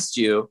against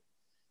you,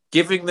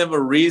 giving them a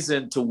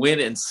reason to win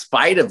in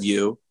spite of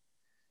you,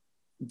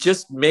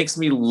 just makes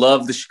me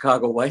love the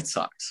Chicago White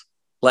Sox.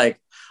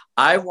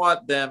 I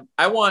want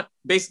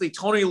basically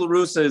Tony La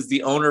Russa is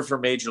the owner for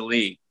Major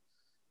League,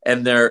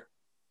 and they're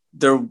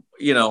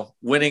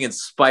winning in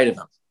spite of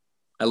him.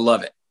 I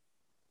love it.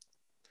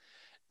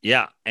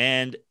 Yeah.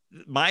 And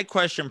my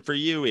question for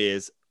you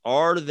is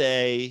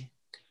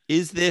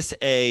this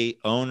a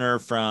owner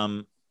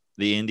from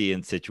the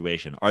Indian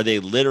situation? Are they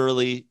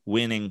literally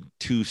winning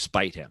to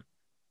spite him?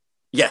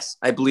 Yes,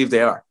 I believe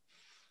they are.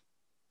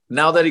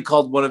 Now that he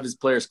called one of his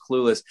players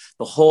clueless,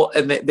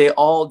 they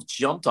all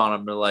jumped on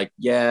him. They're like,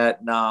 yeah,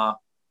 nah,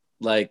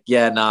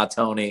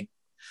 Tony.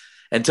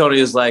 And Tony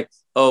was like,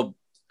 oh,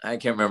 I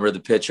can't remember the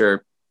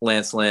pitcher,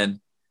 Lance Lynn.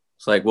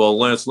 It's like, well,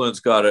 Lance Lynn's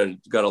got a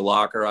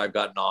locker. I've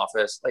got an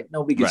office.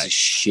 Nobody gives a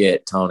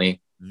shit,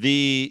 Tony.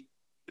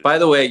 By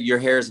the way, your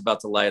hair is about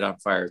to light on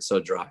fire. It's so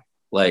dry.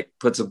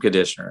 Put some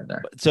conditioner in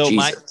there. So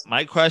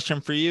my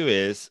question for you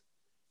is,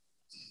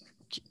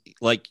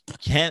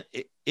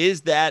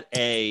 is that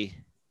a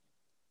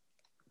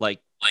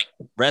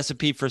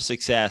recipe for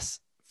success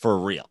for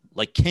real?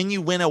 Can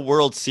you win a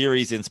World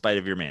Series in spite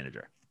of your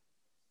manager?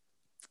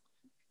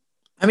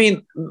 I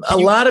mean, a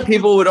lot of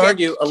people would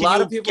argue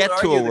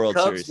the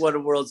Cubs won a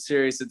World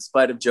Series in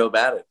spite of Joe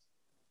Maddon.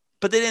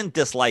 But they didn't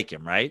dislike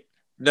him, right?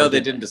 No,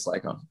 they didn't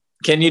dislike him.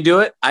 Can you do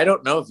it? I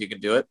don't know if you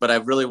can do it, but I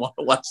really want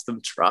to watch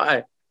them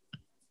try.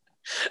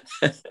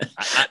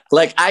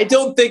 I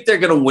don't think they're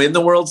going to win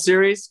the World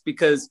Series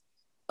because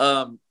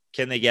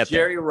can they get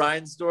Jerry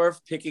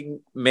Reinsdorf picking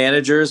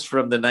managers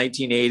from the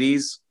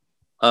 1980s?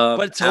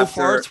 But so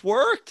far it's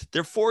worked.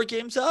 They're 4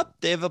 games up.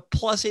 They have a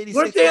plus 86.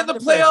 Weren't they in the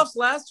playoffs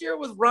last year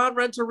with Ron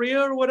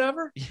Renteria or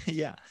whatever?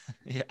 Yeah.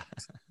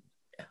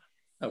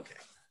 Okay.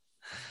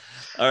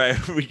 All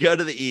right. We go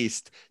to the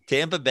East.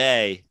 Tampa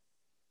Bay.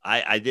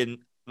 I'll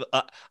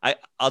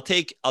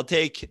take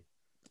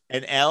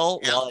an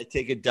L while I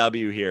take a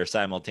W here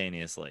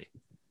simultaneously.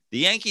 The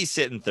Yankees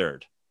sit in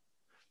third.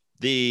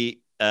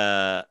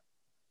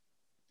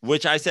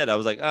 Which I said, I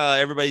was like, oh,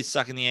 everybody's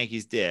sucking the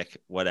Yankees' dick,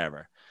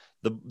 whatever.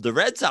 The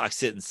Red Sox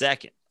sit in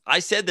second. I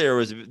said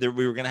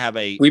we were going to have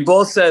we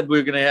both said we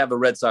were going to have a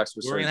Red Sox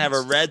resurgence. We're going to have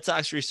a Red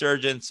Sox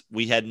resurgence.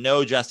 We had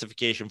no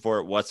justification for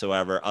it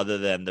whatsoever, other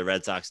than the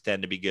Red Sox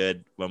tend to be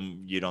good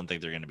when you don't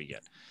think they're going to be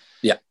good.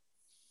 Yeah.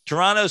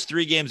 Toronto's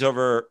 3 games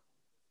over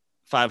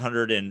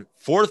 500 in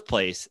 4th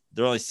place.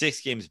 They're only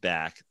 6 games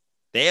back.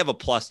 They have a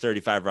plus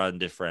 35 run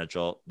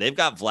differential. They've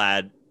got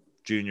Vlad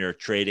Jr.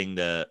 trading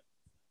the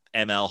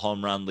ML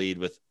home run lead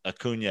with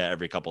Acuna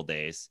every couple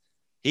days.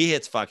 He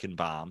hits fucking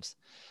bombs.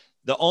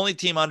 The only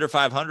team under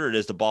 500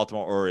 is the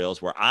Baltimore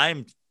Orioles, where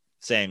I'm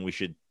saying we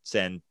should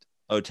send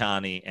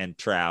Ohtani and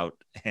Trout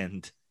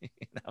and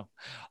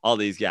all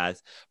these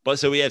guys. But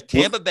so we have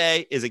Tampa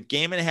Bay is a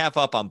game and a half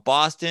up on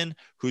Boston,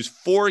 who's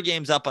 4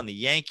 games up on the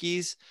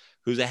Yankees,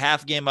 who's a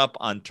half game up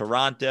on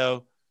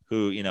Toronto,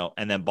 who, you know,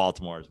 and then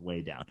Baltimore is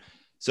way down.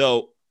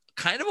 So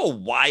kind of a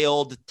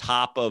wild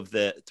top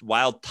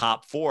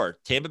four: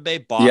 Tampa Bay,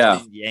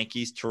 Boston,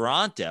 Yankees,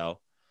 Toronto.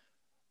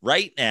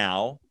 Right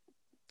now,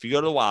 if you go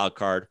to the wild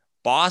card,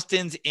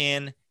 Boston's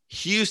in,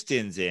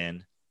 Houston's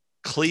in,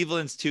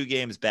 Cleveland's 2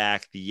 games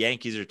back, the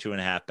Yankees are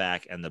 2.5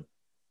 back, and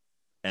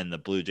the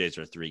Blue Jays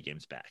are 3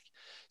 games back.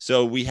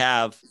 So we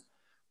have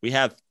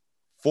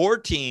 4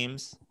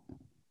 teams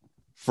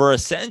for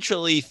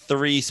essentially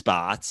 3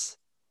 spots,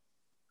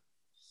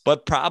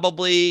 but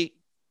probably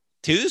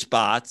 2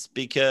 spots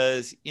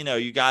because, you know,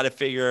 you got to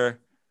figure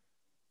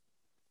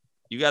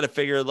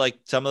like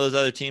some of those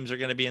other teams are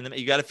going to be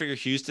you got to figure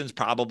Houston's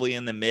probably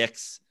in the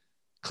mix.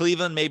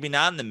 Cleveland maybe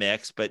not in the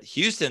mix, but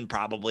Houston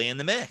probably in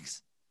the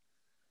mix.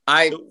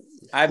 I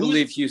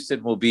believe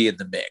Houston will be in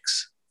the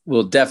mix.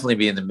 Will definitely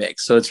be in the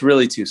mix. So it's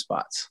really 2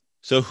 spots.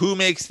 So who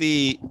makes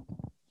the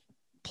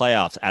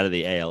playoffs out of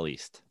the AL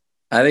East?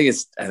 I think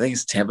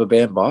it's Tampa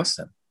Bay and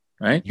Boston,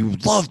 right? You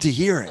love to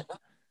hear it.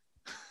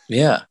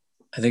 Yeah,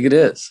 I think it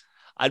is.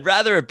 I'd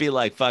rather it be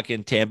like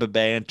fucking Tampa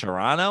Bay and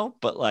Toronto,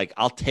 but like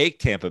I'll take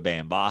Tampa Bay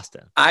and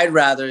Boston. I'd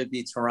rather it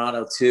be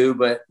Toronto too,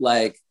 but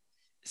like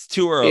it's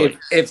too early.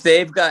 If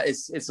they've got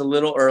it's a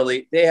little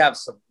early. They have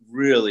some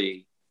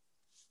really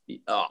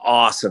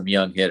awesome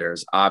young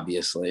hitters,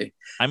 obviously.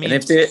 I mean,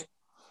 and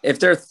if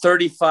they're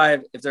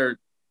 35, if they're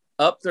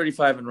up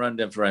 35 in run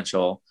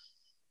differential,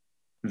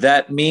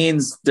 that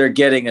means they're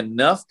getting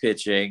enough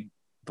pitching,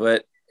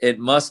 but it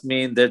must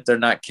mean that they're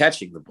not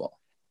catching the ball.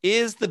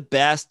 Is the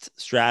best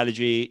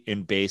strategy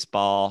in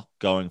baseball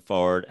going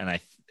forward, and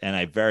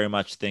I very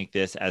much think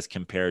this as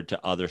compared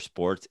to other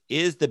sports,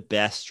 is the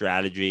best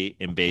strategy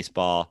in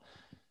baseball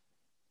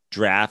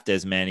draft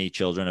as many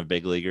children of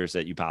big leaguers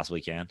that you possibly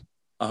can?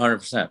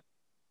 100%.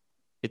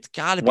 It's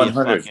got to be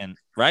 100. A fucking,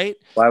 right?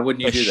 Why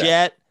wouldn't you do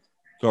that?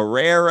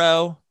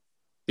 Guerrero,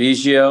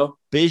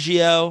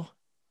 Biggio,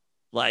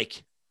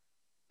 like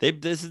they're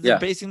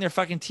basing their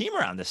fucking team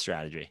around this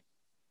strategy.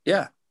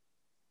 Yeah.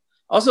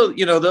 Also,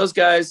 you know, those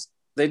guys,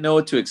 they know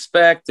what to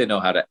expect. They know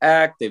how to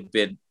act. They've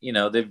been, you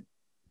know, they've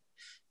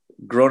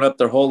grown up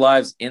their whole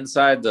lives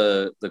inside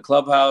the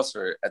clubhouse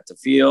or at the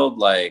field.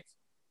 Like,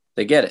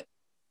 they get it.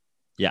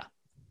 Yeah.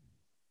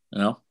 You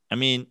know? I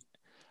mean,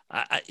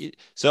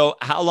 so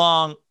how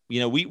long, you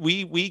know,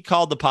 we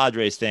called the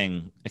Padres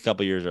thing a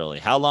couple years early.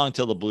 How long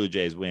till the Blue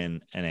Jays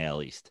win an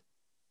AL East?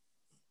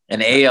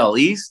 An AL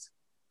East?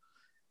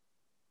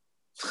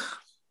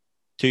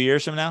 2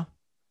 years from now?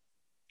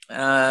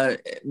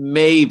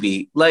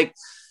 Maybe. Like,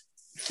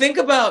 think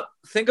about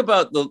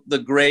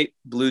the great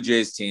Blue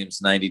Jays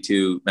teams,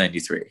 92,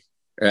 93,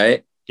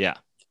 right? Yeah.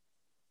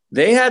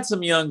 They had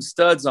some young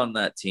studs on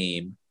that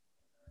team,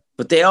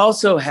 but they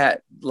also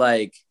had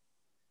like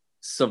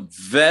some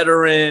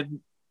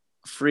veteran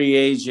free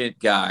agent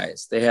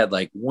guys. They had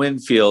like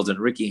Winfield and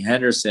Ricky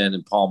Henderson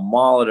and Paul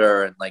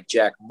Molitor and like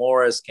Jack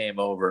Morris came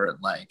over, and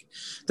like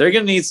they're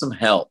going to need some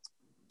help.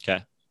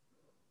 Okay.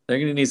 They're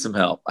going to need some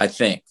help, I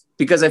think,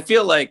 because I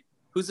feel like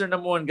who's their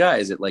number one guy?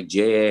 Is it like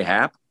J.A.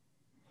 Happ?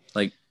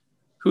 Like,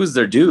 who's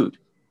their dude?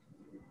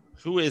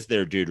 Who is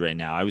their dude right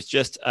now? I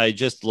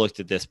just looked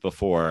at this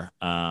before.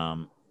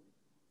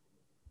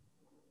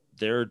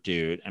 Their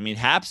dude. I mean,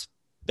 Happ's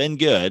been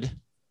good.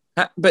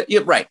 But yeah,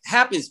 right.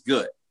 Happ is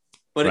good.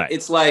 But right.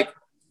 It's like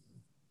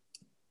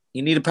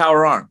you need a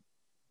power arm.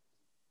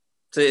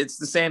 So it's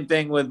the same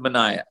thing with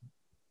Manaea.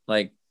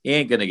 Like, he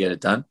ain't going to get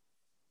it done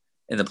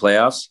in the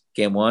playoffs.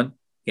 Game one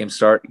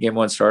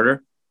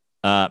starter.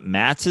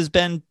 Matz has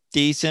been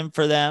decent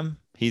for them.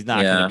 He's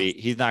not going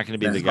to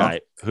be the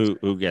guy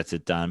who gets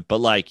it done. But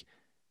like,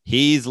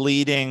 he's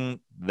leading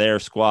their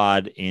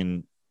squad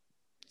in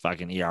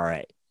fucking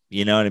ERA.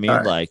 You know what I mean?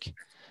 Right.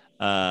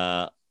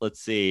 Like, let's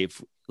see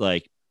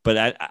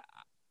but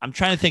I'm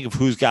trying to think of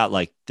who's got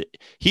like,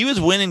 he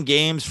was winning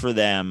games for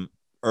them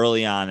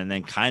early on and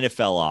then kind of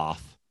fell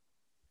off.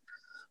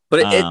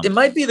 But it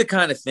might be the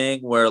kind of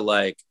thing where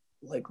like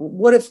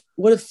what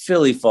if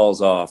Philly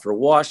falls off or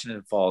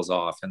Washington falls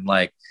off and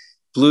like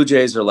Blue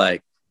Jays are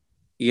like,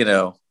 you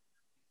know,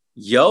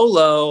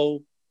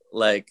 YOLO,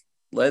 like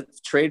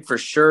let's trade for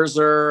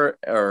Scherzer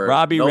or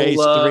Robbie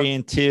Nola.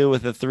 Ray's 3-2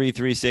 with a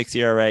 3.36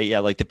 ERA. Yeah,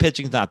 like the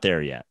pitching's not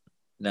there yet.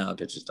 No, the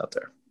pitching's not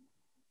there.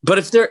 But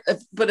if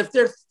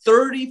they're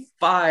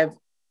 35,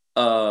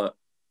 the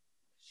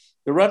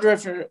run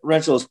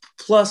differential is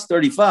plus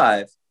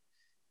 35,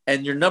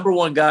 and your number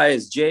one guy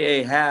is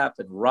J.A. Happ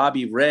and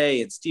Robbie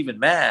Ray and Steven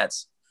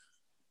Matz,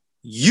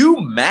 you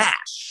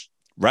mash.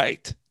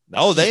 Right.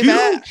 Oh, they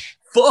mash.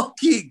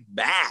 Fucking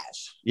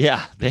mash.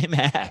 Yeah, they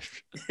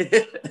mash.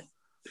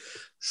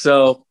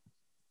 So,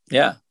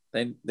 yeah,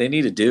 they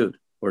need a dude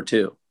or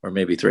two or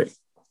maybe three.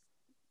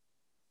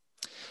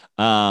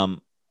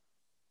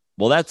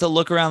 Well, that's a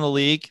look around the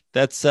league.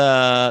 That's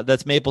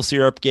Maple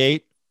Syrup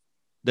Gate.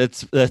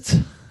 That's what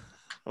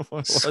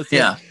was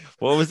yeah.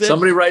 What was it?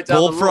 Somebody write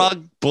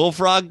down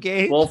Bullfrog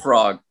Gate.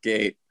 Bullfrog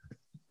Gate.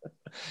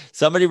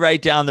 Somebody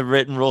write down the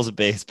written rules of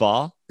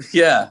baseball.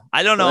 Yeah.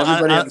 I don't know.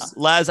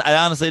 Laz, I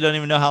honestly don't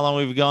even know how long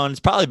we've been going. It's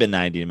probably been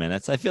 90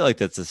 minutes. I feel like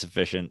that's a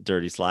sufficient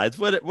dirty slides.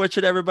 What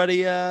should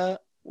everybody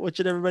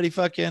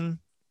fucking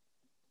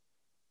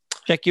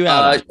check you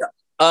out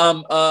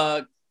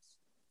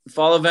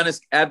follow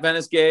Venice at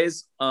Venice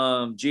Gaze,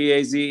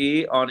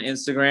 GAZE on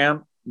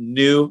Instagram.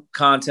 New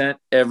content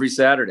every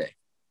Saturday.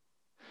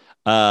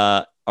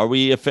 Are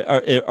we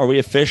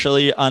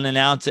officially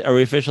unannounced? Are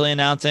we officially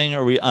announcing?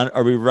 Are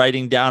we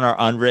writing down our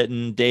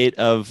unwritten date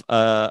of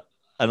an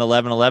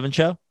 11/11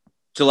 show?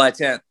 July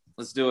 10th.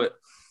 Let's do it.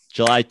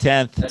 July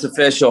 10th. That's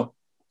official.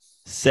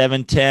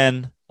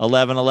 7/10,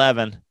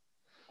 11/11.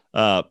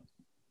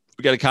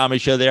 We got a comedy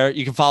show there.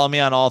 You can follow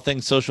me on all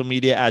things social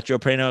media at Joe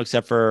Prano,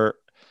 except for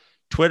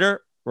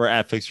Twitter. We're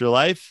at Fix Your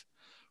Life.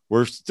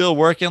 We're still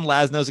working.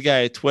 Laz knows a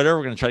guy at Twitter.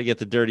 We're going to try to get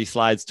the Dirty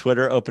Slides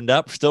Twitter opened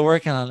up. We're still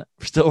working on it.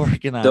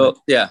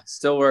 Yeah,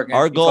 still working.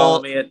 Our goal.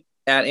 Follow me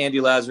at Andy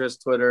Lazarus,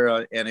 Twitter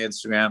and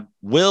Instagram.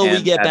 Will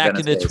we get back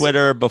into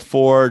Twitter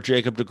before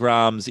Jacob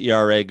deGrom's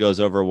ERA goes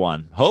over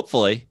 1?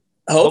 Hopefully,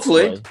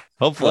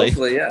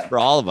 yeah. For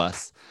all of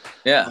us.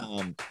 Yeah.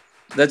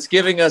 That's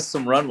giving us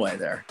some runway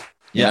there.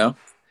 You know?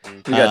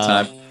 We got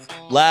time.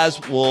 Laz,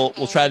 we'll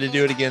try to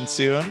do it again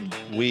soon.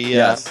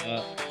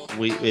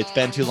 It's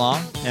been too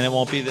long, and it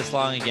won't be this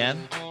long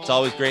again. It's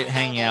always great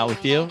hanging out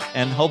with you,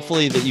 and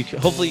hopefully you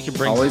can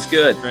bring always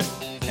good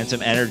and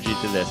some energy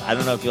to this. I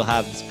don't know if you'll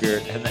have the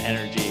spirit and the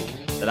energy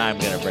that I'm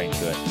going to bring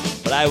to it,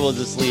 but I will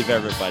just leave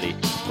everybody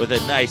with a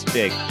nice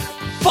big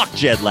fuck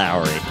Jed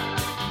Lowry.